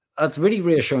 That's really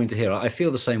reassuring to hear. I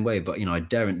feel the same way, but I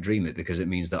daren't dream it because it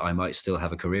means that I might still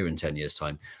have a career in 10 years'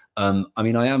 time. I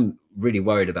mean, I am really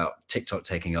worried about TikTok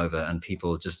taking over and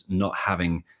people just not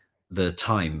having the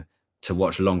time to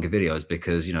watch longer videos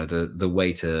because the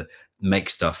way to make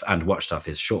stuff and watch stuff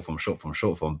is short form, short form,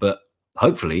 short form. But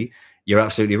hopefully, you're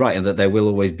absolutely right, and that there will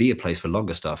always be a place for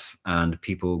longer stuff, and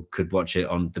people could watch it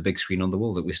on the big screen on the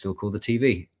wall that we still call the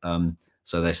TV.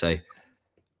 So they say.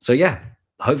 So yeah.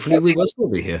 Hopefully we will still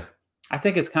be here. I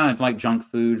think it's kind of like junk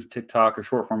food, TikTok or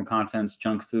short form content's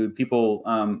junk food. People,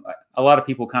 a lot of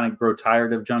people kind of grow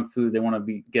tired of junk food. They want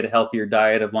to get a healthier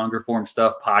diet of longer form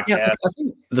stuff, podcasts. Yeah, I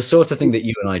think the sort of thing that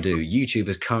you and I do, YouTube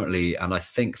is currently, and I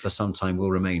think for some time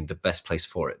will remain, the best place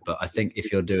for it. But I think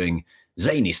if you're doing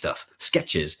zany stuff,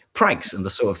 sketches, pranks, and the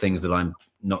sort of things that I'm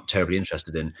not terribly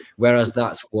interested in, whereas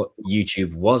that's what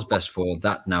YouTube was best for,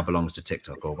 that now belongs to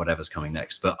TikTok or whatever's coming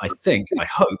next. But I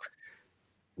hope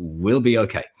we'll be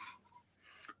okay.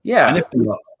 Yeah, and if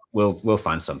not, we'll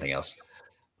find something else.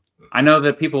 I know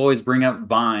that people always bring up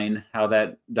Vine, how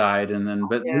that died,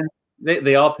 but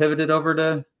they all pivoted over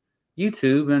to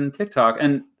YouTube and TikTok.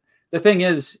 And the thing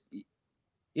is,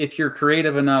 if you're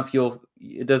creative enough,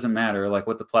 it doesn't matter like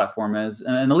what the platform is,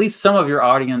 and at least some of your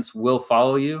audience will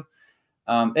follow you.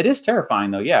 It is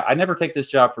terrifying though. Yeah, I never take this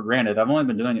job for granted. I've only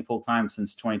been doing it full time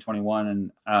since 2021,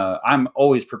 and I'm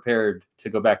always prepared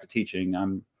to go back to teaching.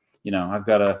 I've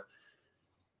got to.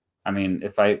 I mean,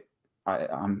 if I'm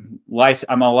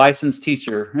a licensed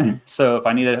teacher, so if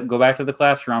I need to go back to the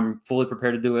classroom, I'm fully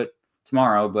prepared to do it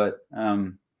tomorrow. But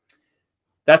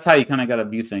that's how you kind of got to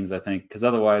view things, I think, because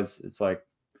otherwise, it's like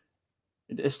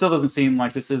it still doesn't seem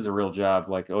like this is a real job.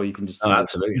 Like, oh, you can just do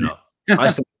absolutely not.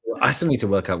 I still need to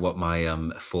work out what my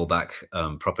fallback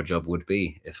proper job would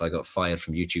be if I got fired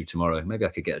from YouTube tomorrow. Maybe I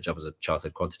could get a job as a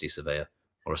chartered quantity surveyor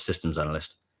or a systems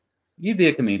analyst. You'd be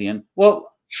a comedian. Well,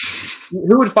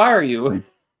 who would fire you?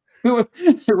 who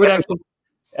would actually?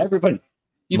 Everybody.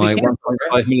 My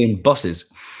 1.5 million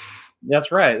bosses.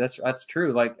 That's right. That's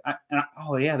true. Like,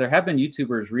 oh yeah, there have been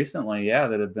YouTubers recently,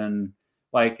 that have been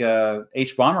like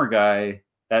H Bomber guy.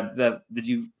 That did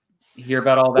you hear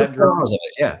about all that?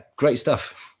 Yeah, great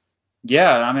stuff.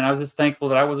 Yeah, I mean, I was just thankful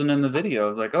that I wasn't in the video. I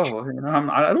was like, oh,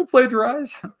 I don't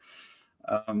plagiarize.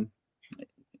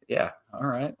 Yeah, all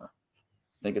right.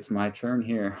 I think it's my turn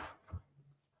here.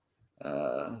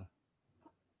 I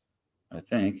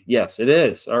think. Yes, it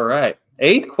is. All right.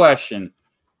 8th question.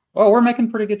 Oh, we're making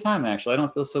pretty good time, actually. I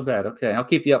don't feel so bad. Okay, I'll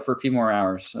keep you up for a few more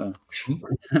hours. So.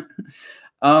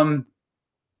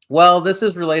 Well, this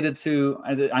is related to,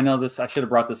 I know this, I should have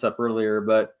brought this up earlier,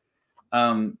 but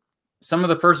some of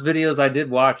the first videos I did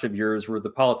watch of yours were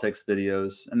the politics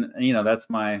videos. And that's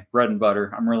my bread and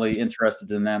butter. I'm really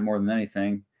interested in that more than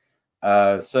anything.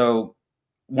 So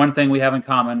one thing we have in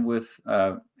common with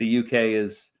the UK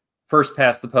is first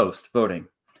past the post voting.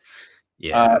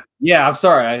 Yeah. Yeah, I'm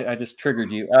sorry. I just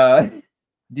triggered you.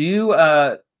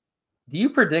 Do you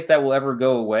predict that will ever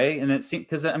go away? And it seems,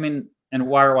 because I mean, and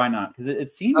why or why not? Because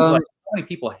it seems like so many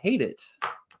people hate it.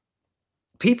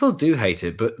 People do hate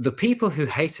it, but the people who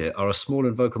hate it are a small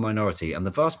and vocal minority, and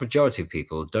the vast majority of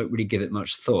people don't really give it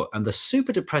much thought. And the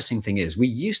super depressing thing is, we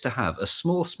used to have a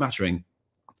small smattering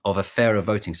of a fairer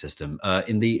voting system.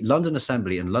 In the London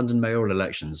Assembly and London mayoral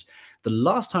elections, the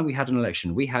last time we had an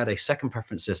election, we had a second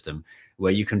preference system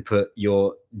where you can put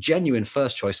your genuine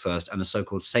first choice first and a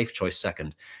so-called safe choice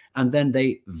second. And then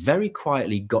they very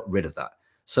quietly got rid of that.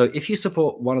 So if you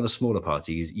support one of the smaller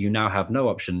parties, you now have no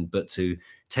option but to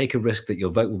take a risk that your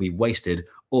vote will be wasted,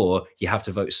 or you have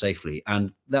to vote safely.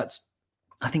 And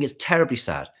I think it's terribly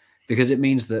sad, because it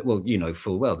means that, well,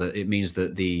 full well that it means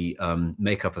that the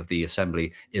makeup of the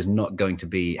assembly is not going to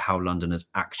be how Londoners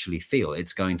actually feel.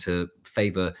 It's going to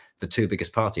favor the two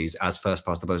biggest parties, as first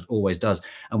past the post always does.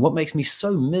 And what makes me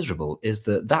so miserable is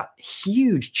that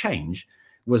huge change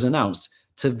was announced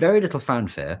to very little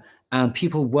fanfare, and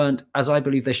people weren't, as I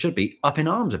believe they should be, up in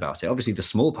arms about it. Obviously, the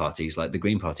small parties, like the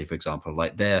Green Party, for example,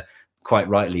 like they're quite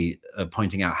rightly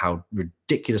pointing out how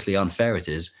ridiculously unfair it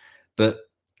is. But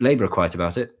Labour are quiet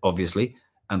about it, obviously,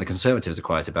 and the Conservatives are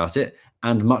quiet about it,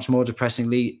 and much more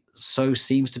depressingly, so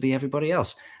seems to be everybody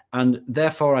else. And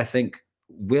therefore, I think,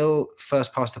 will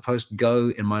first past the post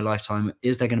go in my lifetime?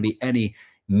 Is there going to be any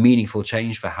meaningful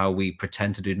change for how we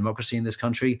pretend to do democracy in this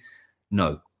country?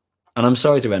 No. And I'm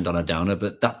sorry to end on a downer,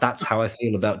 but that's how I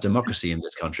feel about democracy in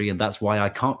this country, and that's why I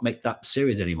can't make that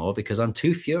series anymore, because I'm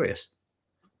too furious.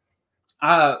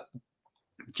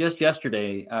 Just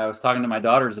yesterday, I was talking to my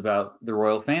daughters about the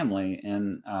royal family,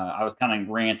 and I was kind of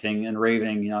ranting and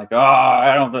raving, like, oh,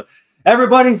 I don't.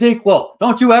 everybody's equal.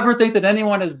 Don't you ever think that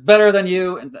anyone is better than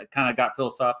you? And that kind of got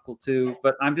philosophical too.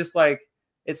 But I'm just like,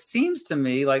 it seems to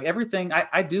me like everything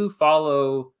I do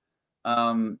follow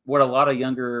what a lot of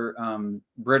younger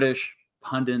British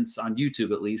pundits on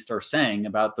YouTube, at least, are saying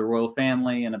about the royal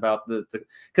family and about the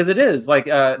because it is like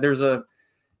there's a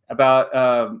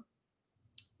about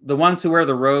the ones who wear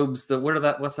the robes.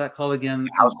 What's that called again?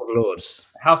 House of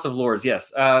Lords. House of Lords.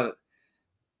 Yes.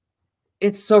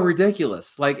 It's so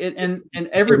ridiculous. Like it, and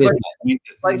everybody,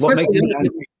 like,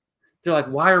 they're like,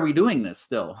 why are we doing this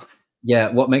still? Yeah,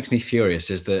 what makes me furious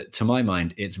is that, to my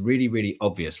mind, it's really, really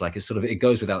obvious. Like, it's sort of, it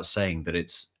goes without saying that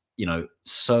it's, you know,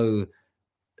 so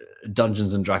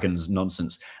Dungeons and Dragons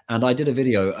nonsense. And I did a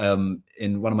video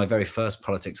in one of my very first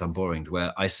Politics Unboring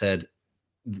where I said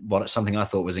something I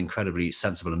thought was incredibly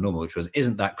sensible and normal, which was,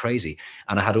 isn't that crazy?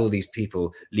 And I had all these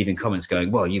people leaving comments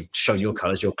going, well, you've shown your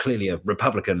colors, you're clearly a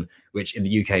Republican, which in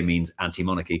the UK means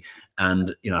anti-monarchy.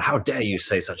 And, you know, how dare you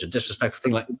say such a disrespectful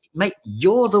thing? Like, mate,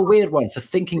 you're the weird one for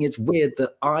thinking it's weird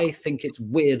that I think it's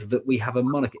weird that we have a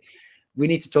monarchy. We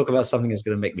need to talk about something that's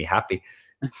going to make me happy.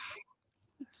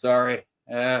 Sorry.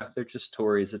 They're just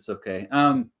Tories. It's okay.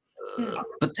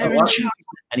 But they're in charge.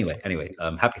 Anyway,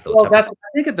 happy thoughts. Well, I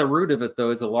think at the root of it, though,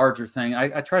 is a larger thing.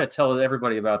 I try to tell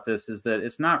everybody about this, is that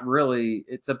it's not really,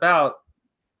 it's about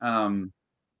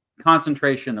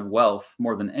concentration of wealth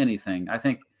more than anything. I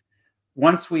think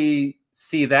once we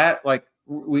see that, like,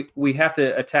 we have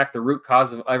to attack the root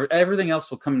cause of everything else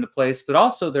will come into place. But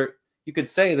also you could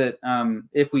say that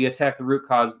if we attack the root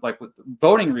cause, like with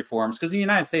voting reforms, because in the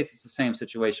United States, it's the same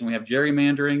situation. We have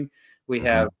gerrymandering. We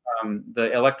have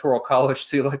the electoral college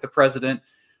to elect the president.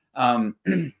 I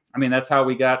mean, that's how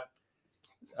we got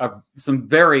some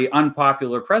very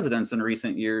unpopular presidents in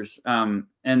recent years.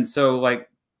 And so, like,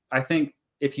 I think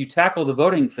if you tackle the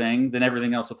voting thing, then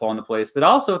everything else will fall into place. But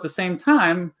also at the same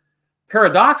time,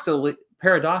 paradoxically,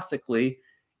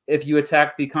 if you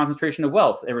attack the concentration of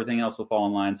wealth, everything else will fall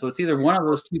in line. So it's either one of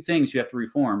those two things you have to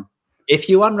reform. If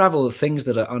you unravel the things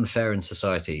that are unfair in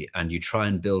society and you try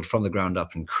and build from the ground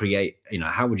up and create, you know,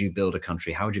 how would you build a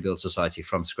country? How would you build society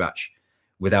from scratch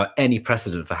without any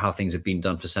precedent for how things have been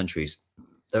done for centuries?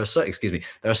 There are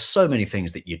so many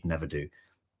things that you'd never do.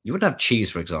 You wouldn't have cheese,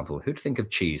 for example. Who'd think of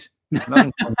cheese?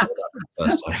 Imagine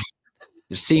first time.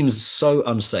 It seems so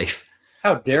unsafe.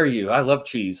 How dare you? I love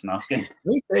cheese, Noskin.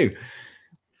 Me too.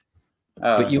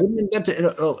 But you wouldn't invent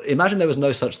it. Imagine there was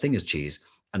no such thing as cheese,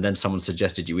 and then someone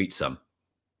suggested you eat some.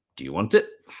 Do you want it?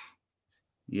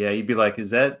 Yeah, you'd be like,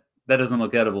 that doesn't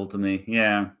look edible to me.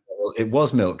 Yeah. Well, it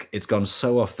was milk. It's gone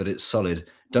so off that it's solid.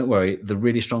 Don't worry. The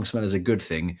really strong smell is a good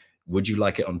thing. Would you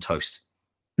like it on toast?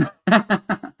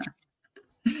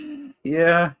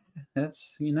 Yeah,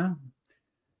 that's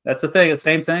the thing. The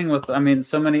same thing with, I mean,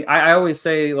 so many, I always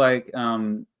say, like,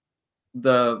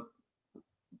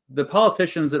 the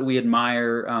politicians that we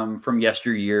admire from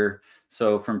yesteryear,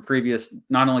 so from previous,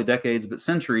 not only decades, but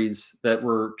centuries, that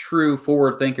were true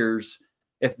forward thinkers,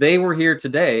 if they were here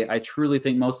today, I truly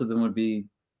think most of them would be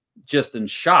just in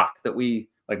shock that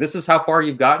this is how far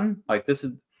you've gotten. Like,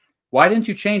 why didn't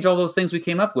you change all those things we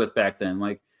came up with back then?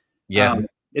 Like, yeah,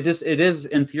 it is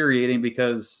infuriating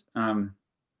because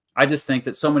I just think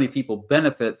that so many people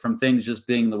benefit from things just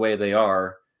being the way they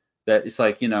are, that it's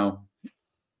like, no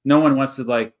one wants to,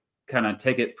 like, kind of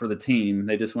take it for the team.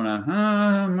 They just want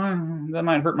to, that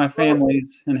might hurt my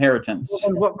family's inheritance.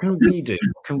 Well, what can we do?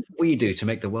 What can we do to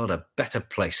make the world a better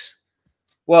place?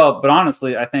 Well, but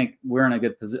honestly, I think we're in a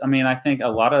good position. I mean, I think a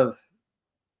lot of,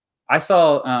 I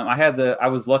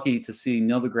was lucky to see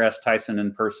Neil deGrasse Tyson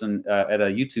in person at a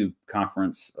YouTube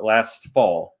conference last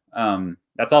fall.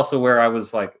 That's also where I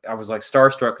was like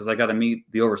starstruck, because I got to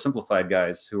meet the Oversimplified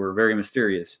guys, who were very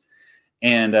mysterious.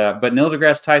 And but Neil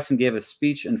deGrasse Tyson gave a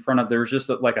speech in front of, there was just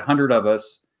like 100 of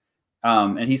us,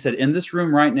 and he said, in this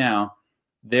room right now,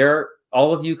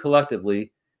 all of you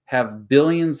collectively have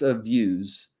billions of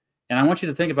views, and I want you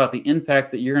to think about the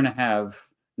impact that you're going to have,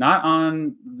 not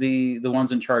on the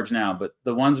ones in charge now, but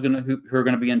the ones who are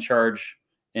going to be in charge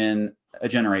in a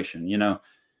generation.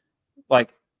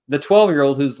 Like the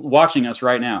 12-year-old who's watching us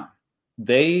right now,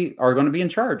 they are going to be in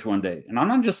charge one day. And I'm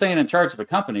not just saying in charge of a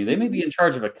company, they may be in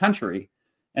charge of a country.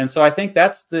 And so I think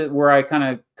that's where I kind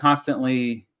of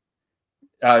constantly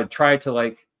try to,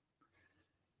 like,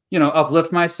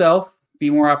 uplift myself, be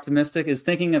more optimistic, is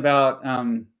thinking about,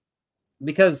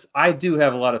 because I do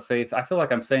have a lot of faith. I feel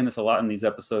like I'm saying this a lot in these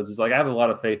episodes. Is like, I have a lot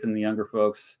of faith in the younger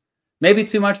folks, maybe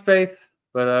too much faith,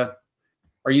 but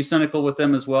are you cynical with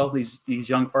them as well? These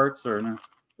young parts, or no?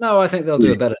 No, I think they'll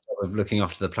do a better job of looking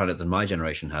after the planet than my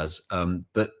generation has.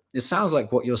 But it sounds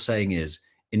like what you're saying is,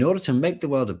 in order to make the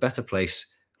world a better place,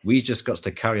 We just got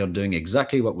to carry on doing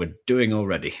exactly what we're doing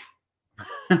already.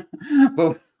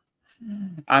 But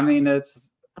I mean, I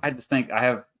just think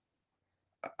I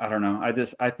don't know.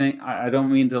 I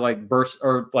don't mean to like burst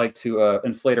or like to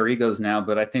inflate our egos now,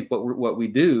 but I think what we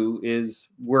do is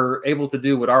we're able to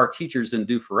do what our teachers didn't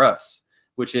do for us,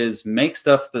 which is make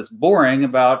stuff that's boring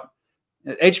about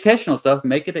educational stuff,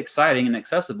 make it exciting and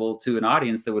accessible to an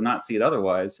audience that would not see it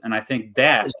otherwise. And I think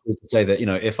that to say that, you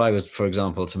know, if I was, for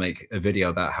example, to make a video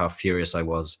about how furious I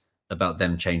was about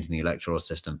them changing the electoral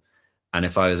system, and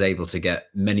if I was able to get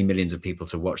many millions of people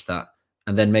to watch that,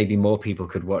 and then maybe more people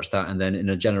could watch that, and then in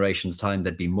a generation's time,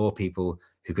 there'd be more people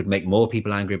who could make more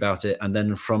people angry about it, and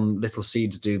then from little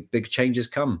seeds do big changes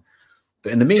come.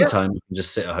 But in the meantime, you can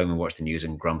just sit at home and watch the news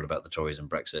and grumble about the Tories and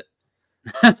Brexit.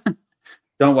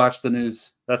 Don't watch the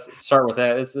news. Start with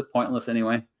that. It's pointless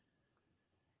anyway.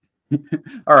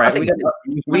 All right.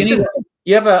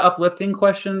 You have an uplifting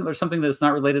question or something that's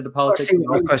not related to politics? See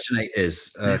what question 8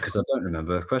 is, because I don't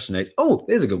remember. Question 8. Oh,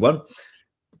 here's a good one.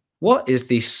 What is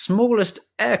the smallest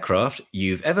aircraft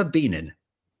you've ever been in?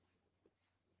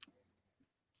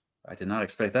 I did not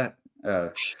expect that.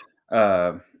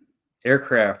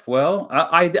 Aircraft. Well,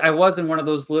 I was in one of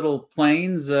those little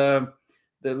planes.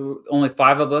 Only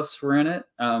 5 of us were in it.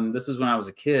 This is when I was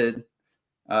a kid.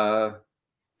 I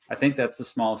think that's the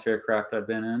smallest aircraft I've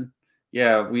been in.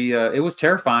 Yeah, it was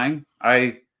terrifying.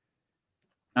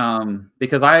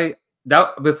 Because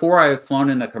before I had flown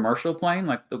in a commercial plane,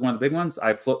 like one of the big ones,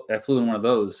 I flew in one of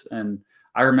those, and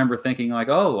I remember thinking like,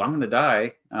 "Oh, I'm going to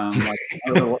die." Like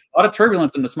a lot of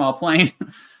turbulence in a small plane.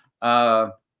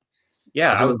 Yeah,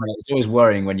 it's always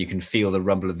worrying when you can feel the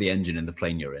rumble of the engine in the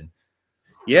plane you're in.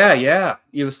 Yeah,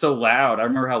 it was so loud. I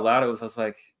remember how loud it was. I was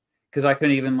like, because I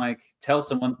couldn't even like tell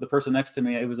the person next to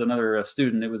me. It was another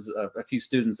student. It was a few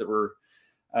students that were.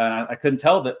 I couldn't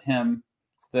tell him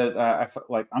that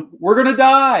we're gonna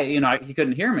die. You know, he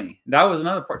couldn't hear me. That was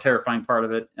another terrifying part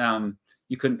of it.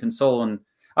 You couldn't console, and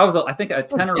I think at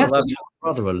 10 or 11.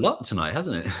 Rather a lot tonight,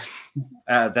 hasn't it?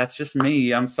 That's just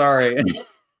me. I'm sorry.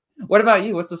 What about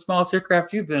you? What's the smallest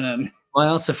aircraft you've been in? My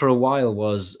answer for a while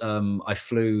was I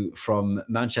flew from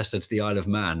Manchester to the Isle of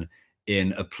Man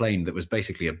in a plane that was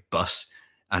basically a bus,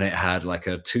 and it had like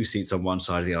 2 seats on one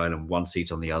side of the island, 1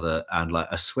 seat on the other, and like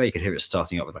I swear you could hear it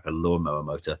starting up with like a lawnmower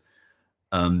motor.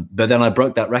 But then I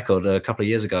broke that record a couple of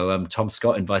years ago. Tom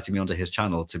Scott invited me onto his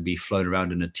channel to be flown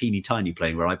around in a teeny tiny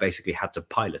plane where I basically had to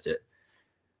pilot it.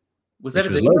 Was that a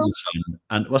video? Loads of fun.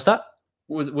 And what's that?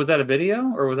 Was that a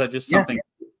video, or was that just something?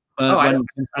 When Tom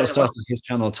Scott started his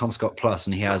channel, Tom Scott Plus,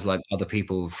 and he has like other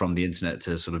people from the internet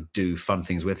to sort of do fun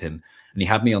things with him. And he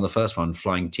had me on the first one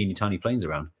flying teeny tiny planes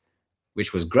around,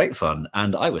 which was great fun.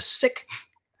 And I was sick.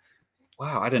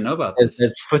 Wow, I didn't know about this.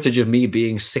 There's footage of me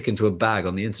being sick into a bag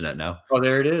on the internet now. Oh,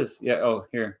 there it is. Yeah. Oh,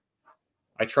 here.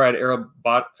 I tried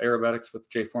aerobatics with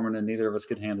Jay Foreman, and neither of us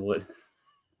could handle it.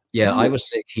 Yeah, I was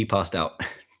sick. He passed out.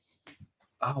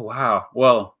 Oh, wow.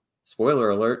 Well,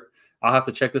 spoiler alert. I'll have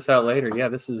to check this out later. Yeah,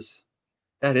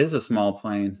 that is a small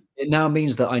plane. It now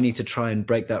means that I need to try and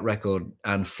break that record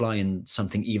and fly in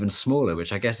something even smaller,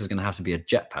 which I guess is going to have to be a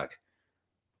jetpack.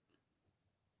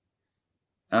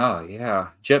 Oh, yeah.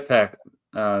 Jetpack.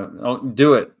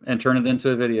 Do it and turn it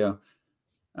into a video.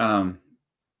 Of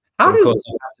course, I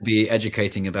have to be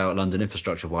educating about London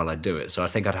infrastructure while I do it. So I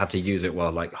think I'd have to use it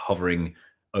while like hovering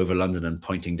over London and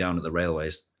pointing down at the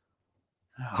railways.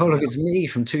 Oh, look, it's me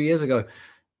from 2 years ago.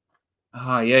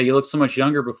 Oh, yeah. You look so much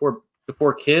younger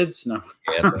before kids. No.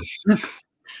 Yeah.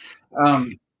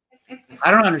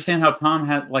 I don't understand how Tom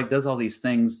does all these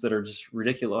things that are just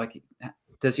ridiculous. Like,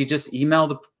 does he just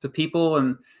email the people?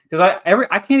 And because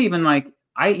I can't even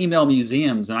I email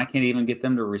museums and I can't even get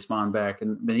them to respond back.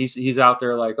 And he's out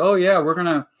there like, oh yeah, we're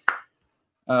gonna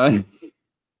I'm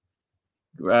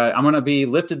gonna be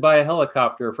lifted by a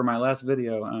helicopter for my last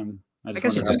video. I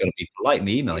guess you just got to be polite in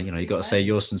the email. You know, you got to say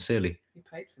yours sincerely. He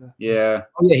paid for that. Yeah.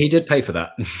 Oh yeah, he did pay for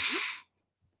that.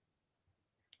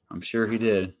 I'm sure he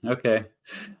did. Okay.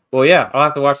 Well, yeah, I'll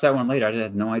have to watch that one later. I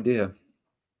had no idea.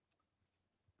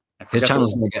 His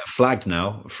channel's going to get flagged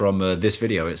now from this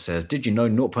video. It says, did you know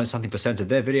 0.something% of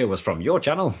their video was from your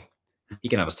channel? You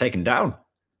can have us taken down.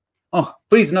 Oh,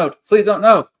 please note. Please don't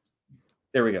know.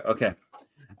 There we go. Okay.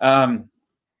 All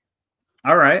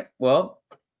right. Well,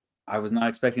 I was not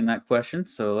expecting that question.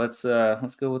 So let's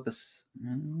go with this.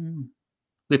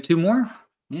 We have 2 more?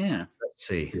 Yeah. Let's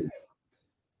see.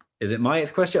 Is it my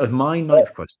 8th question or my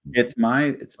 9th question? It's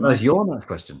your 9th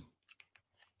question.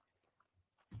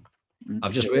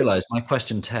 I've just realized my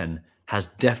question 10 has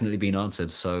definitely been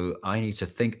answered, so I need to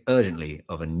think urgently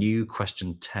of a new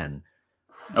question 10.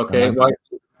 Okay.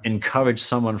 encourage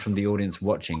someone from the audience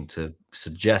watching to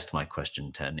suggest my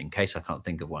question 10 in case I can't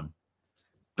think of one.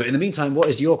 But in the meantime, what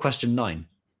is your question 9?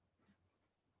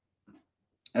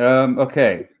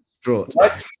 Okay. Draw it.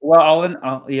 Well,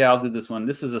 I'll do this one.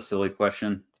 This is a silly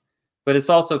question, but it's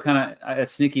also kind of a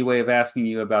sneaky way of asking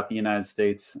you about the United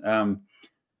States.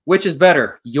 Which is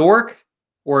better, York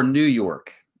or New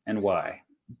York, and why?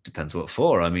 Depends what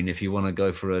for. I mean, if you want to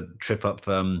go for a trip up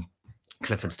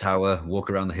Clifford's Tower,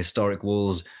 walk around the historic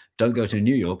walls, don't go to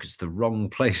New York. It's the wrong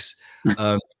place.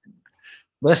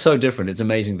 They're so different. It's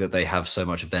amazing that they have so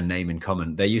much of their name in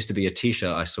common. There used to be a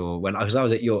T-shirt I saw when I was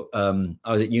at York. I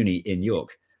was at uni in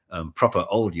York, proper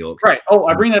old York. Right. Oh,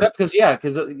 I bring that up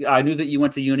because I knew that you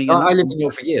went to uni. I lived in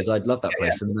York for years. I'd love that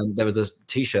place. And then there was a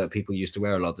T-shirt people used to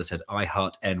wear a lot that said "I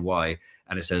heart NY,"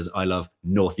 and it says "I love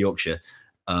North Yorkshire."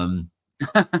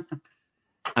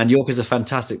 And York is a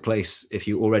fantastic place if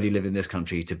you already live in this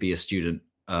country to be a student.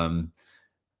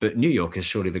 But New York is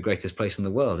surely the greatest place in the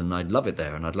world, and I'd love it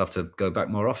there, and I'd love to go back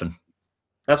more often.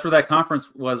 That's where that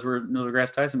conference was, where Neil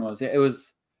deGrasse Tyson was. Yeah, it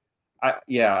was. I've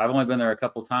only been there a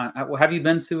couple times. Have you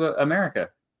been to America?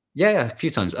 Yeah, a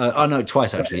few times. Oh no,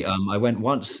 twice actually. I went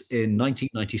once in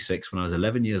 1996 when I was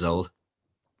 11 years old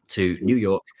to New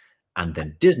York, and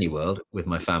then Disney World with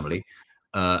my family.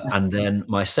 And then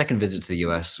my second visit to the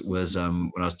US was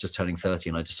when I was just turning 30,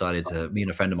 and I decided me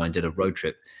and a friend of mine did a road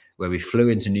trip where we flew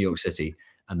into New York City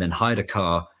and then hired a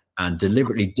car and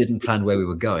deliberately didn't plan where we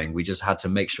were going. We just had to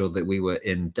make sure that we were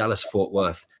in Dallas-Fort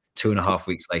Worth 2.5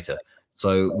 weeks later.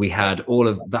 So we had all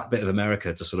of that bit of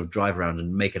America to sort of drive around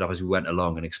and make it up as we went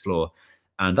along and explore.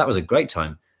 And that was a great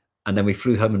time. And then we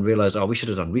flew home and realized, oh, we should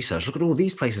have done research. Look at all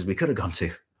these places we could have gone to.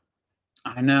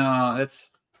 I know.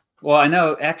 Well, I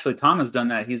know actually Tom has done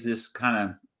that. He's just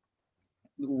kind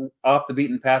of off the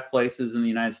beaten path places in the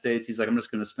United States. He's like, I'm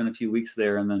just going to spend a few weeks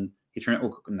there. And then he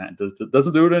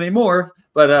doesn't do it anymore.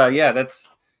 But yeah, that's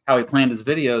how he planned his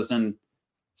videos. And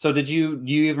so do you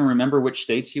even remember which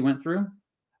states you went through?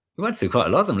 We went through quite a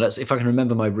lot of them. If I can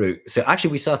remember my route. So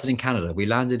actually we started in Canada. We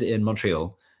landed in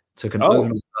Montreal, took an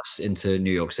overnight bus into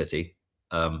New York City.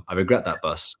 I regret that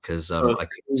bus because I couldn't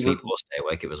sleep or stay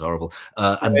awake. It was horrible.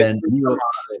 And then New York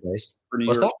State.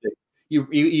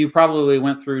 You probably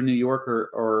went through New York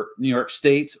or New York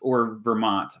State or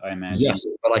Vermont, I imagine. Yes,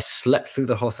 but I slept through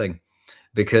the whole thing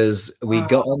because we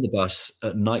got on the bus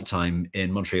at nighttime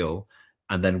in Montreal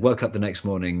and then woke up the next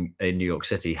morning in New York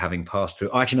City, having passed through.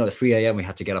 Actually, no, at 3 a.m. we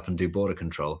had to get up and do border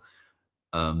control.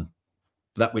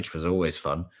 Which was always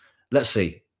fun. Let's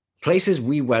see. Places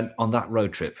we went on that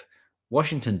road trip.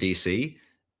 Washington, D.C.,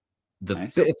 the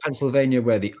bit of Pennsylvania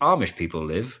where the Amish people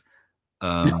live,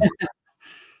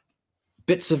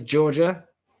 bits of Georgia.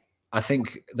 I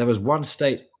think there was one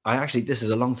state, this is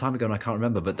a long time ago and I can't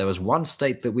remember, but there was one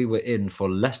state that we were in for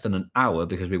less than an hour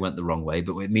because we went the wrong way,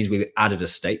 but it means we added a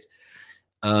state.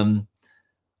 I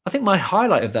think my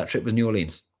highlight of that trip was New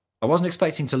Orleans. I wasn't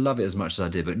expecting to love it as much as I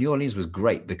did, but New Orleans was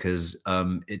great because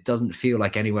it doesn't feel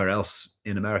like anywhere else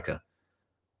in America.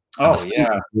 Oh,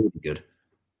 yeah. Really good.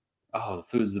 Oh, the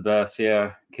food's the best.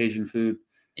 Yeah. Cajun food.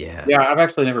 Yeah. Yeah. I've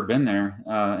actually never been there.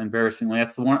 Embarrassingly.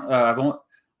 That's the one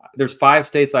there's 5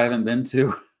 states I haven't been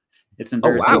to. It's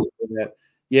embarrassing. Oh, wow.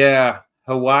 Yeah.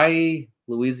 Hawaii,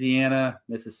 Louisiana,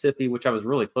 Mississippi, which I was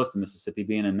really close to Mississippi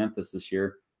being in Memphis this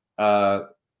year.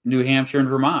 New Hampshire and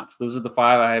Vermont. Those are the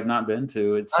 5 I have not been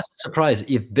to. That's a surprise.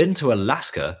 You've been to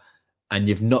Alaska and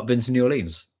you've not been to New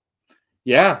Orleans.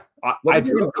 Yeah.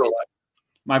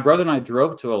 My brother and I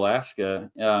drove to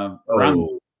Alaska.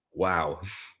 Wow.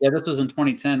 Yeah, this was in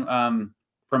 2010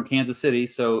 from Kansas City.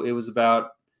 So it was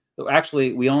about,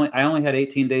 actually, I only had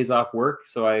 18 days off work.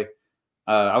 So I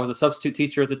was a substitute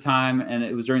teacher at the time, and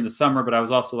it was during the summer, but I was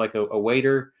also like a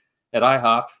waiter at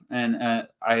IHOP. And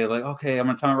I like, okay, I'm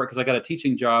going to time work because I got a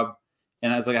teaching job.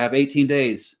 And I was like, I have 18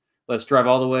 days. Let's drive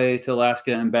all the way to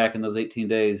Alaska and back in those 18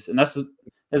 days. And as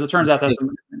it turns out, that's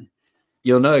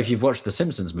you'll know if you've watched the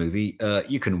Simpsons movie,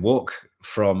 you can walk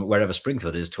from wherever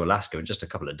Springfield is to Alaska in just a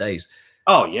couple of days.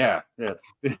 Oh, yeah.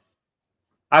 I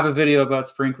have a video about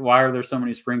Springfield. Why are there so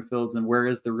many Springfields, and where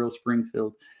is the real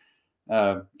Springfield?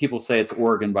 People say it's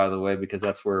Oregon, by the way, because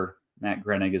that's where Matt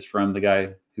Groening is from, the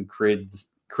guy who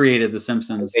created the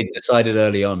Simpsons. They decided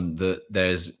early on that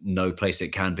there's no place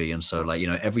it can be. And so,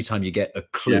 every time you get a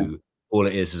clue, all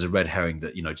it is a red herring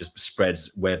that, just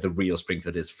spreads where the real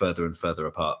Springfield is further and further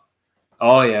apart.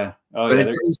 Oh, yeah.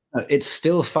 But it's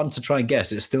still fun to try and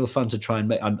guess. It's still fun to try and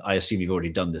make. I assume you've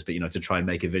already done this, but to try and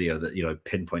make a video that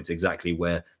pinpoints exactly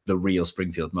where the real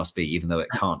Springfield must be, even though it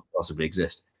can't possibly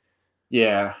exist.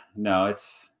 Yeah, no,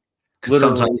 it's because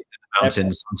sometimes it's in the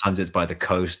mountains, sometimes it's by the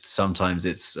coast, sometimes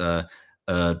it's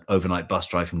overnight bus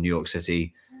drive from New York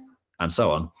City, and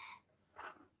so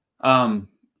on.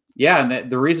 Yeah, and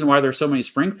the reason why there's so many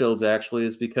Springfields actually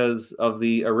is because of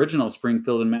the original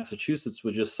Springfield in Massachusetts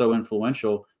was just so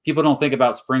influential. People don't think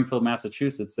about Springfield,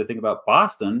 Massachusetts. They think about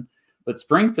Boston, but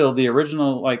Springfield, the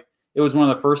original, like, it was one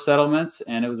of the first settlements,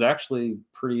 and it was actually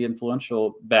pretty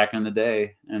influential back in the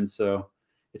day. And so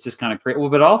it's just kind of crazy. Well,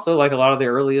 but also, like, a lot of the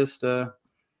earliest,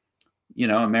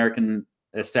 American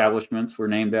establishments were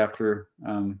named after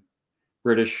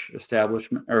British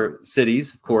establishment or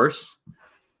cities, of course.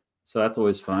 So that's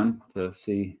always fun to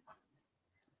see.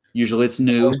 Usually it's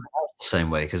new. The same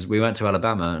way, because we went to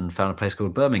Alabama and found a place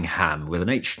called Birmingham with an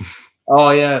H. Oh,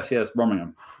 yes,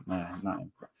 Birmingham.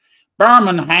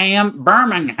 Birmingham.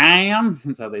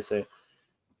 That's how they say it.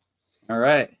 All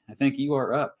right. I think you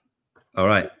are up. All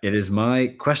right. It is my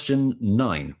question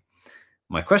 9.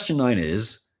 My question 9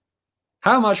 is,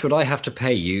 how much would I have to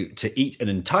pay you to eat an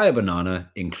entire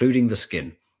banana, including the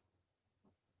skin?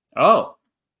 Oh.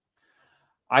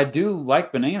 I do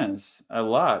like bananas a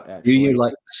lot, actually. Do you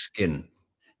like the skin?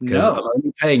 Because No. I'm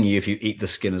only paying you if you eat the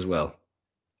skin as well.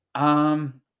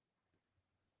 Now,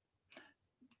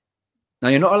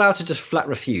 you're not allowed to just flat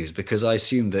refuse, because I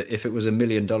assume that if it was $1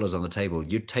 million on the table,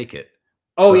 you'd take it.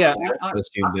 Oh, but yeah. I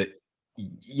assume that,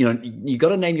 you got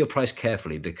to name your price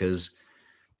carefully, because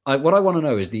what I want to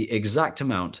know is the exact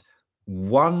amount,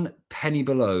 1 penny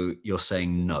below you're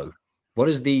saying no. What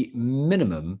is the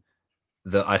minimum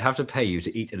that I'd have to pay you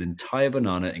to eat an entire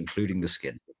banana, including the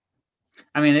skin?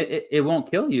 I mean, it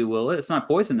won't kill you, will it? It's not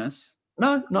poisonous.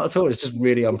 No, not at all. It's just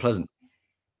really unpleasant.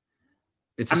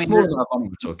 It's a small amount of money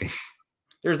we're talking.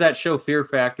 There's that show Fear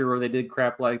Factor where they did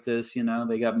crap like this.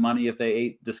 They got money if they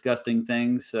ate disgusting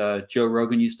things. Joe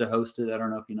Rogan used to host it. I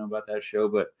don't know if you know about that show,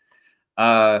 but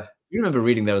you remember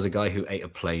reading there was a guy who ate a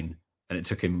plane, and it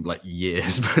took him like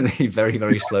years, but he very,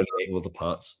 very slowly ate all the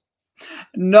parts.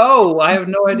 No, I have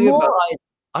no idea about it.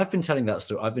 I've been telling that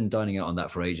story. I've been dining out on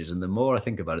that for ages, and the more I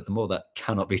think about it, the more that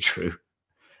cannot be true.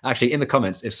 Actually, in the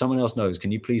comments, if someone else knows,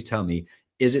 can you please tell me,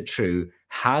 is it true?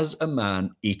 Has a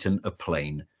man eaten a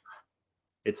plane?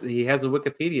 He has a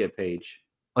Wikipedia page.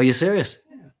 Are you serious?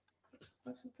 Yeah,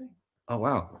 that's the thing. Oh,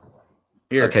 wow.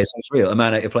 Here. Okay, so it's real. A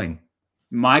man ate a plane.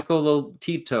 Michael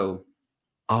Tito.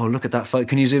 Oh, look at that photo.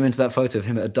 Can you zoom into that photo of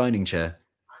him at a dining chair?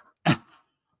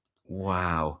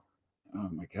 Wow. Oh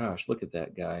my gosh, look at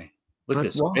that guy. Look at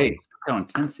his face. Look how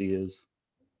intense he is.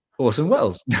 Orson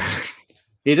Welles.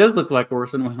 He does look like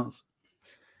Orson Welles.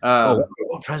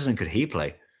 What president could he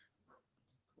play?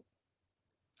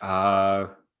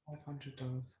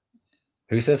 $500.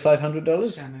 Who says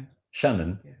 $500? Shannon.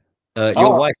 Shannon. Yeah.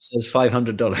 Your wife says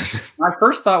 $500. My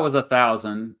first thought was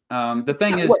 1,000. The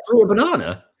thing is, to eat a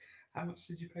banana. How much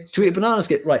did you pay? To eat a banana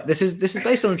skin. Right. This is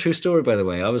based on a true story, by the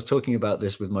way. I was talking about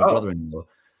this with my brother-in-law.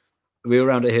 We were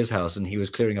around at his house, and he was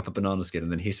clearing up a banana skin,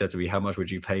 and then he said to me, "How much would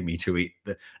you pay me to eat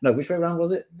the?" No, which way around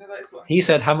was it? No, that is what he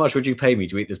said, "How much would you pay me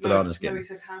to eat this banana skin?" No, he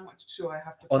said, "How much do I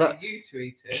have to pay you to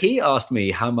eat it?" He asked me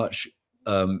how much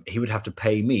he would have to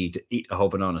pay me to eat a whole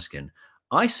banana skin.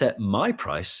 I set my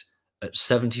price at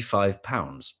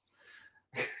 £75.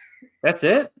 That's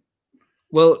it?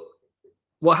 Well,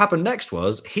 what happened next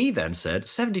was he then said,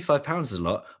 £75 is a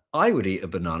lot. I would eat a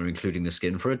banana, including the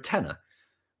skin, for a tenner.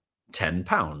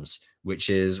 £10, which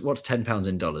is, what's £10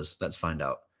 in dollars? Let's find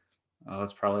out. Oh,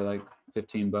 it's probably like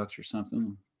 $15 or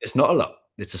something. It's not a lot.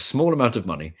 It's a small amount of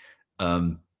money.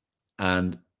 And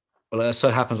well, it so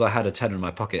happens I had a tenner in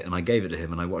my pocket, and I gave it to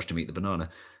him, and I watched him eat the banana.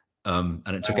 And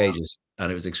it took ages,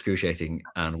 and it was excruciating,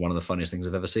 and one of the funniest things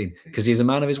I've ever seen, because he's a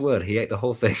man of his word. He ate the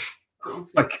whole thing. Oh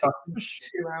my gosh.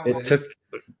 2 hours. It took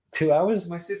 2 hours?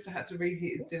 My sister had to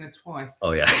reheat his dinner twice.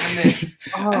 Oh, yeah. And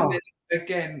then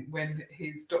again, when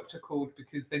his doctor called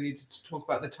because they needed to talk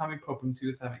about the tummy problems he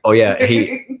was having. Oh, yeah.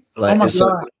 He, like, oh my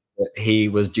God. He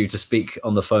was due to speak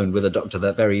on the phone with a doctor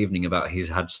that very evening about he's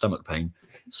had stomach pain.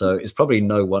 So it's probably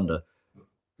no wonder.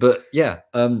 But yeah,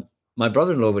 my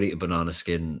brother-in-law would eat a banana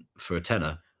skin for a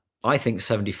tenner. I think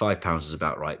 £75 is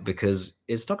about right, because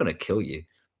it's not going to kill you.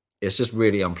 It's just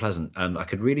really unpleasant, and I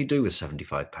could really do with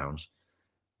 £75.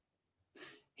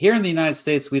 Here in the United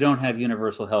States, we don't have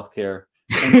universal health care.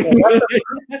 So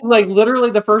like,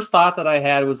 literally the first thought that I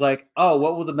had was like, oh,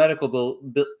 what will the medical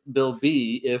bill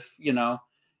be if,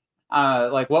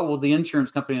 like, what will the insurance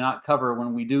company not cover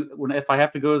if I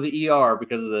have to go to the ER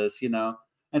because of this,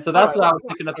 And so that's what I was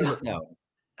thinking of. Now,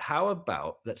 how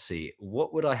about, let's see,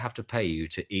 what would I have to pay you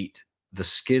to eat the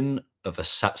skin of a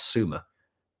satsuma?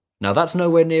 Now, that's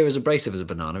nowhere near as abrasive as a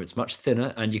banana. It's much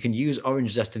thinner, and you can use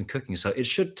orange zest in cooking, so it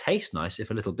should taste nice,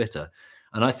 if a little bitter.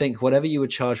 And I think whatever you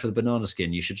would charge for the banana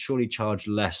skin, you should surely charge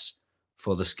less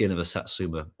for the skin of a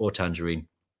satsuma or tangerine.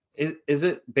 Is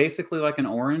it basically like an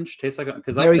orange? Tastes like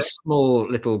because Very small,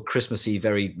 little Christmassy,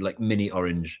 very like mini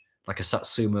orange, like a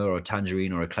satsuma or a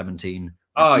tangerine or a clementine.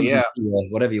 Oh easy yeah, peeler,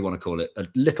 whatever you want to call it. A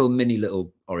little mini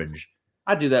little orange.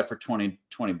 I'd do that for 20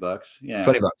 bucks. Yeah,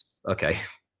 $20. Okay.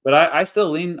 But I still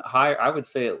lean higher. I would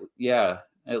say, yeah,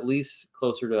 at least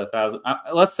closer to 1,000.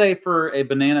 Let's say for a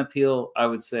banana peel, I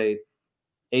would say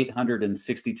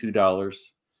 $862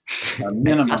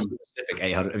 minimum. That's specific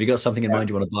 800. Have you got something in mind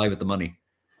you want to buy with the money?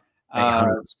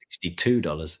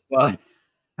 $862. Well,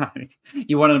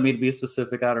 you wanted me to be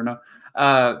specific. I don't know.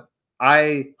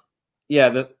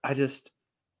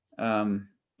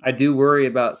 I do worry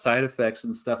about side effects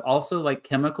and stuff. Also, like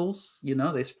chemicals,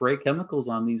 they spray chemicals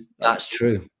on these. That's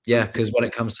true. Yeah, because when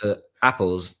it comes to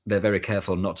apples, they're very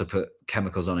careful not to put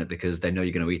chemicals on it because they know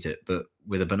you're going to eat it. But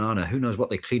with a banana, who knows what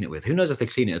they clean it with? Who knows if they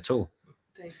clean it at all?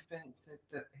 David Bennett said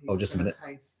that he's just a minute.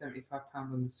 Pay £75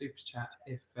 on the super chat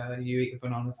if you eat a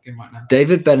banana skin right now.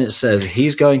 David Bennett says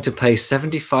he's going to pay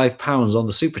 £75 on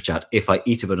the super chat if I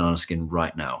eat a banana skin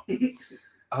right now.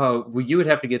 Oh, well, you would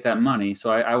have to get that money,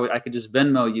 so I could just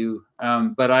Venmo you.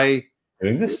 But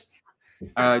doing this.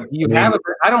 You have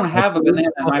I don't have a banana.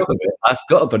 I've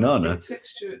got a banana.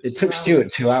 It took Stuart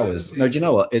 2 hours. No, do you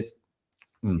know what? You've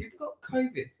got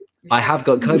COVID. I have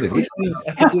got COVID, which means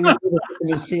I can do all the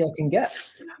vitamin C I can get.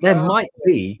 There might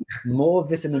be more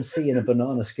vitamin C in a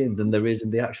banana skin than there is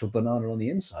in the actual banana on the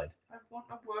inside. I want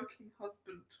a working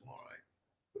husband tomorrow.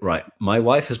 Right. My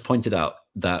wife has pointed out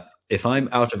that if I'm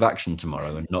out of action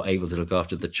tomorrow and not able to look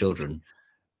after the children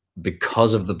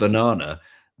because of the banana,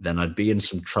 then I'd be in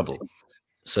some trouble.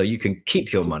 So you can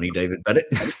keep your money, David Bennett.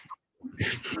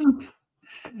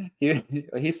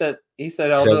 He said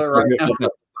I'll do it right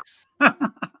now.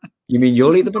 You mean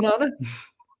you'll eat the banana?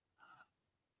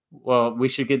 Well, we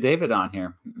should get David on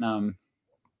here.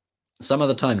 Some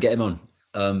other time, get him on.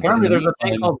 Apparently, there's a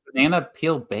thing called banana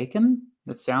peel bacon.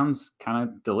 That sounds kind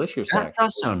of delicious. That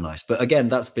does sound nice, but again,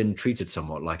 that's been treated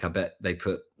somewhat. Like I bet they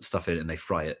put stuff in it and they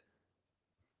fry it.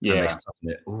 Yeah, and they soften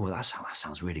it. Oh, that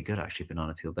sounds really good, actually.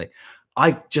 Banana peel bacon.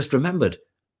 I just remembered.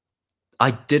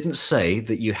 I didn't say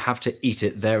that you have to eat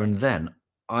it there and then.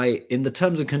 In the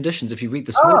terms and conditions, if you read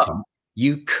the small print,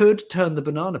 you could turn the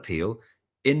banana peel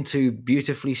into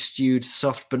beautifully stewed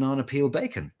soft banana peel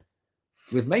bacon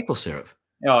with maple syrup.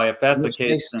 Oh, if that's the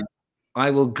case, then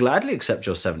I will gladly accept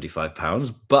your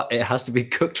 £75, but it has to be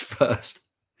cooked first.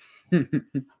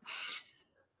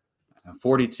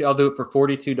 42. I'll do it for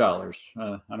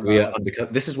 $42.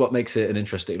 Undercut. This is what makes it an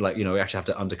interesting. Like we actually have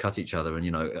to undercut each other,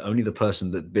 and only the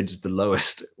person that bids the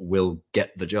lowest will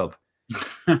get the job.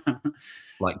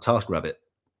 Like TaskRabbit.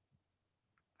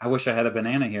 I wish I had a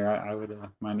banana here. I would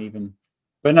mind even,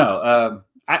 but no.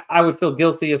 I would feel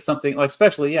guilty of something like,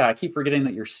 especially, I keep forgetting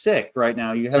that you're sick right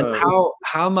now. You have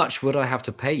how much would I have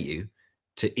to pay you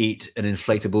to eat an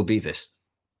inflatable Beavis?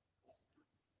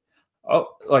 Oh,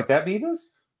 like that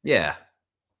Beavis? Yeah.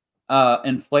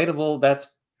 Inflatable, that's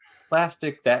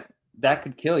plastic. That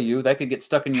could kill you. That could get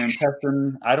stuck in your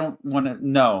intestine. I don't want to.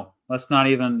 No, let's not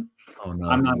even. Oh no.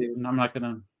 I'm not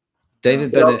gonna.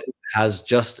 David Bennett has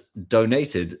just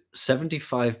donated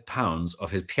 £75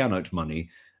 of his piano money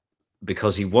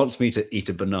because he wants me to eat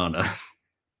a banana.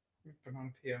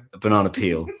 A banana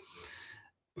peel.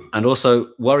 And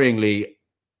also, worryingly,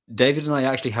 David and I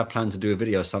actually have planned to do a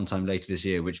video sometime later this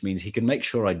year, which means he can make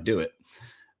sure I do it.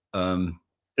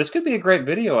 This could be a great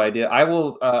video idea. I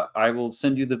will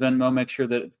send you the Venmo. Make sure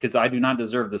that, because I do not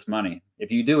deserve this money. If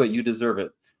you do it, you deserve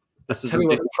it. Tell you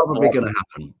what's probably going to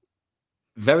happen.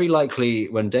 Very likely,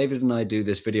 when David and I do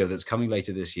this video that's coming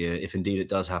later this year, if indeed it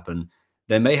does happen,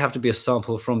 there may have to be a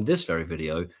sample from this very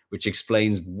video, which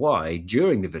explains why,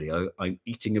 during the video, I'm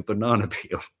eating a banana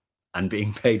peel and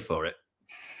being paid for it.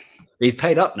 He's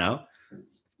paid up now.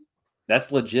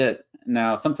 That's legit.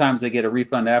 Now, sometimes they get a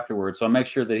refund afterwards, so I'll make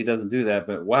sure that he doesn't do that.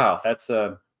 But wow, that's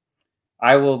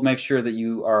I will make sure that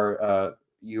you are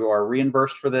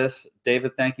reimbursed for this.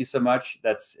 David, thank you so much.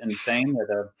 That's insane.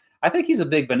 I think he's a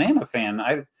big banana fan.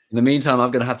 In the meantime, I'm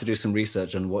going to have to do some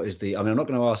research on what is the. I'm not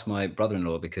going to ask my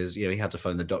brother-in-law because he had to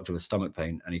phone the doctor with stomach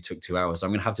pain and he took 2 hours. I'm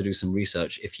going to have to do some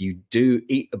research. If you do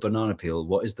eat a banana peel,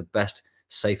 what is the best,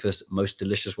 safest, most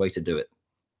delicious way to do it?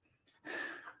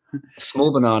 A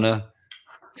small banana,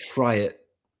 fry it,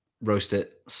 roast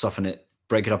it, soften it,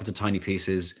 break it up into tiny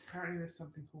pieces. Apparently, there's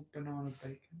something called banana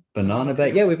bacon. Banana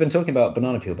bacon? Yeah, we've been talking about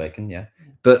banana peel bacon, yeah.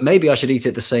 But maybe I should eat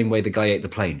it the same way the guy ate the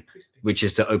plane, which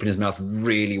is to open his mouth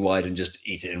really wide and just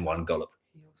eat it in one gollop.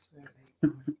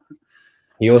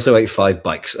 He also ate 5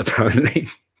 bikes, apparently.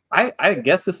 I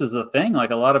guess this is a thing.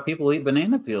 Like a lot of people eat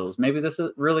banana peels. Maybe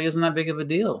really isn't that big of a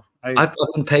deal. I've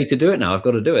been paid to do it now. I've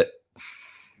got to do it.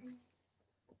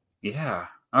 Yeah.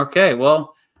 Okay.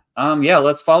 Well, yeah,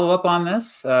 let's follow up on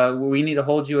this. We need to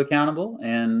hold you accountable,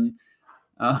 and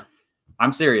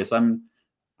I'm serious. I'm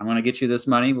going to get you this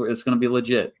money. It's going to be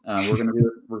legit. We're going to do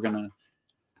it. We're going to.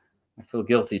 I feel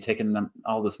guilty taking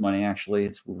all this money. Actually,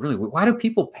 it's really. Why do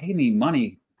people pay me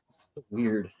money? It's so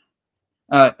weird.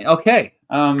 Okay.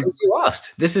 Because you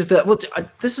asked. This is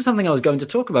this is something I was going to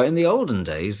talk about. In the olden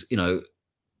days, you know,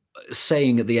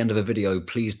 saying at the end of a video,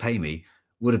 "Please pay me,"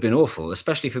 would have been awful,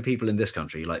 especially for people in this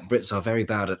country. Like Brits are very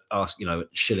bad at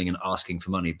shilling and asking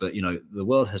for money. But you know, the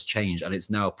world has changed, and it's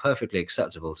now perfectly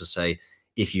acceptable to say,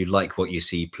 "If you like what you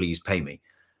see, please pay me,"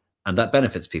 and that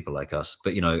benefits people like us.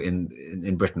 But you know,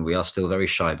 in Britain, we are still very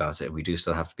shy about it. We do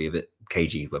still have to be a bit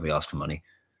cagey when we ask for money.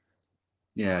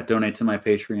 Yeah, donate to my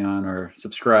Patreon or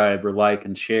subscribe or like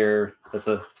and share. That's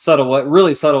a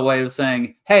really subtle way of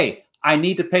saying, hey, I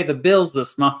need to pay the bills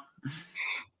this month.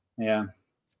 Yeah.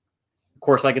 Of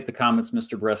course, I get the comments,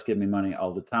 Mr. Breast, give me money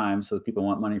all the time. So people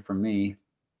want money from me.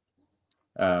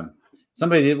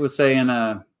 Somebody was saying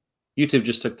YouTube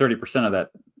just took 30% of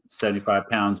that 75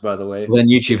 pounds, by the way. Then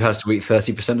YouTube has to eat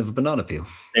 30% of a banana peel.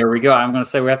 There we go. I'm going to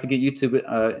say we have to get YouTube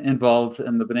involved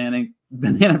in the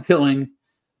banana peeling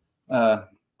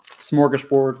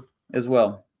smorgasbord as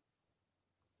well.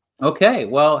 Okay,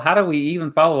 well, how do we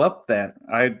even follow up that?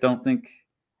 I don't think.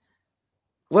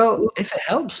 Well, if it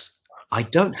helps, I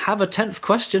don't have a 10th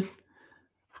question.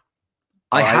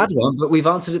 I had one, but we've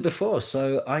answered it before,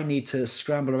 so I need to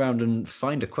scramble around and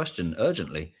find a question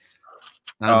urgently.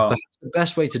 And perhaps the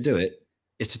best way to do it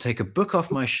is to take a book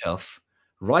off my shelf,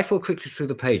 rifle quickly through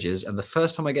the pages, and the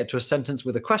first time I get to a sentence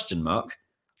with a question mark,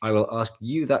 I will ask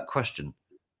you that question.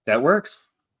 That works.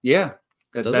 Yeah,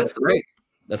 that's great.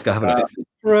 Let's go have a look.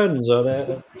 Friends are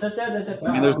there.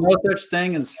 I mean, there's no such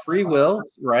thing as free will,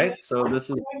 right? So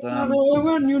this is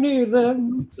when you need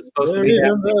them. It's supposed to be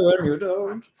when you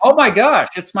don't. Oh my gosh,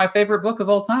 it's my favorite book of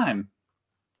all time.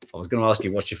 I was going to ask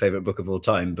you what's your favorite book of all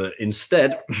time, but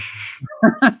instead,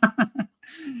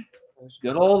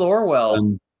 good old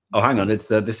Orwell. Oh, hang on,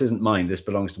 this isn't mine. This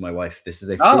belongs to my wife. This is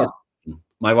a theater.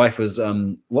 My wife was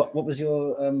what was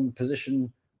your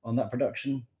position on that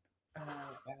production? I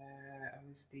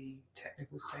was the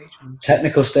technical stage manager.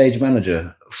 Technical stage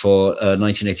manager for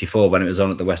 1984 when it was on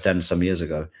at the West End some years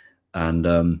ago. And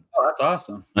oh, that's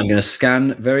awesome. I'm going to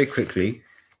scan very quickly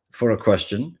for a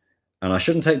question, and I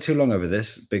shouldn't take too long over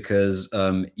this because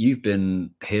you've been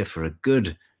here for a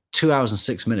good 2 hours and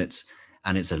 6 minutes,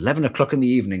 and it's 11 o'clock in the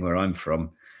evening where I'm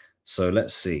from. So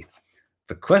let's see.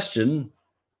 The question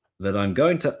that I'm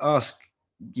going to ask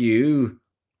you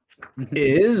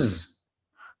is,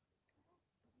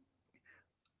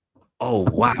 oh,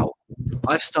 wow.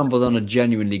 I've stumbled on a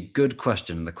genuinely good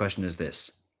question. The question is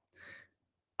this.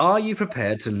 Are you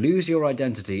prepared to lose your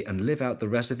identity and live out the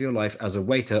rest of your life as a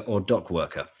waiter or dock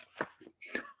worker?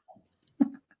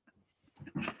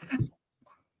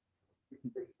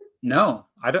 No,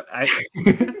 I don't.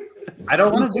 I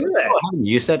don't want to do that.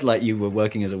 You said like you were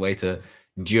working as a waiter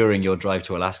during your drive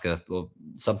to Alaska or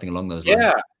something along those lines.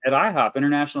 Yeah, at IHOP,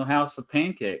 International House of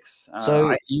Pancakes.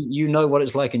 So you know what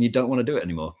it's like and you don't want to do it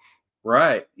anymore.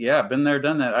 Right. Yeah, been there,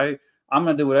 done that. I'm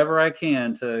going to do whatever I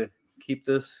can to keep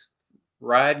this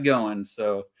ride going.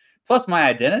 So, plus my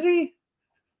identity.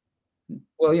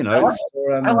 Well, you know,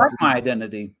 I like my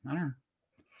identity. I don't know.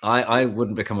 I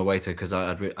wouldn't become a waiter because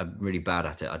I'm really bad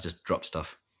at it. I just drop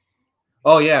stuff.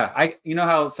 Oh yeah, you know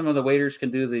how some of the waiters can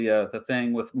do the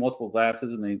thing with multiple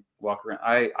glasses and they walk around.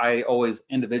 I always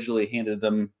individually handed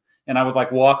them, and I would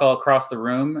like walk all across the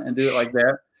room and do it like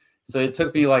that. So it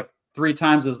took me like 3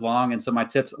 times as long. And so my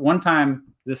tips. One time,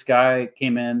 this guy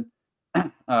came in,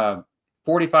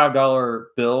 $45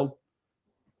 bill,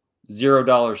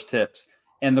 $0 tips,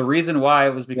 and the reason why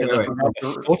was because I forgot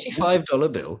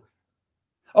 $45 bill.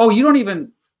 Oh, you don't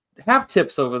even have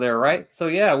tips over there, right? So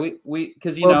yeah, we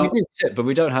because you know we do tip, but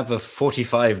we don't have a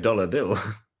 $45 bill.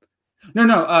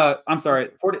 No. I'm sorry.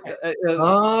 40. Bill.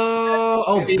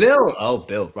 Oh,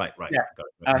 Bill. Right.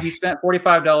 Yeah. He spent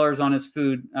 $45 on his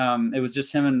food. It was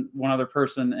just him and one other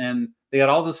person, and they got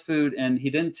all this food, and he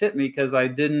didn't tip me because I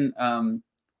didn't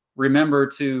remember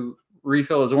to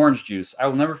refill his orange juice. I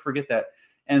will never forget that.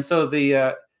 And so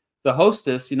the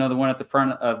hostess, you know, the one at the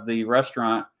front of the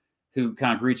restaurant, who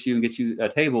kind of greets you and gets you a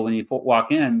table when you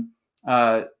walk in,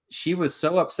 she was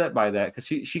so upset by that because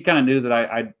she kind of knew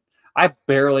that I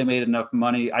barely made enough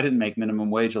money. I didn't make minimum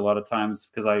wage a lot of times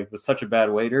because I was such a bad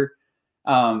waiter.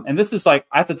 And this is like,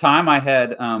 at the time I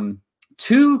had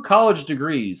 2 college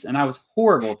degrees, and I was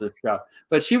horrible at this job.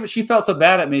 But she felt so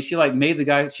bad at me. She like made the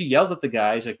guy. She yelled at the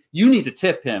guy. She's like, "You need to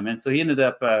tip him." And so he ended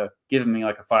up giving me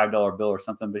like a $5 bill or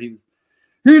something. But he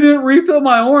didn't refill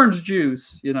my orange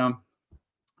juice. You know,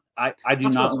 I do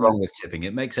That's not. What's wrong with tipping?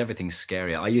 It makes everything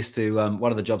scarier. I used to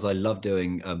one of the jobs I loved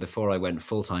doing before I went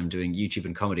full time doing YouTube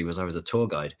and comedy was I was a tour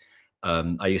guide.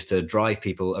 I used to drive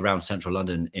people around central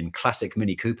London in classic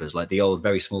Mini Coopers, like the old,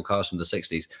 very small cars from the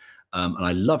 60s. And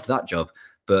I loved that job.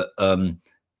 But a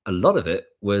lot of it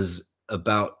was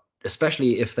about,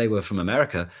 especially if they were from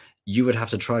America, you would have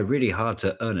to try really hard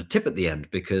to earn a tip at the end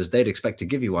because they'd expect to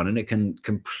give you one, and it can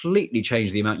completely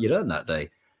change the amount you'd earn that day.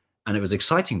 And it was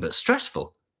exciting, but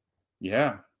stressful.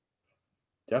 Yeah,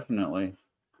 definitely.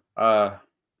 I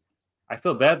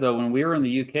feel bad though. When we were in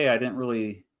the UK, I didn't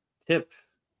really tip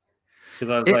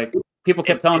because I was like, people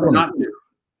kept telling me not to.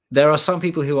 There are some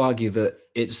people who argue that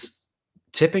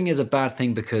tipping is a bad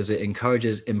thing because it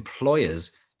encourages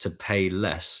employers to pay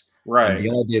less. Right. And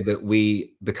the idea that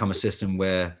we become a system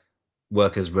where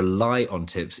workers rely on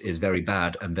tips is very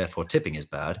bad, and therefore tipping is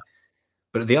bad.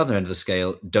 But at the other end of the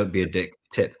scale, don't be a dick,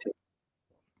 tip.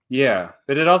 Yeah,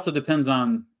 but it also depends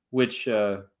on which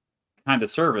kind of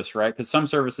service, right? Because some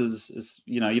services is,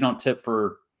 you know, you don't tip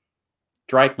for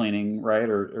dry cleaning, right?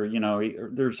 Or you know,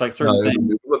 there's like certain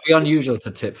things. It would be unusual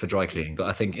to tip for dry cleaning, but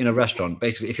I think in a restaurant,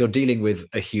 basically, if you're dealing with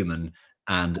a human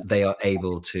and they are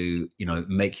able to, you know,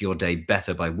 make your day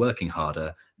better by working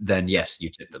harder, then yes, you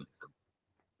tip them.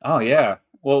 Oh yeah,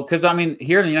 well, because I mean,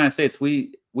 here in the United States,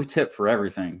 we tip for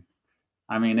everything.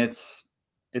 I mean, it's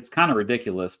kind of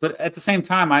ridiculous, but at the same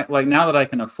time, I like now that I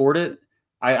can afford it,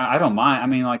 I don't mind. I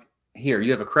mean, like here,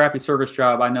 you have a crappy service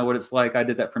job. I know what it's like. I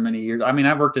did that for many years. I mean,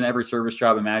 I've worked in every service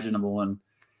job imaginable, and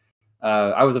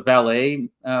I was a valet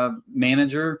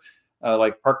manager,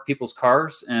 like park people's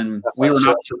cars, and that's we were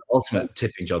not the ultimate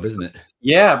tipping job, isn't it?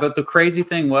 Yeah, but the crazy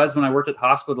thing was when I worked at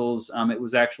hospitals, it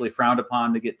was actually frowned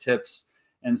upon to get tips,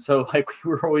 and so like we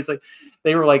were always like,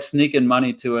 they were like sneaking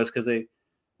money to us because they.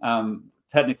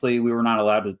 Technically we were not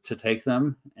allowed to take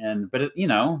them, but you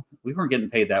know, we weren't getting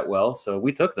paid that well, so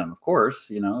we took them, of course.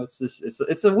 You know, it's just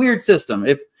it's a weird system.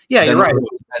 You're right.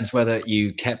 It depends whether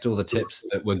you kept all the tips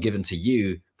that were given to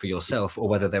you for yourself, or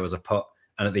whether there was a pot,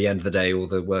 and at the end of the day, all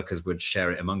the workers would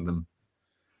share it among them.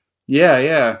 Yeah.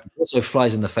 It also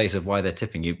flies in the face of why they're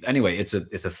tipping you. Anyway, it's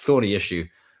a thorny issue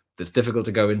that's difficult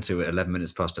to go into at 11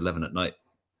 minutes past 11 at night.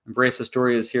 Embrace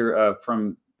Astoria is here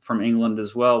from England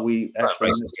as well. We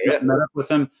actually met up with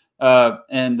him,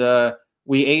 and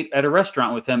we ate at a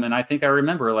restaurant with him. And I think I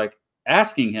remember like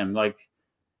asking him, like,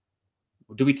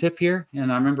 "Do we tip here?"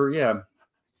 And I remember, yeah.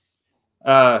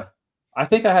 I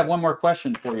think I have one more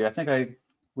question for you. I think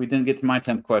we didn't get to my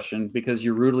 10th question because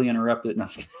you rudely interrupted. No,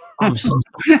 I'm so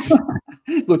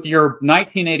with your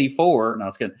 1984. No,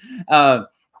 it's good.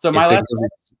 So my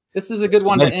last. This is a good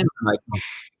one to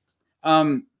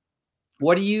end.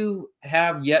 What do you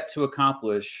have yet to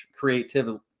accomplish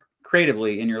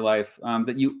creatively in your life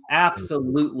that you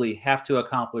absolutely have to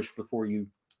accomplish before you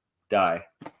die?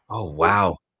 Oh,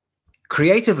 wow.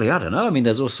 Creatively, I don't know. I mean,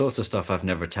 there's all sorts of stuff I've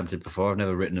never attempted before. I've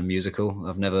never written a musical.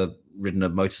 I've never ridden a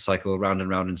motorcycle round and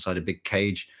round inside a big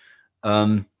cage.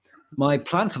 My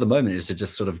plan for the moment is to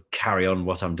just sort of carry on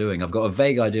what I'm doing. I've got a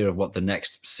vague idea of what the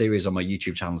next series on my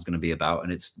YouTube channel is going to be about,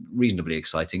 and it's reasonably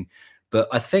exciting. But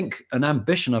I think an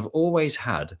ambition I've always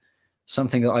had,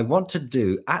 something that I want to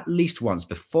do at least once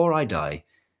before I die,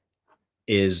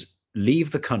 is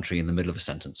leave the country in the middle of a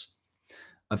sentence.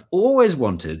 I've always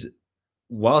wanted,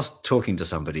 whilst talking to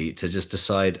somebody, to just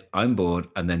decide I'm bored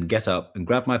and then get up and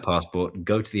grab my passport,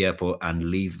 go to the airport and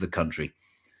leave the country.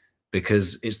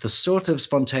 Because it's the sort of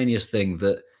spontaneous thing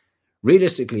that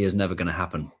realistically is never going to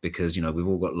happen because, you know, we've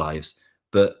all got lives.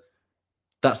 But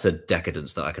that's a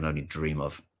decadence that I can only dream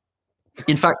of.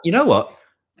 In fact, you know what?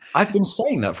 I've been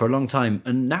saying that for a long time.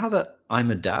 And now that I'm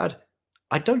a dad,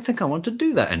 I don't think I want to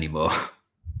do that anymore.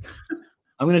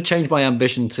 I'm going to change my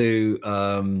ambition to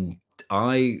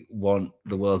I want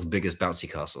the world's biggest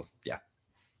bouncy castle. Yeah.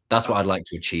 That's what I'd like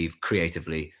to achieve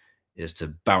creatively, is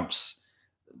to bounce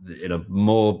in a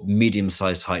more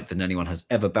medium-sized height than anyone has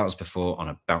ever bounced before on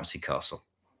a bouncy castle.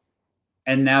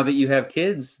 And now that you have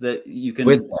kids, that you can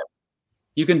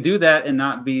you can do that and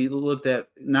not be looked at,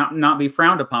 not be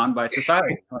frowned upon by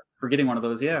society for getting one of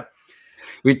those. Yeah.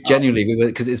 We genuinely,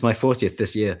 because it's my 40th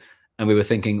this year, and we were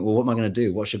thinking, well, what am I going to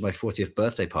do? What should my 40th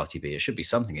birthday party be? It should be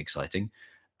something exciting.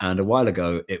 And a while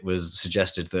ago, it was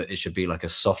suggested that it should be like a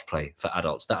soft play for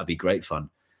adults. That would be great fun.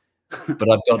 But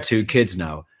I've got 2 kids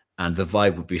now, and the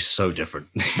vibe would be so different.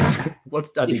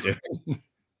 What's Daddy doing?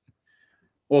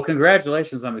 Well,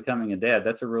 congratulations on becoming a dad.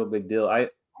 That's a real big deal.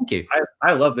 Thank you.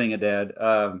 I love being a dad.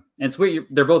 And it's weird.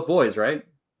 They're both boys, right?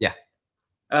 Yeah.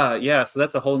 Yeah. So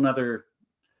that's a whole nother.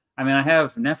 I mean, I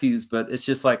have nephews, but it's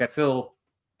just like I feel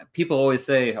people always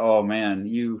say, "Oh man,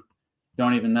 you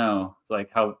don't even know." It's like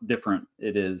how different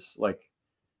it is. Like,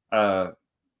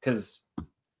 because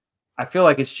I feel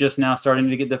like it's just now starting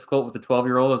to get difficult with the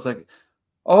 12-year-old. It's like,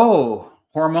 oh,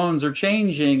 hormones are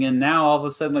changing, and now all of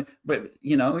a sudden, like, but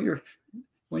you know,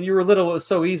 when you were little, it was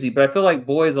so easy. But I feel like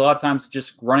boys a lot of times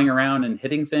just running around and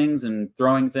hitting things and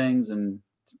throwing things and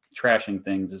trashing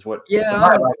things is what. Yeah, my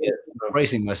I'm life is, so.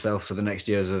 bracing myself for the next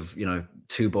years of, you know,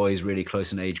 2 boys really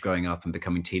close in age growing up and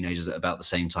becoming teenagers at about the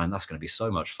same time. That's going to be so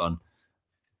much fun.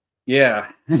 Yeah.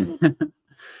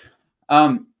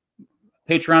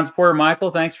 Patreon supporter Michael,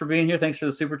 thanks for being here. Thanks for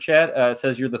the super chat. It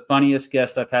says you're the funniest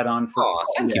guest I've had on for. Oh,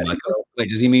 thank you, Michael. Wait,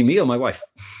 does he mean me or my wife?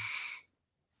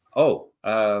 Oh,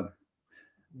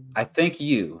 I think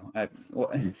you.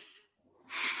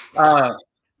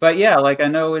 But yeah, like I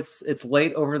know it's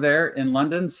late over there in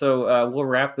London, so we'll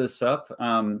wrap this up. Do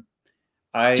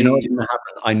you know what's going to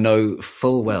happen? I know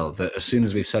full well that as soon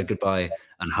as we've said goodbye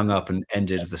and hung up and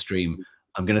ended the stream,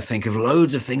 I'm going to think of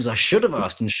loads of things I should have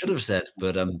asked and should have said,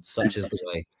 but such is the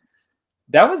way.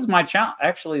 That was my challenge.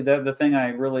 Actually, the thing I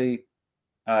really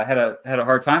had a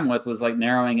hard time with was like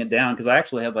narrowing it down because I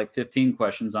actually had like 15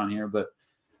 questions on here, but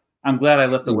I'm glad I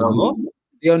left the one more.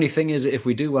 The only thing is, if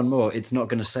we do one more, it's not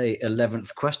going to say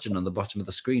 11th question on the bottom of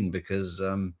the screen because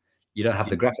you don't have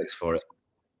the graphics for it,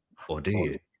 or do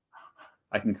you?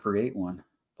 I can create one.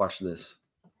 Watch this.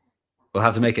 We'll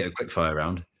have to make it a quick fire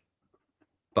round.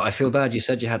 But I feel bad. You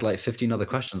said you had like 15 other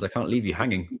questions. I can't leave you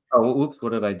hanging. Oh, whoops!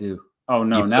 What did I do? Oh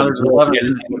no! Now there's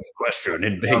 11 question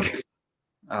in big.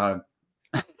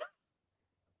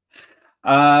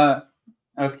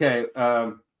 Okay.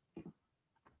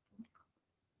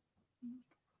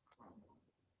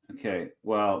 Okay.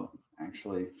 Well,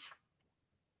 actually,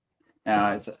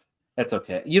 it's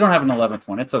okay. You don't have an 11th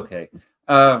one. It's okay.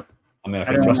 I mean,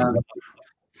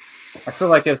 I feel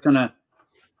like it's gonna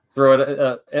throw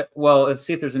it. Well, let's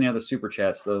see if there's any other super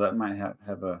chats though. That might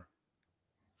have a.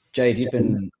 Jade, you've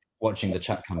been watching the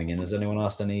chat coming in. Has anyone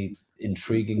asked any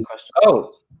intriguing questions?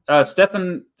 Oh,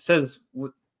 Stefan says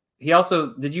he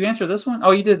also. Did you answer this one? Oh,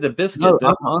 you did the biscuit. No,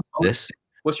 I've answered this.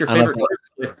 What's your favorite?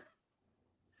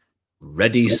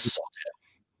 Ready salted.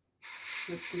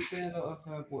 Is there a lot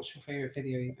of what's your favorite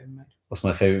video you've ever made? What's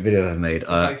my favorite video I've made?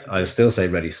 I still say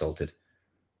ready salted.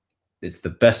 It's the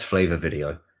best flavor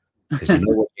video because you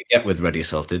know what you get with ready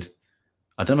salted.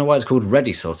 I don't know why it's called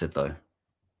ready salted though.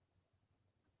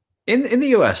 In the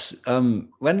US,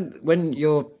 when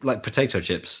your like potato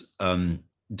chips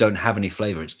don't have any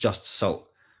flavor, it's just salt.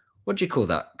 What do you call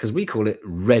that? Because we call it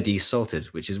ready salted,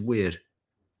 which is weird.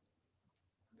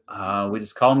 We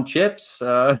just call them chips.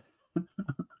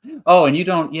 Oh, and you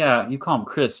don't? Yeah, you call them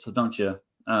crisps, don't you?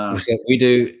 So we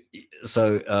do.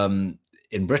 So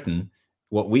in Britain,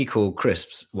 what we call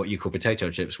crisps, what you call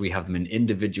potato chips, we have them in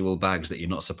individual bags that you're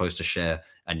not supposed to share,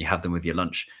 and you have them with your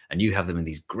lunch, and you have them in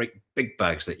these great big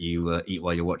bags that you eat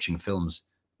while you're watching films.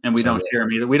 And we don't share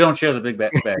them either. We don't share the big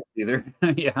bags either.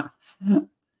 Yeah.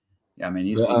 Yeah, I mean,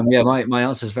 you see. Yeah, my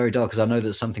answer is very dull because I know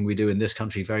that something we do in this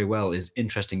country very well is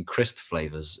interesting crisp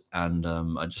flavors, and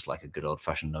I just like a good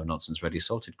old-fashioned no-nonsense ready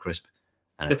salted crisp.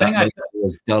 And if that makes it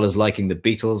as dull as liking the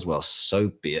Beatles, well,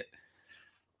 so be it.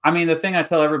 I mean, the thing I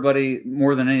tell everybody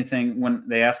more than anything when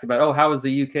they ask about, oh, how was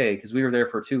the UK? Because we were there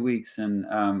for 2 weeks, and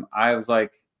I was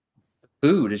like,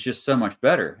 food is just so much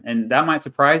better, and that might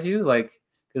surprise you, like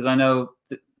because I know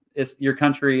your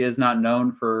country is not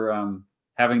known for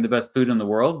having the best food in the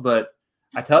world, but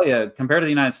I tell you, compared to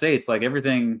the United States, like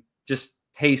everything just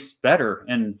tastes better.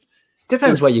 And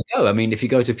depends where you go. I mean, if you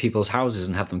go to people's houses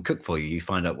and have them cook for you, you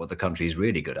find out what the country is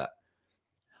really good at.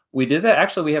 We did that.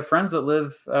 Actually, we have friends that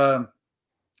live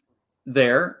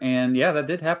there, and yeah, that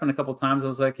did happen a couple of times. I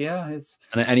was like, yeah, it's.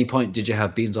 And at any point, did you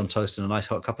have beans on toast and a nice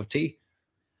hot cup of tea?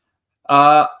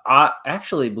 I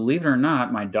actually, believe it or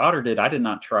not, my daughter did. I did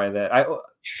not try that.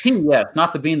 Tea, yes,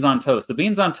 not the beans on toast. The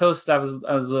beans on toast, I was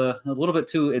a little bit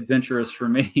too adventurous for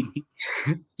me.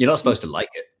 You're not supposed to like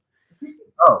it.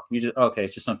 Oh, okay.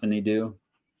 It's just something you do.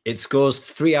 It scores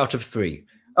 3 out of 3.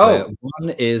 Oh, 1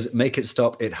 is make it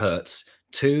stop. It hurts.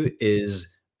 2 is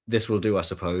this will do, I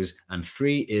suppose, and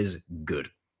 3 is good.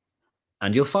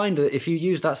 And you'll find that if you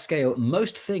use that scale,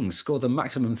 most things score the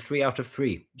maximum 3 out of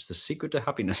 3. It's the secret to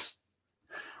happiness.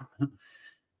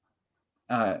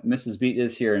 Mrs. Beat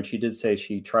is here, and she did say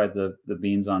she tried the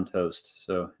beans on toast.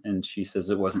 So, and she says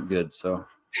it wasn't good. So,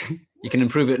 you can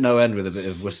improve it no end with a bit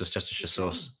of Worcestershire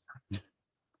sauce.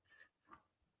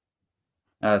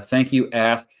 Thank you,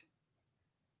 Ask,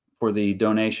 for the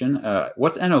donation.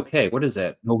 What's NOK? What is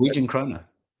that? Norwegian kroner.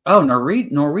 Oh,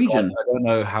 Norwegian. I don't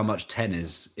know how much 10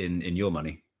 is in your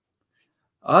money.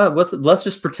 Let's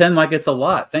just pretend like it's a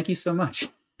lot. Thank you so much.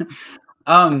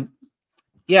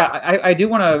 Yeah, I do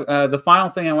want to. The final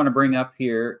thing I want to bring up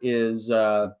here is,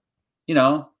 you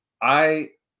know, I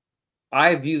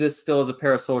view this still as a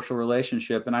parasocial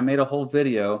relationship, and I made a whole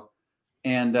video.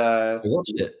 And I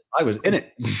watched it. I was in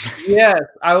it. Yes,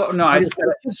 I just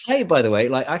should say, by the way,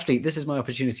 like, actually, this is my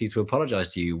opportunity to apologize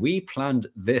to you. We planned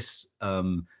this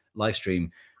live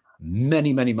stream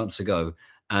many months ago,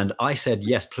 and I said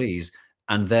yes, please.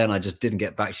 And then I just didn't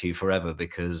get back to you forever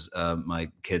because my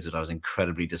kids and I was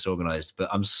incredibly disorganized. But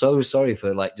I'm so sorry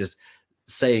for like just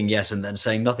saying yes and then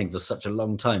saying nothing for such a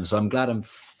long time. So I'm glad I'm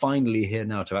finally here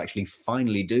now to actually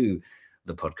finally do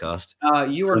the podcast.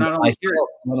 You are not only here.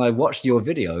 When I watched your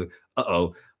video,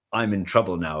 I'm in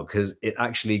trouble now because it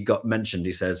actually got mentioned.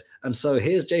 He says, and so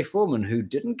here's Jay Foreman who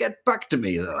didn't get back to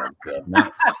me. Oh, God,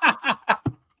 no.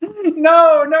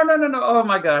 No. Oh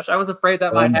my gosh. I was afraid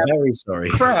that might happen. I'm very sorry.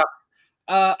 Crap.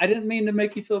 I didn't mean to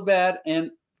make you feel bad.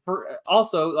 And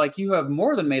also, like, you have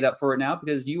more than made up for it now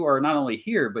because you are not only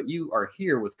here, but you are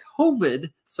here with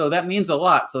COVID. So that means a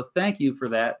lot. So thank you for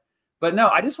that. But no,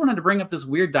 I just wanted to bring up this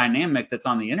weird dynamic that's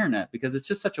on the internet because it's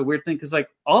just such a weird thing. Because like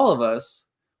all of us,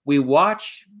 we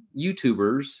watch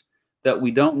YouTubers that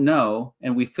we don't know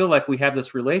and we feel like we have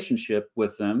this relationship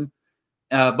with them,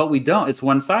 but we don't. It's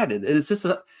one-sided. And it's just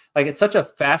like, it's such a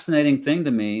fascinating thing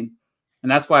to me. And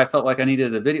that's why I felt like I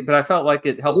needed a video, but I felt like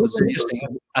it helped. It's interesting.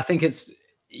 I think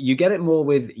you get it more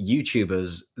with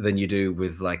YouTubers than you do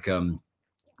with like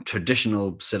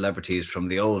traditional celebrities from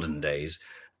the olden days,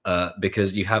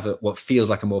 because you have what feels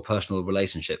like a more personal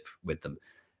relationship with them.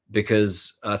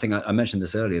 Because I think I mentioned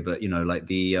this earlier, but you know, like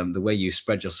the way you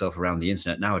spread yourself around the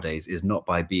internet nowadays is not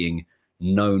by being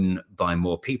known by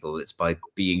more people. It's by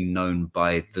being known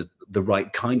by the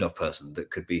right kind of person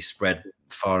that could be spread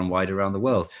far and wide around the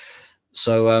world.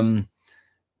 So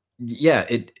yeah,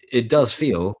 it does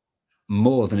feel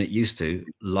more than it used to,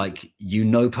 like, you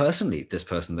know, personally this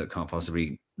person that can't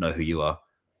possibly know who you are.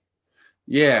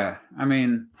 Yeah, I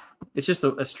mean, it's just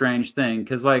a strange thing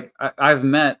because like I've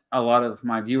met a lot of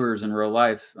my viewers in real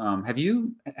life. Have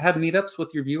you had meetups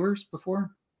with your viewers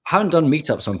before? I haven't done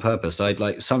meetups on purpose. I'd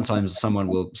like, sometimes someone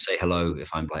will say hello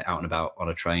if I'm like out and about on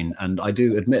a train, and I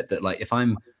do admit that like if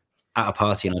I'm at a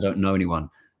party and I don't know anyone,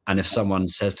 and if someone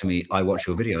says to me, I watch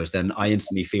your videos, then I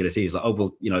instantly feel at ease. Like, oh,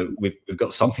 well, you know, we've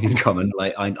got something in common.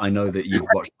 Like, I know that you've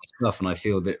watched my stuff, and I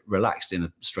feel a bit relaxed in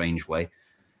a strange way.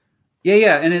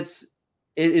 Yeah. And it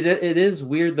is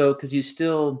weird though, because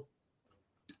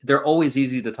they're always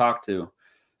easy to talk to.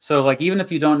 So like, even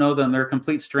if you don't know them, they're a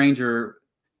complete stranger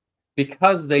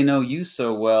because they know you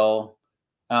so well.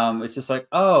 It's just like,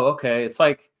 oh, okay. It's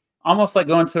like almost like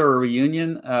going to a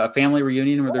reunion, a family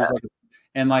reunion where there's like,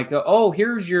 and like, oh,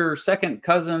 here's your second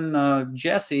cousin,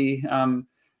 Jesse.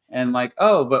 And like,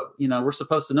 oh, but you know, we're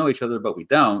supposed to know each other, but we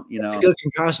don't, you know. It's a good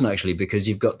comparison actually, because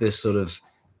you've got this sort of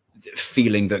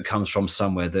feeling that comes from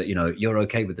somewhere that, you know, you're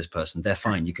okay with this person. They're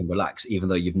fine. You can relax, even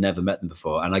though you've never met them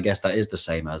before. And I guess that is the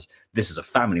same as this is a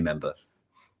family member.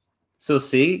 So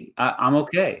see, I'm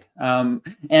okay. And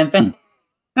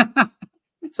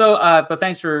so, but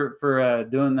thanks for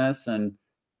doing this. And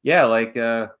yeah, like,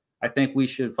 I think we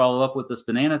should follow up with this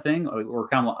banana thing. We're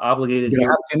kind of obligated. You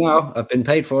have to now. I've been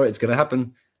paid for it. It's going to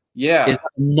happen. Yeah. It's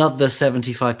another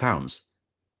 £75.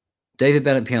 David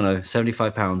Bennett piano,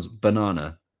 £75.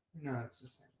 Banana. No, it's the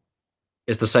same.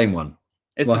 It's the same one.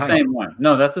 It's the same one.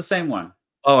 No, that's the same one.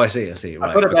 Oh, I see.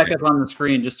 Right. I put it back up on the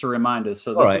screen just to remind us.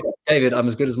 So all right, David, I'm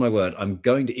as good as my word. I'm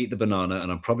going to eat the banana,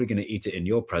 and I'm probably going to eat it in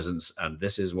your presence. And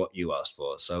this is what you asked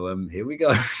for. So here we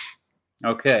go.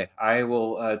 Okay, I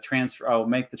will transfer. I'll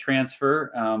make the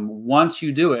transfer. Once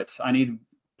you do it, I need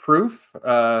proof,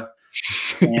 and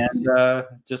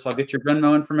just I'll get your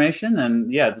Venmo information.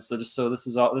 And yeah, just so this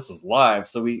is live.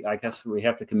 So I guess we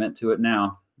have to commit to it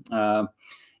now.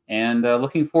 And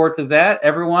looking forward to that,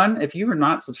 everyone. If you are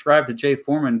not subscribed to Jay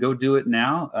Foreman, go do it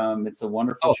now. It's a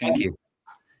wonderful channel. Thank you.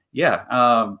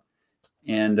 Yeah,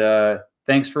 and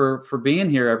thanks for being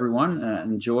here, everyone.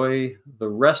 Enjoy the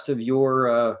rest of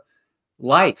your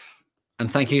life.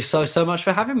 And thank you so much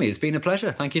for having me. It's been a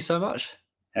pleasure. Thank you so much.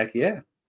 Heck yeah.